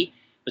supposed to be.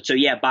 But so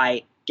yeah,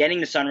 by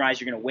getting the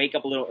sunrise, you're going to wake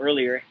up a little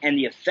earlier, and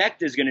the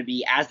effect is going to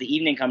be as the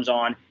evening comes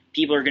on,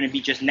 people are going to be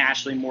just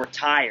naturally more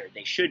tired.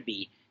 They should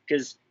be,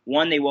 because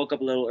one, they woke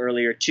up a little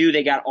earlier. Two,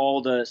 they got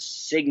all the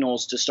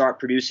signals to start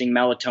producing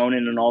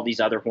melatonin and all these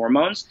other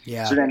hormones.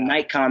 Yeah. So then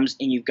night comes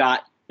and you've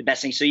got the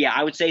best thing. So yeah,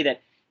 I would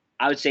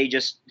say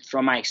just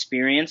from my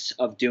experience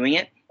of doing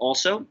it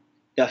also,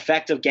 the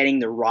effect of getting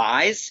the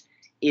rise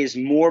is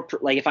more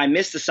like if I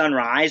miss the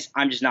sunrise,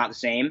 I'm just not the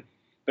same.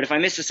 But if I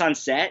miss the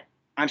sunset,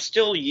 I'm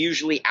still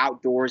usually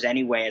outdoors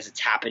anyway as it's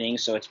happening,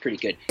 so it's pretty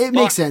good.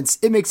 Makes sense.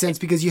 It makes sense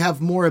because you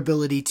have more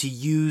ability to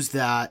use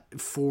that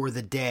for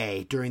the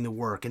day during the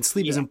work, and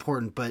sleep is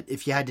important. But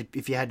if you had to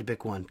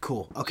pick one,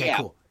 cool. Okay,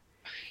 cool.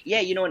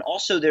 Yeah, and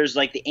also there's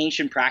like the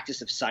ancient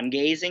practice of sun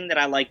gazing that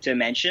I like to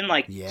mention.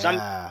 Like some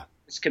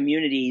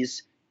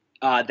communities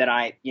that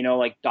I,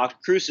 like Dr.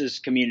 Cruz's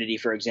community,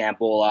 for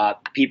example,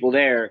 people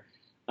there,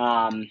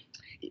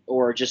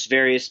 or just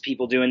various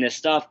people doing this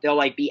stuff, they'll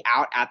like be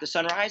out at the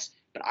sunrise.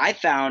 But I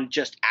found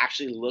just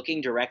actually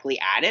looking directly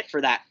at it for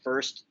that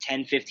first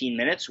 10, 15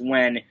 minutes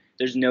when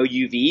there's no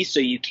UV, so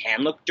you can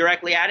look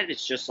directly at it.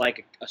 It's just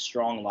like a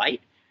strong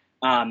light.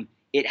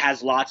 It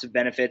has lots of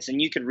benefits,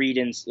 and you could read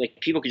in, like,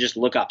 people could just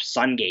look up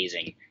sun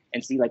gazing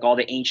and see like all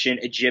the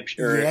ancient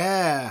Egyptian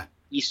or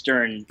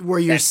Eastern where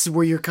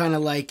you're kind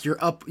of like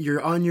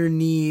you're on your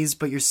knees,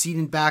 but you're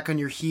seated back on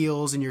your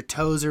heels, and your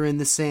toes are in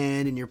the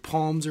sand, and your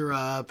palms are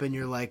up, and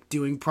you're like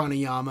doing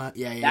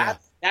pranayama.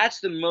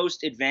 That's the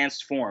most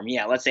advanced form.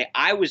 Yeah, let's say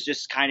I was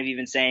just kind of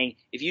even saying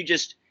if you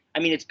just – I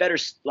mean, it's better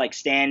like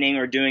standing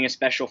or doing a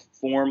special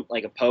form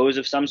like a pose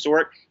of some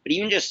sort, but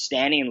even just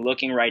standing and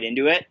looking right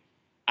into it,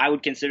 I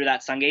would consider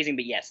that sun gazing.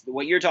 But yes,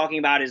 what you're talking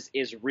about is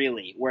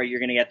really where you're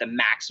going to get the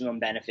maximum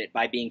benefit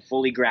by being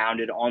fully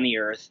grounded on the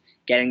earth,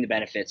 getting the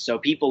benefits. So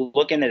people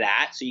look into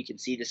that so you can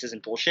see this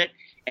isn't bullshit.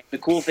 And the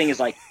cool thing is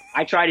like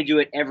I try to do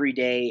it every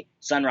day,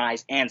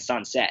 sunrise and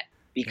sunset,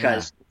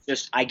 because –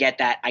 I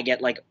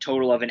get like a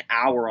total of an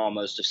hour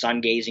almost of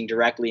sun gazing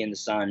directly in the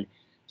sun.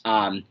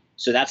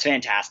 So that's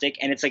fantastic.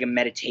 And it's like a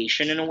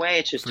meditation in a way.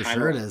 It's just time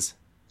to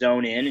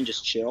zone in and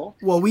just chill.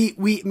 Well,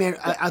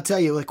 I'll tell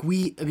you, like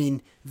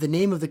the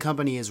name of the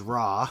company is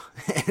Raw,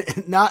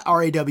 not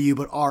RAW,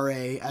 but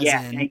RA as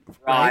in.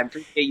 Raw. I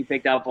appreciate you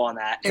picked up on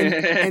that.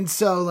 and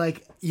so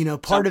like,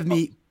 part of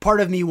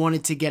me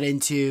wanted to get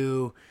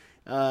into,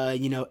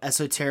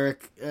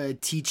 esoteric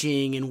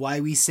teaching, and why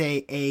we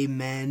say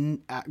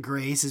amen at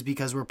grace is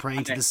because we're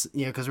praying to this,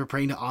 because we're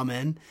praying to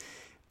amen.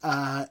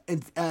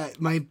 And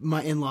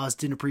my in-laws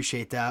didn't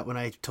appreciate that when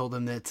I told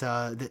them that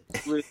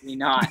absolutely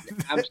not.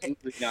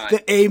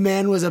 The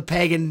amen was a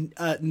pagan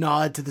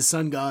nod to the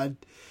sun god.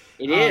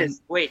 It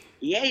is. Wait,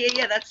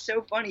 yeah. That's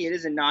so funny. It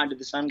is a nod to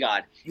the sun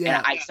god.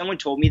 Yeah. And someone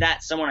told me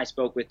that. Someone I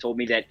spoke with told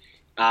me that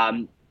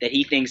that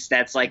he thinks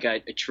that's like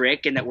a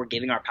trick and that we're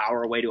giving our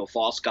power away to a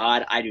false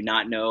god. I do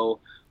not know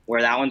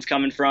where that one's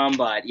coming from,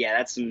 but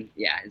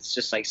it's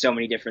just like so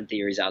many different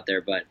theories out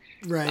there. But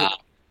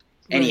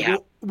anyhow,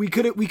 we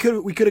could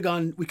have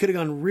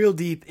gone real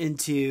deep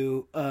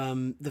into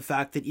the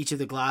fact that each of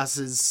the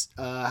glasses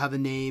have a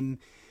name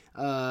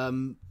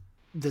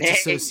that's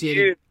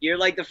associated. Dude, you're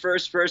like the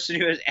first person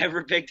who has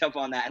ever picked up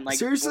on that, and like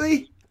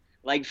seriously,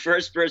 like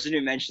first person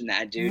who mentioned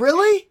that, dude.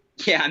 Really?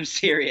 Yeah, I'm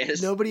serious.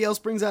 Nobody else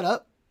brings that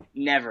up?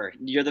 Never.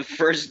 You're the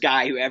first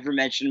guy who ever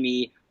mentioned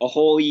me a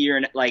whole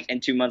year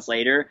and 2 months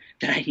later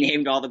that I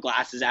named all the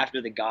glasses after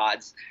the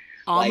gods.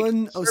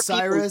 Amun,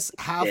 Osiris,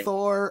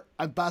 Hathor,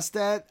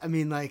 Bastet. I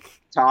mean, like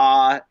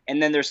Ta,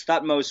 and then there's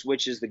Thutmose,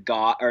 which is the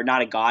god, or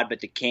not a god,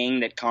 but the king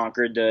that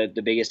conquered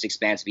the biggest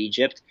expanse of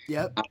Egypt.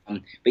 Yep.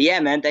 But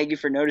yeah, man, thank you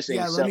for noticing.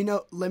 Yeah,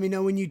 let me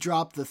know when you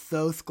drop the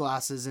Thoth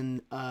glasses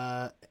and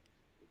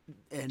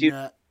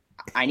dude,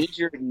 I need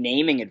your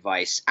naming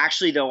advice.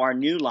 Actually, though, our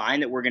new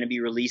line that we're going to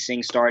be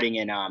releasing starting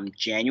in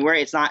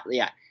January. It's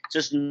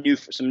just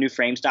some new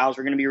frame styles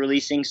we're going to be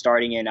releasing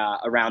starting in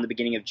around the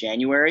beginning of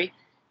January.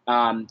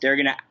 I'm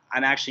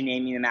actually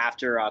naming them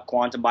after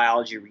quantum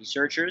biology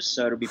researchers,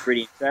 so it'll be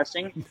pretty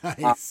interesting.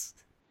 Nice.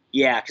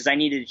 Because I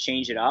needed to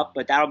change it up.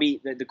 But that'll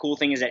be the cool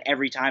thing is that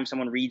every time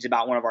someone reads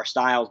about one of our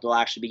styles, they'll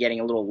actually be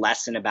getting a little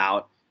lesson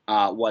about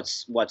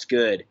what's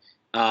good.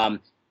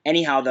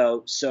 Anyhow,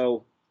 though,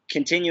 so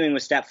continuing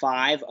with step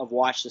 5 of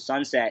watch the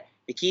sunset,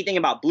 the key thing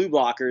about blue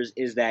blockers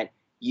is that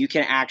you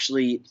can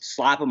actually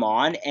slap them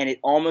on and it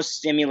almost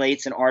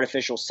stimulates an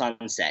artificial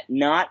sunset.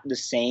 Not the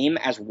same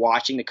as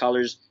watching the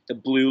colors, the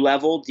blue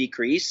level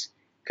decrease.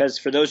 Because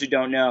for those who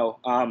don't know,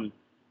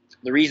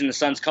 the reason the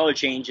sun's color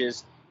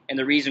changes and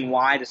the reason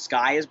why the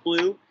sky is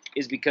blue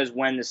is because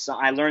when the sun,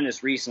 I learned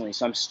this recently,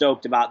 so I'm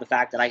stoked about the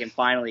fact that I can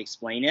finally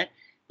explain it.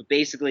 But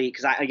basically,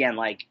 because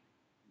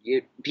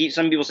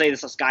some people say the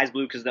sky's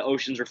blue because the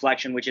ocean's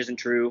reflection, which isn't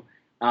true.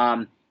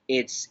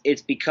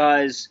 It's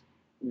because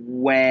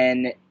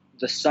when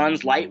the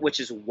sun's light, which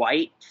is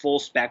white, full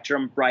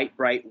spectrum, bright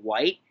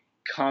white,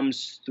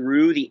 comes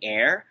through the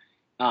air,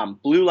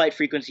 blue light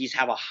frequencies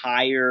have a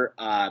higher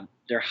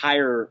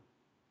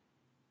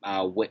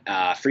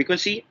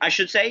frequency, I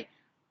should say,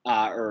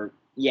 and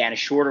a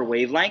shorter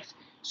wavelength.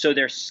 So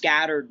they're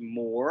scattered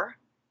more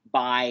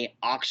by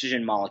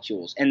oxygen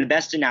molecules. And the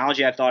best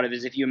analogy I've thought of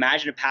is if you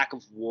imagine a pack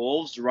of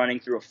wolves running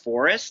through a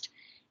forest.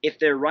 If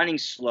they're running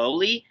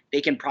slowly, they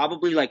can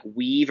probably like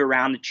weave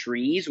around the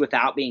trees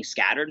without being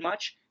scattered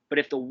much. But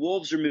if the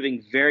wolves are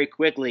moving very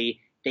quickly,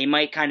 they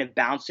might kind of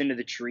bounce into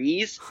the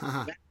trees.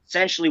 That's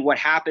essentially what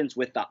happens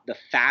with the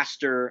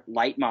faster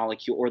light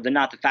molecule, or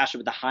not the faster,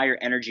 but the higher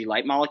energy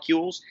light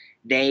molecules.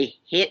 They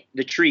hit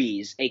the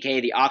trees,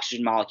 aka the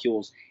oxygen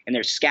molecules, and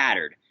they're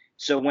scattered.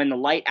 So when the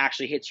light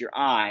actually hits your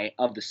eye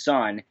of the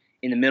sun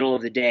in the middle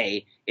of the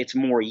day, it's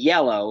more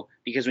yellow,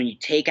 because when you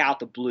take out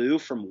the blue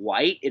from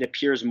white, it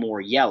appears more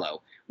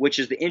yellow, which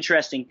is the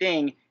interesting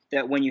thing,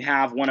 that when you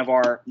have one of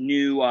our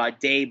new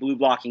day blue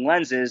blocking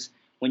lenses,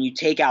 when you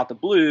take out the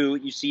blue,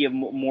 you see a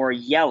more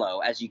yellow,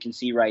 as you can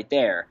see right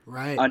there,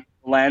 right, under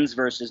the lens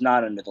versus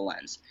not under the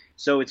lens.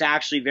 So it's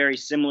actually very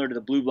similar to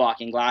the blue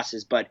blocking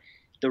glasses, but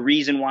the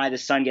reason why the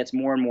sun gets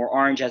more and more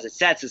orange as it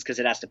sets is because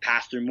it has to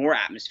pass through more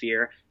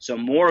atmosphere, so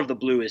more of the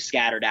blue is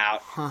scattered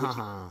out.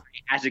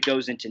 As it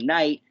goes into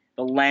night,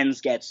 the lens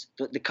gets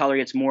the color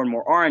gets more and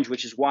more orange,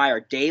 which is why our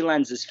day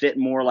lenses fit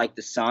more like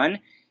the sun,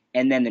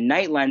 and then the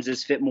night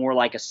lenses fit more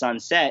like a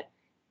sunset,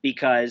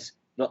 because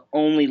the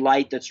only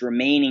light that's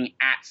remaining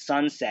at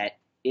sunset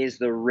is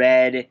the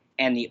red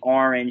and the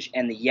orange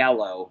and the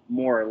yellow,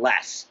 more or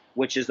less,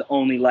 which is the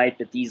only light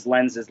that these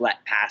lenses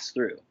let pass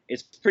through.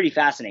 It's pretty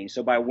fascinating.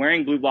 So by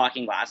wearing blue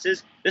blocking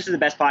glasses, this is the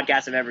best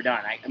podcast I've ever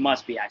done. It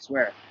must be, I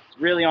swear. It's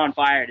really on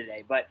fire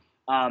today. But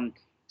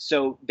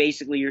so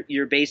basically,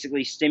 you're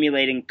basically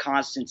stimulating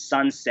constant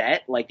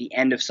sunset, like the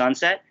end of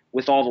sunset,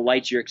 with all the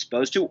lights you're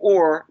exposed to,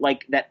 or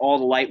like that all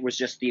the light was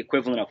just the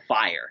equivalent of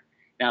fire.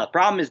 Now, the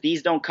problem is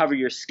these don't cover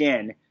your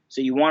skin,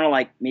 so you want to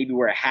like maybe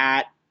wear a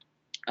hat,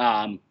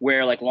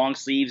 wear like long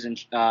sleeves and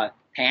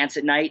pants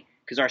at night,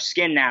 because our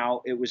skin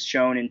now, it was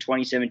shown in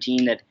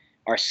 2017 that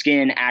our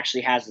skin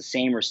actually has the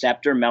same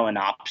receptor,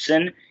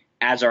 melanopsin,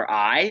 as our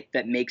eye,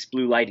 that makes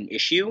blue light an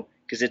issue,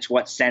 because it's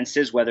what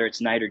senses whether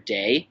it's night or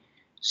day.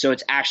 So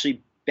it's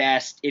actually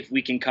best if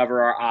we can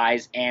cover our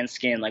eyes and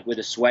skin, like with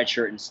a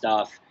sweatshirt and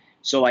stuff.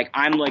 So like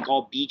I'm like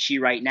all beachy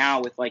right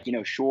now with like,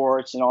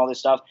 shorts and all this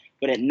stuff.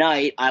 But at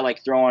night, I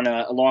like throw on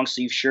a long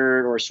sleeve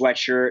shirt or a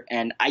sweatshirt,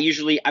 and I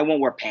won't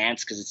wear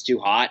pants because it's too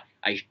hot.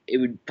 It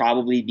would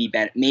probably be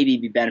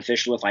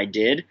beneficial if I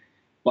did,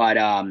 but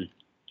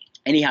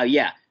anyhow,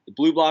 yeah, the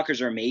blue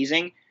blockers are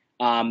amazing.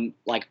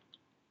 Like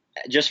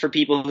just for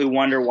people who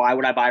wonder why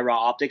would I buy Raw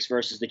Optics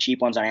versus the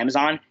cheap ones on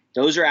Amazon,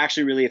 those are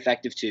actually really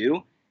effective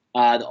too.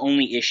 The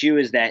only issue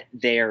is that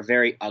they are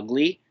very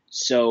ugly.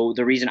 So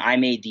the reason I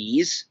made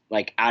these,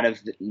 like out of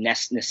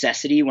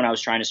necessity when I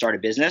was trying to start a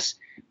business,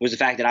 was the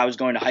fact that I was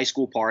going to high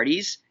school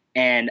parties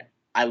and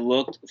I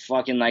looked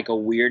fucking like a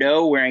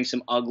weirdo wearing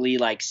some ugly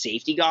like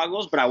safety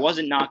goggles, but I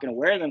wasn't not going to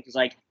wear them because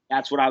like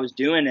that's what I was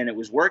doing and it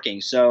was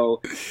working.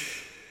 So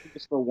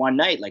just for one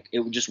night, like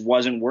it just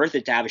wasn't worth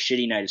it to have a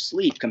shitty night of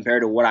sleep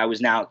compared to what I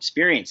was now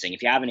experiencing.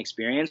 If you haven't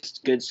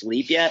experienced good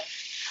sleep yet,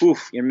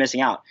 you're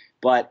missing out.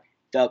 But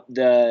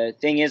the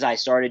thing is, I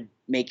started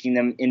making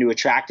them into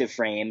attractive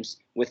frames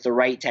with the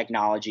right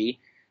technology.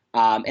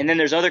 And then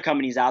there's other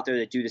companies out there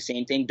that do the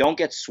same thing. Don't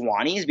get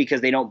Swannies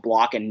because they don't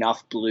block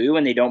enough blue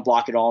and they don't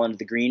block it all into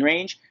the green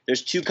range.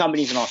 There's 2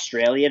 companies in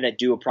Australia that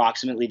do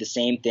approximately the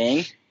same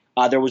thing.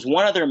 There was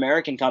one other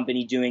American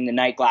company doing the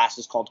night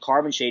glasses called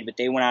Carbon Shade, but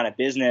they went out of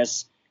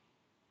business.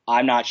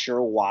 I'm not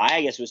sure why.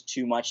 I guess it was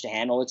too much to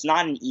handle. It's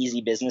not an easy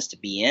business to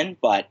be in,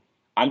 but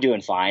I'm doing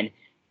fine.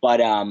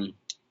 But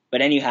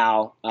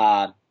anyhow,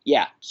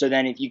 yeah. So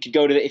then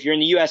if you're in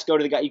the US,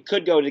 you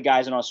could go to the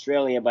guys in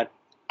Australia, but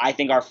I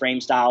think our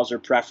frame styles are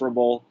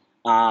preferable.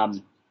 That's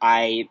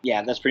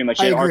pretty much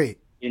it. I agree.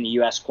 In the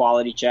US,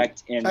 quality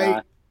checked. And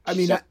I've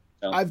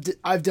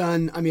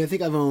done. I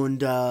think I've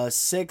owned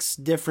 6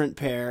 different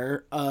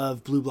pair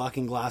of blue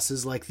blocking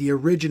glasses, like the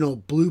original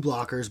blue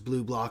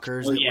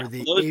blockers. Oh, yeah.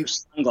 Those are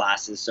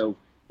sunglasses, so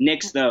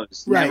nix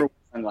those. Right. Never wear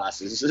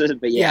sunglasses.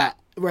 But yeah,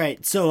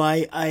 right. So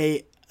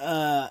I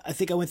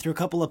think I went through a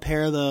couple of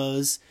pair of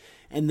those.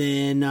 And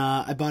then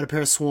I bought a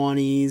pair of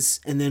Swannies,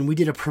 and then we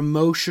did a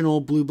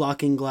promotional blue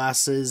blocking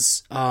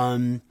glasses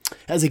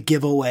as a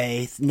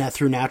giveaway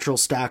through Natural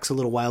Stacks a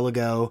little while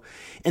ago.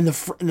 And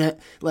the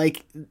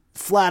like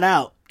flat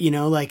out,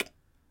 like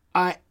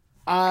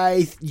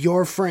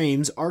your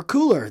frames are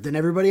cooler than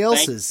everybody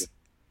else's.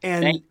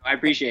 Thank you. I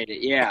appreciate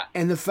it. Yeah.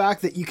 And the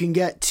fact that you can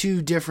get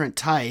 2 different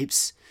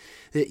types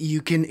that you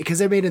can,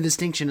 because I made a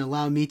distinction,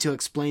 allow me to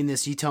explain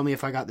this. You tell me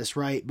if I got this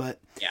right, but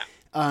yeah.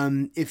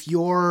 If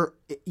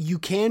you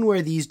can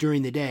wear these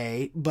during the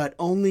day, but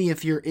only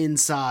if you're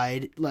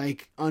inside,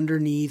 like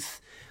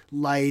underneath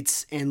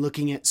lights and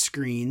looking at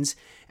screens.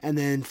 And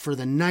then for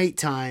the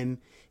nighttime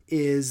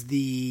is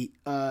the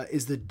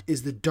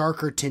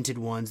darker tinted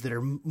ones that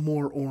are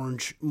more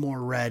orange,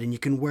 more red, and you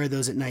can wear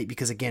those at night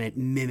because again it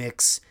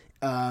mimics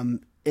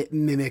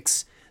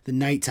the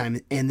nighttime,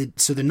 and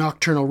so the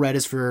nocturnal red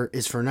is for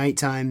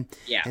nighttime,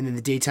 and then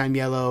the daytime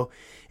yellow,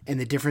 and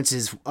the difference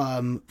is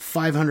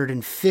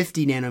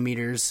 550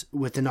 nanometers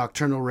with the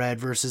nocturnal red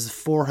versus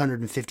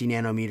 450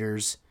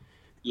 nanometers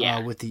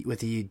with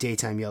the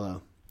daytime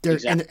yellow.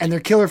 And they're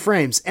killer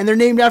frames, and they're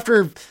named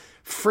after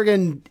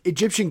friggin'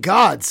 Egyptian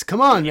gods. Come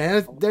on,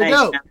 man, they're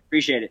dope. I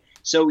appreciate it.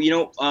 So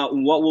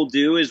what we'll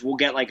do is we'll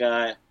get like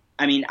I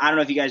don't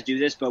know if you guys do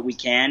this, but we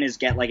can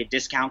get like a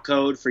discount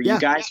code for you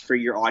guys, for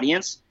your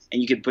audience.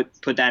 And you could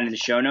put that in the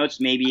show notes.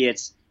 Maybe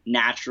it's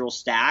natural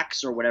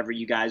stacks or whatever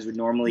you guys would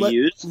normally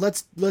use.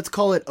 Let's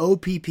call it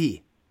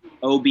OPP.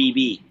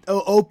 OBB.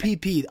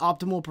 OPP,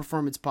 Optimal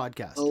Performance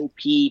Podcast.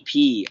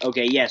 OPP.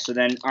 Okay, yeah. So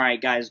then, all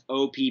right, guys,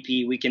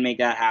 OPP, we can make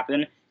that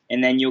happen.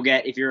 And then you'll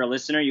get, if you're a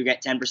listener, you'll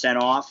get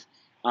 10% off.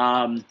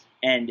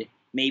 And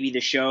maybe the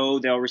show,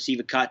 they'll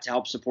receive a cut to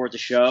help support the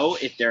show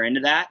if they're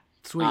into that.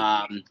 Sweet.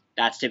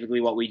 That's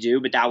typically what we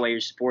do, but that way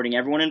you're supporting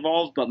everyone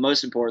involved, but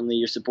most importantly,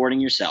 you're supporting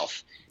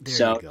yourself.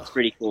 So it's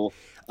pretty cool.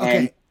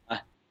 Okay.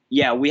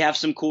 And we have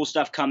some cool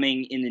stuff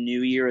coming in the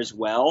new year as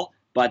well.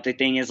 But the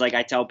thing is, like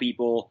I tell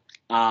people,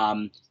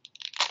 don't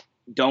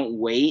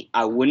wait.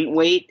 I wouldn't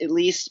wait, at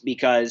least,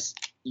 because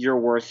you're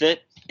worth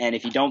it. And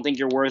if you don't think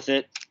you're worth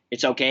it,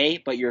 it's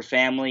okay, but your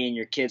family and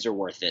your kids are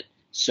worth it.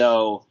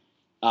 So,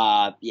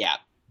 that's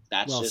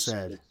well just,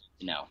 said.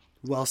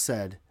 Well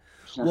said.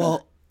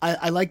 Well,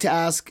 I like to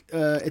ask,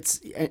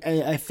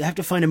 I have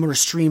to find a more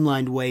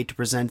streamlined way to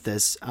present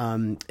this.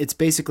 It's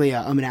basically,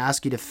 I'm going to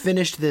ask you to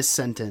finish this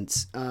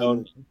sentence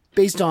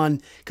based on,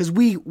 because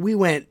we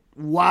went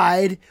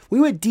wide, we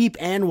went deep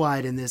and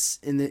wide in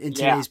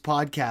today's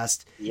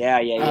podcast.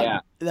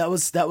 Yeah. That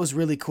was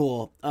really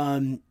cool.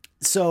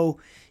 So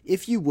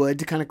if you would,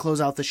 to kind of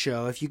close out the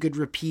show, if you could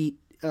repeat,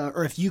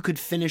 or if you could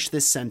finish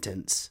this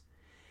sentence,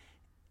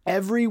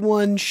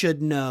 everyone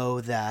should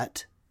know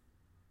that.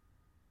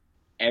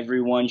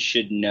 Everyone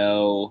should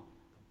know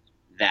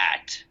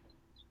that.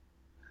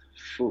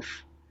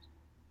 Oof.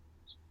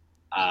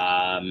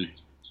 Can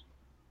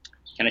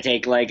I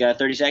take like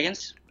 30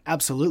 seconds?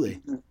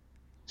 Absolutely.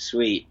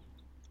 Sweet.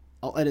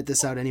 I'll edit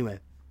this out anyway.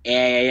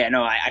 Yeah.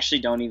 No, I actually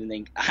don't even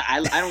think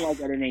I don't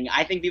like editing.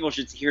 I think people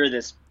should hear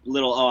this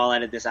little. I'll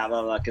edit this out,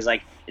 blah blah, because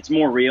like it's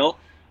more real.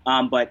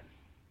 But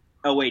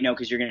oh wait, no,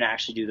 because you're gonna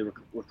actually do the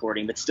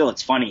recording. But still,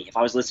 it's funny. If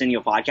I was listening to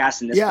a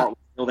podcast and this part was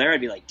still there,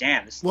 I'd be like,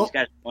 damn, these guys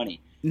are funny.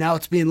 Now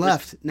it's being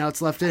left. Now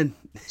it's left in.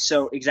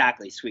 So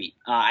exactly, sweet.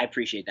 I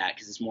appreciate that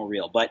because it's more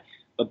real. But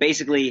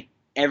basically,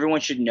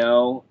 everyone should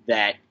know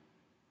that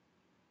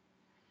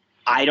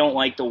I don't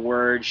like the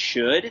word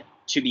should.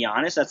 To be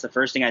honest, that's the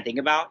first thing I think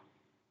about.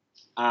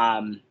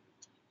 I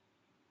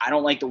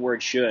don't like the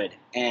word should,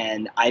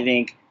 and I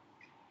think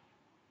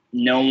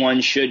no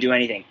one should do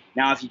anything.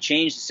 Now, if you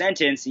change the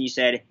sentence and you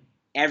said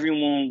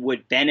everyone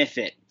would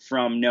benefit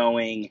from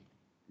knowing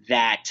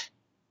that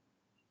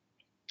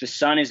the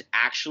sun is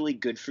actually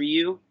good for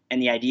you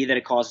and the idea that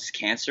it causes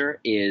cancer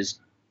is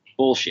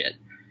bullshit,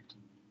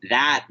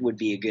 that would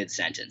be a good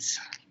sentence.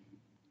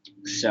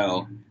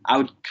 So I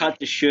would cut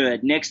the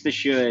should, nix the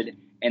should,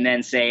 and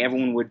then say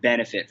everyone would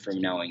benefit from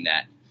knowing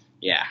that.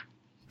 Yeah.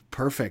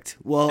 Perfect.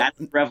 Well, that's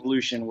the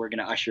revolution we're going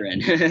to usher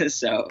in.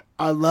 So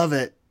I love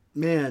it,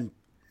 man.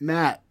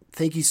 Matt,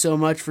 thank you so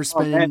much for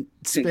spending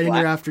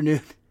your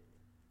afternoon.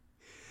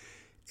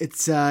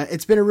 It's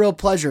been a real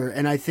pleasure,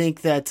 and I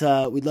think that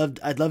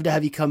I'd love to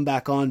have you come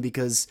back on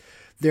because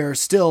there's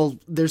still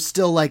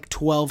like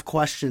 12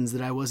 questions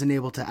that I wasn't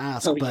able to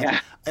ask,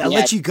 I'll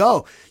let you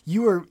go.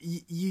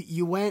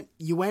 You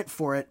went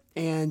for it,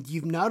 and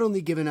you've not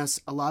only given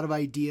us a lot of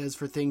ideas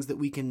for things that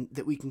we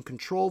can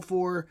control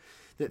for,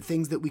 that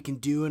things that we can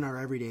do in our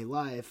everyday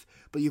life,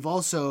 but you've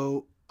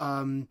also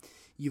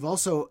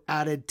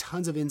added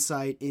tons of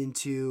insight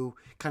into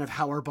kind of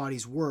how our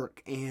bodies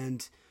work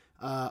and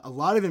a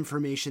lot of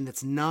information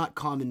that's not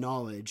common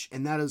knowledge.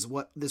 And that is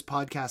what this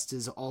podcast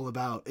is all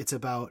about. It's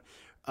about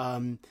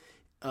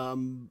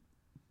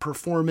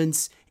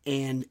performance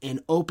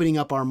and opening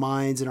up our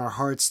minds and our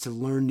hearts to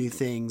learn new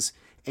things.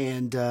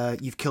 And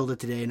you've killed it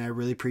today, and I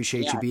really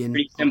appreciate you being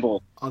pretty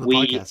simple. On the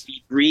podcast.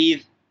 We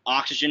breathe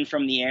oxygen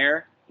from the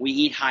air. We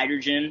eat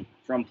hydrogen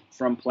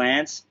from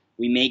plants.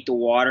 We make the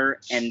water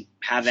and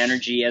have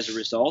energy as a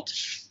result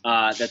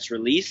that's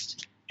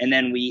released. And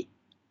then we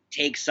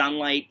take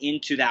sunlight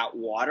into that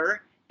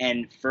water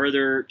and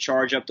further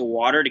charge up the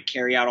water to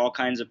carry out all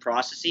kinds of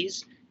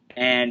processes.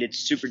 And it's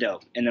super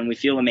dope. And then we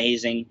feel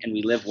amazing and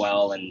we live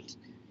well. And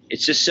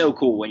it's just so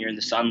cool. When you're in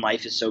the sun,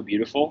 life is so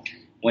beautiful.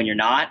 When you're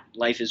not,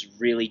 life is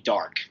really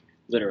dark,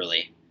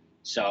 literally.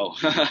 So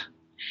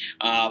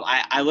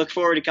I look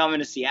forward to coming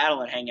to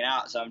Seattle and hanging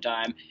out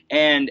sometime.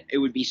 And it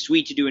would be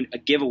sweet to do a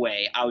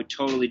giveaway. I would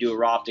totally do a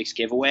Raw Optics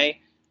giveaway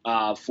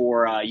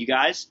for you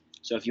guys.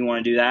 So if you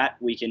want to do that,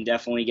 we can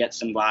definitely get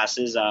some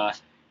glasses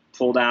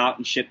pulled out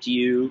and shipped to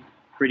you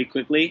pretty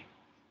quickly.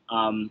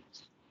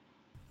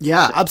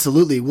 Yeah,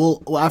 absolutely.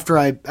 Well,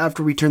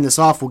 after we turn this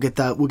off, we'll get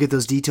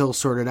those details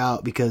sorted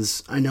out,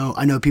 because I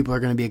know people are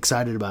going to be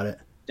excited about it.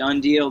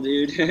 Done deal,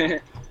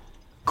 dude.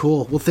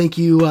 Cool. Well, thank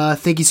you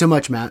so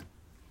much, Matt.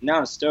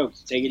 No,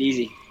 stoked. Take it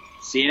easy.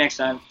 See you next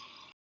time.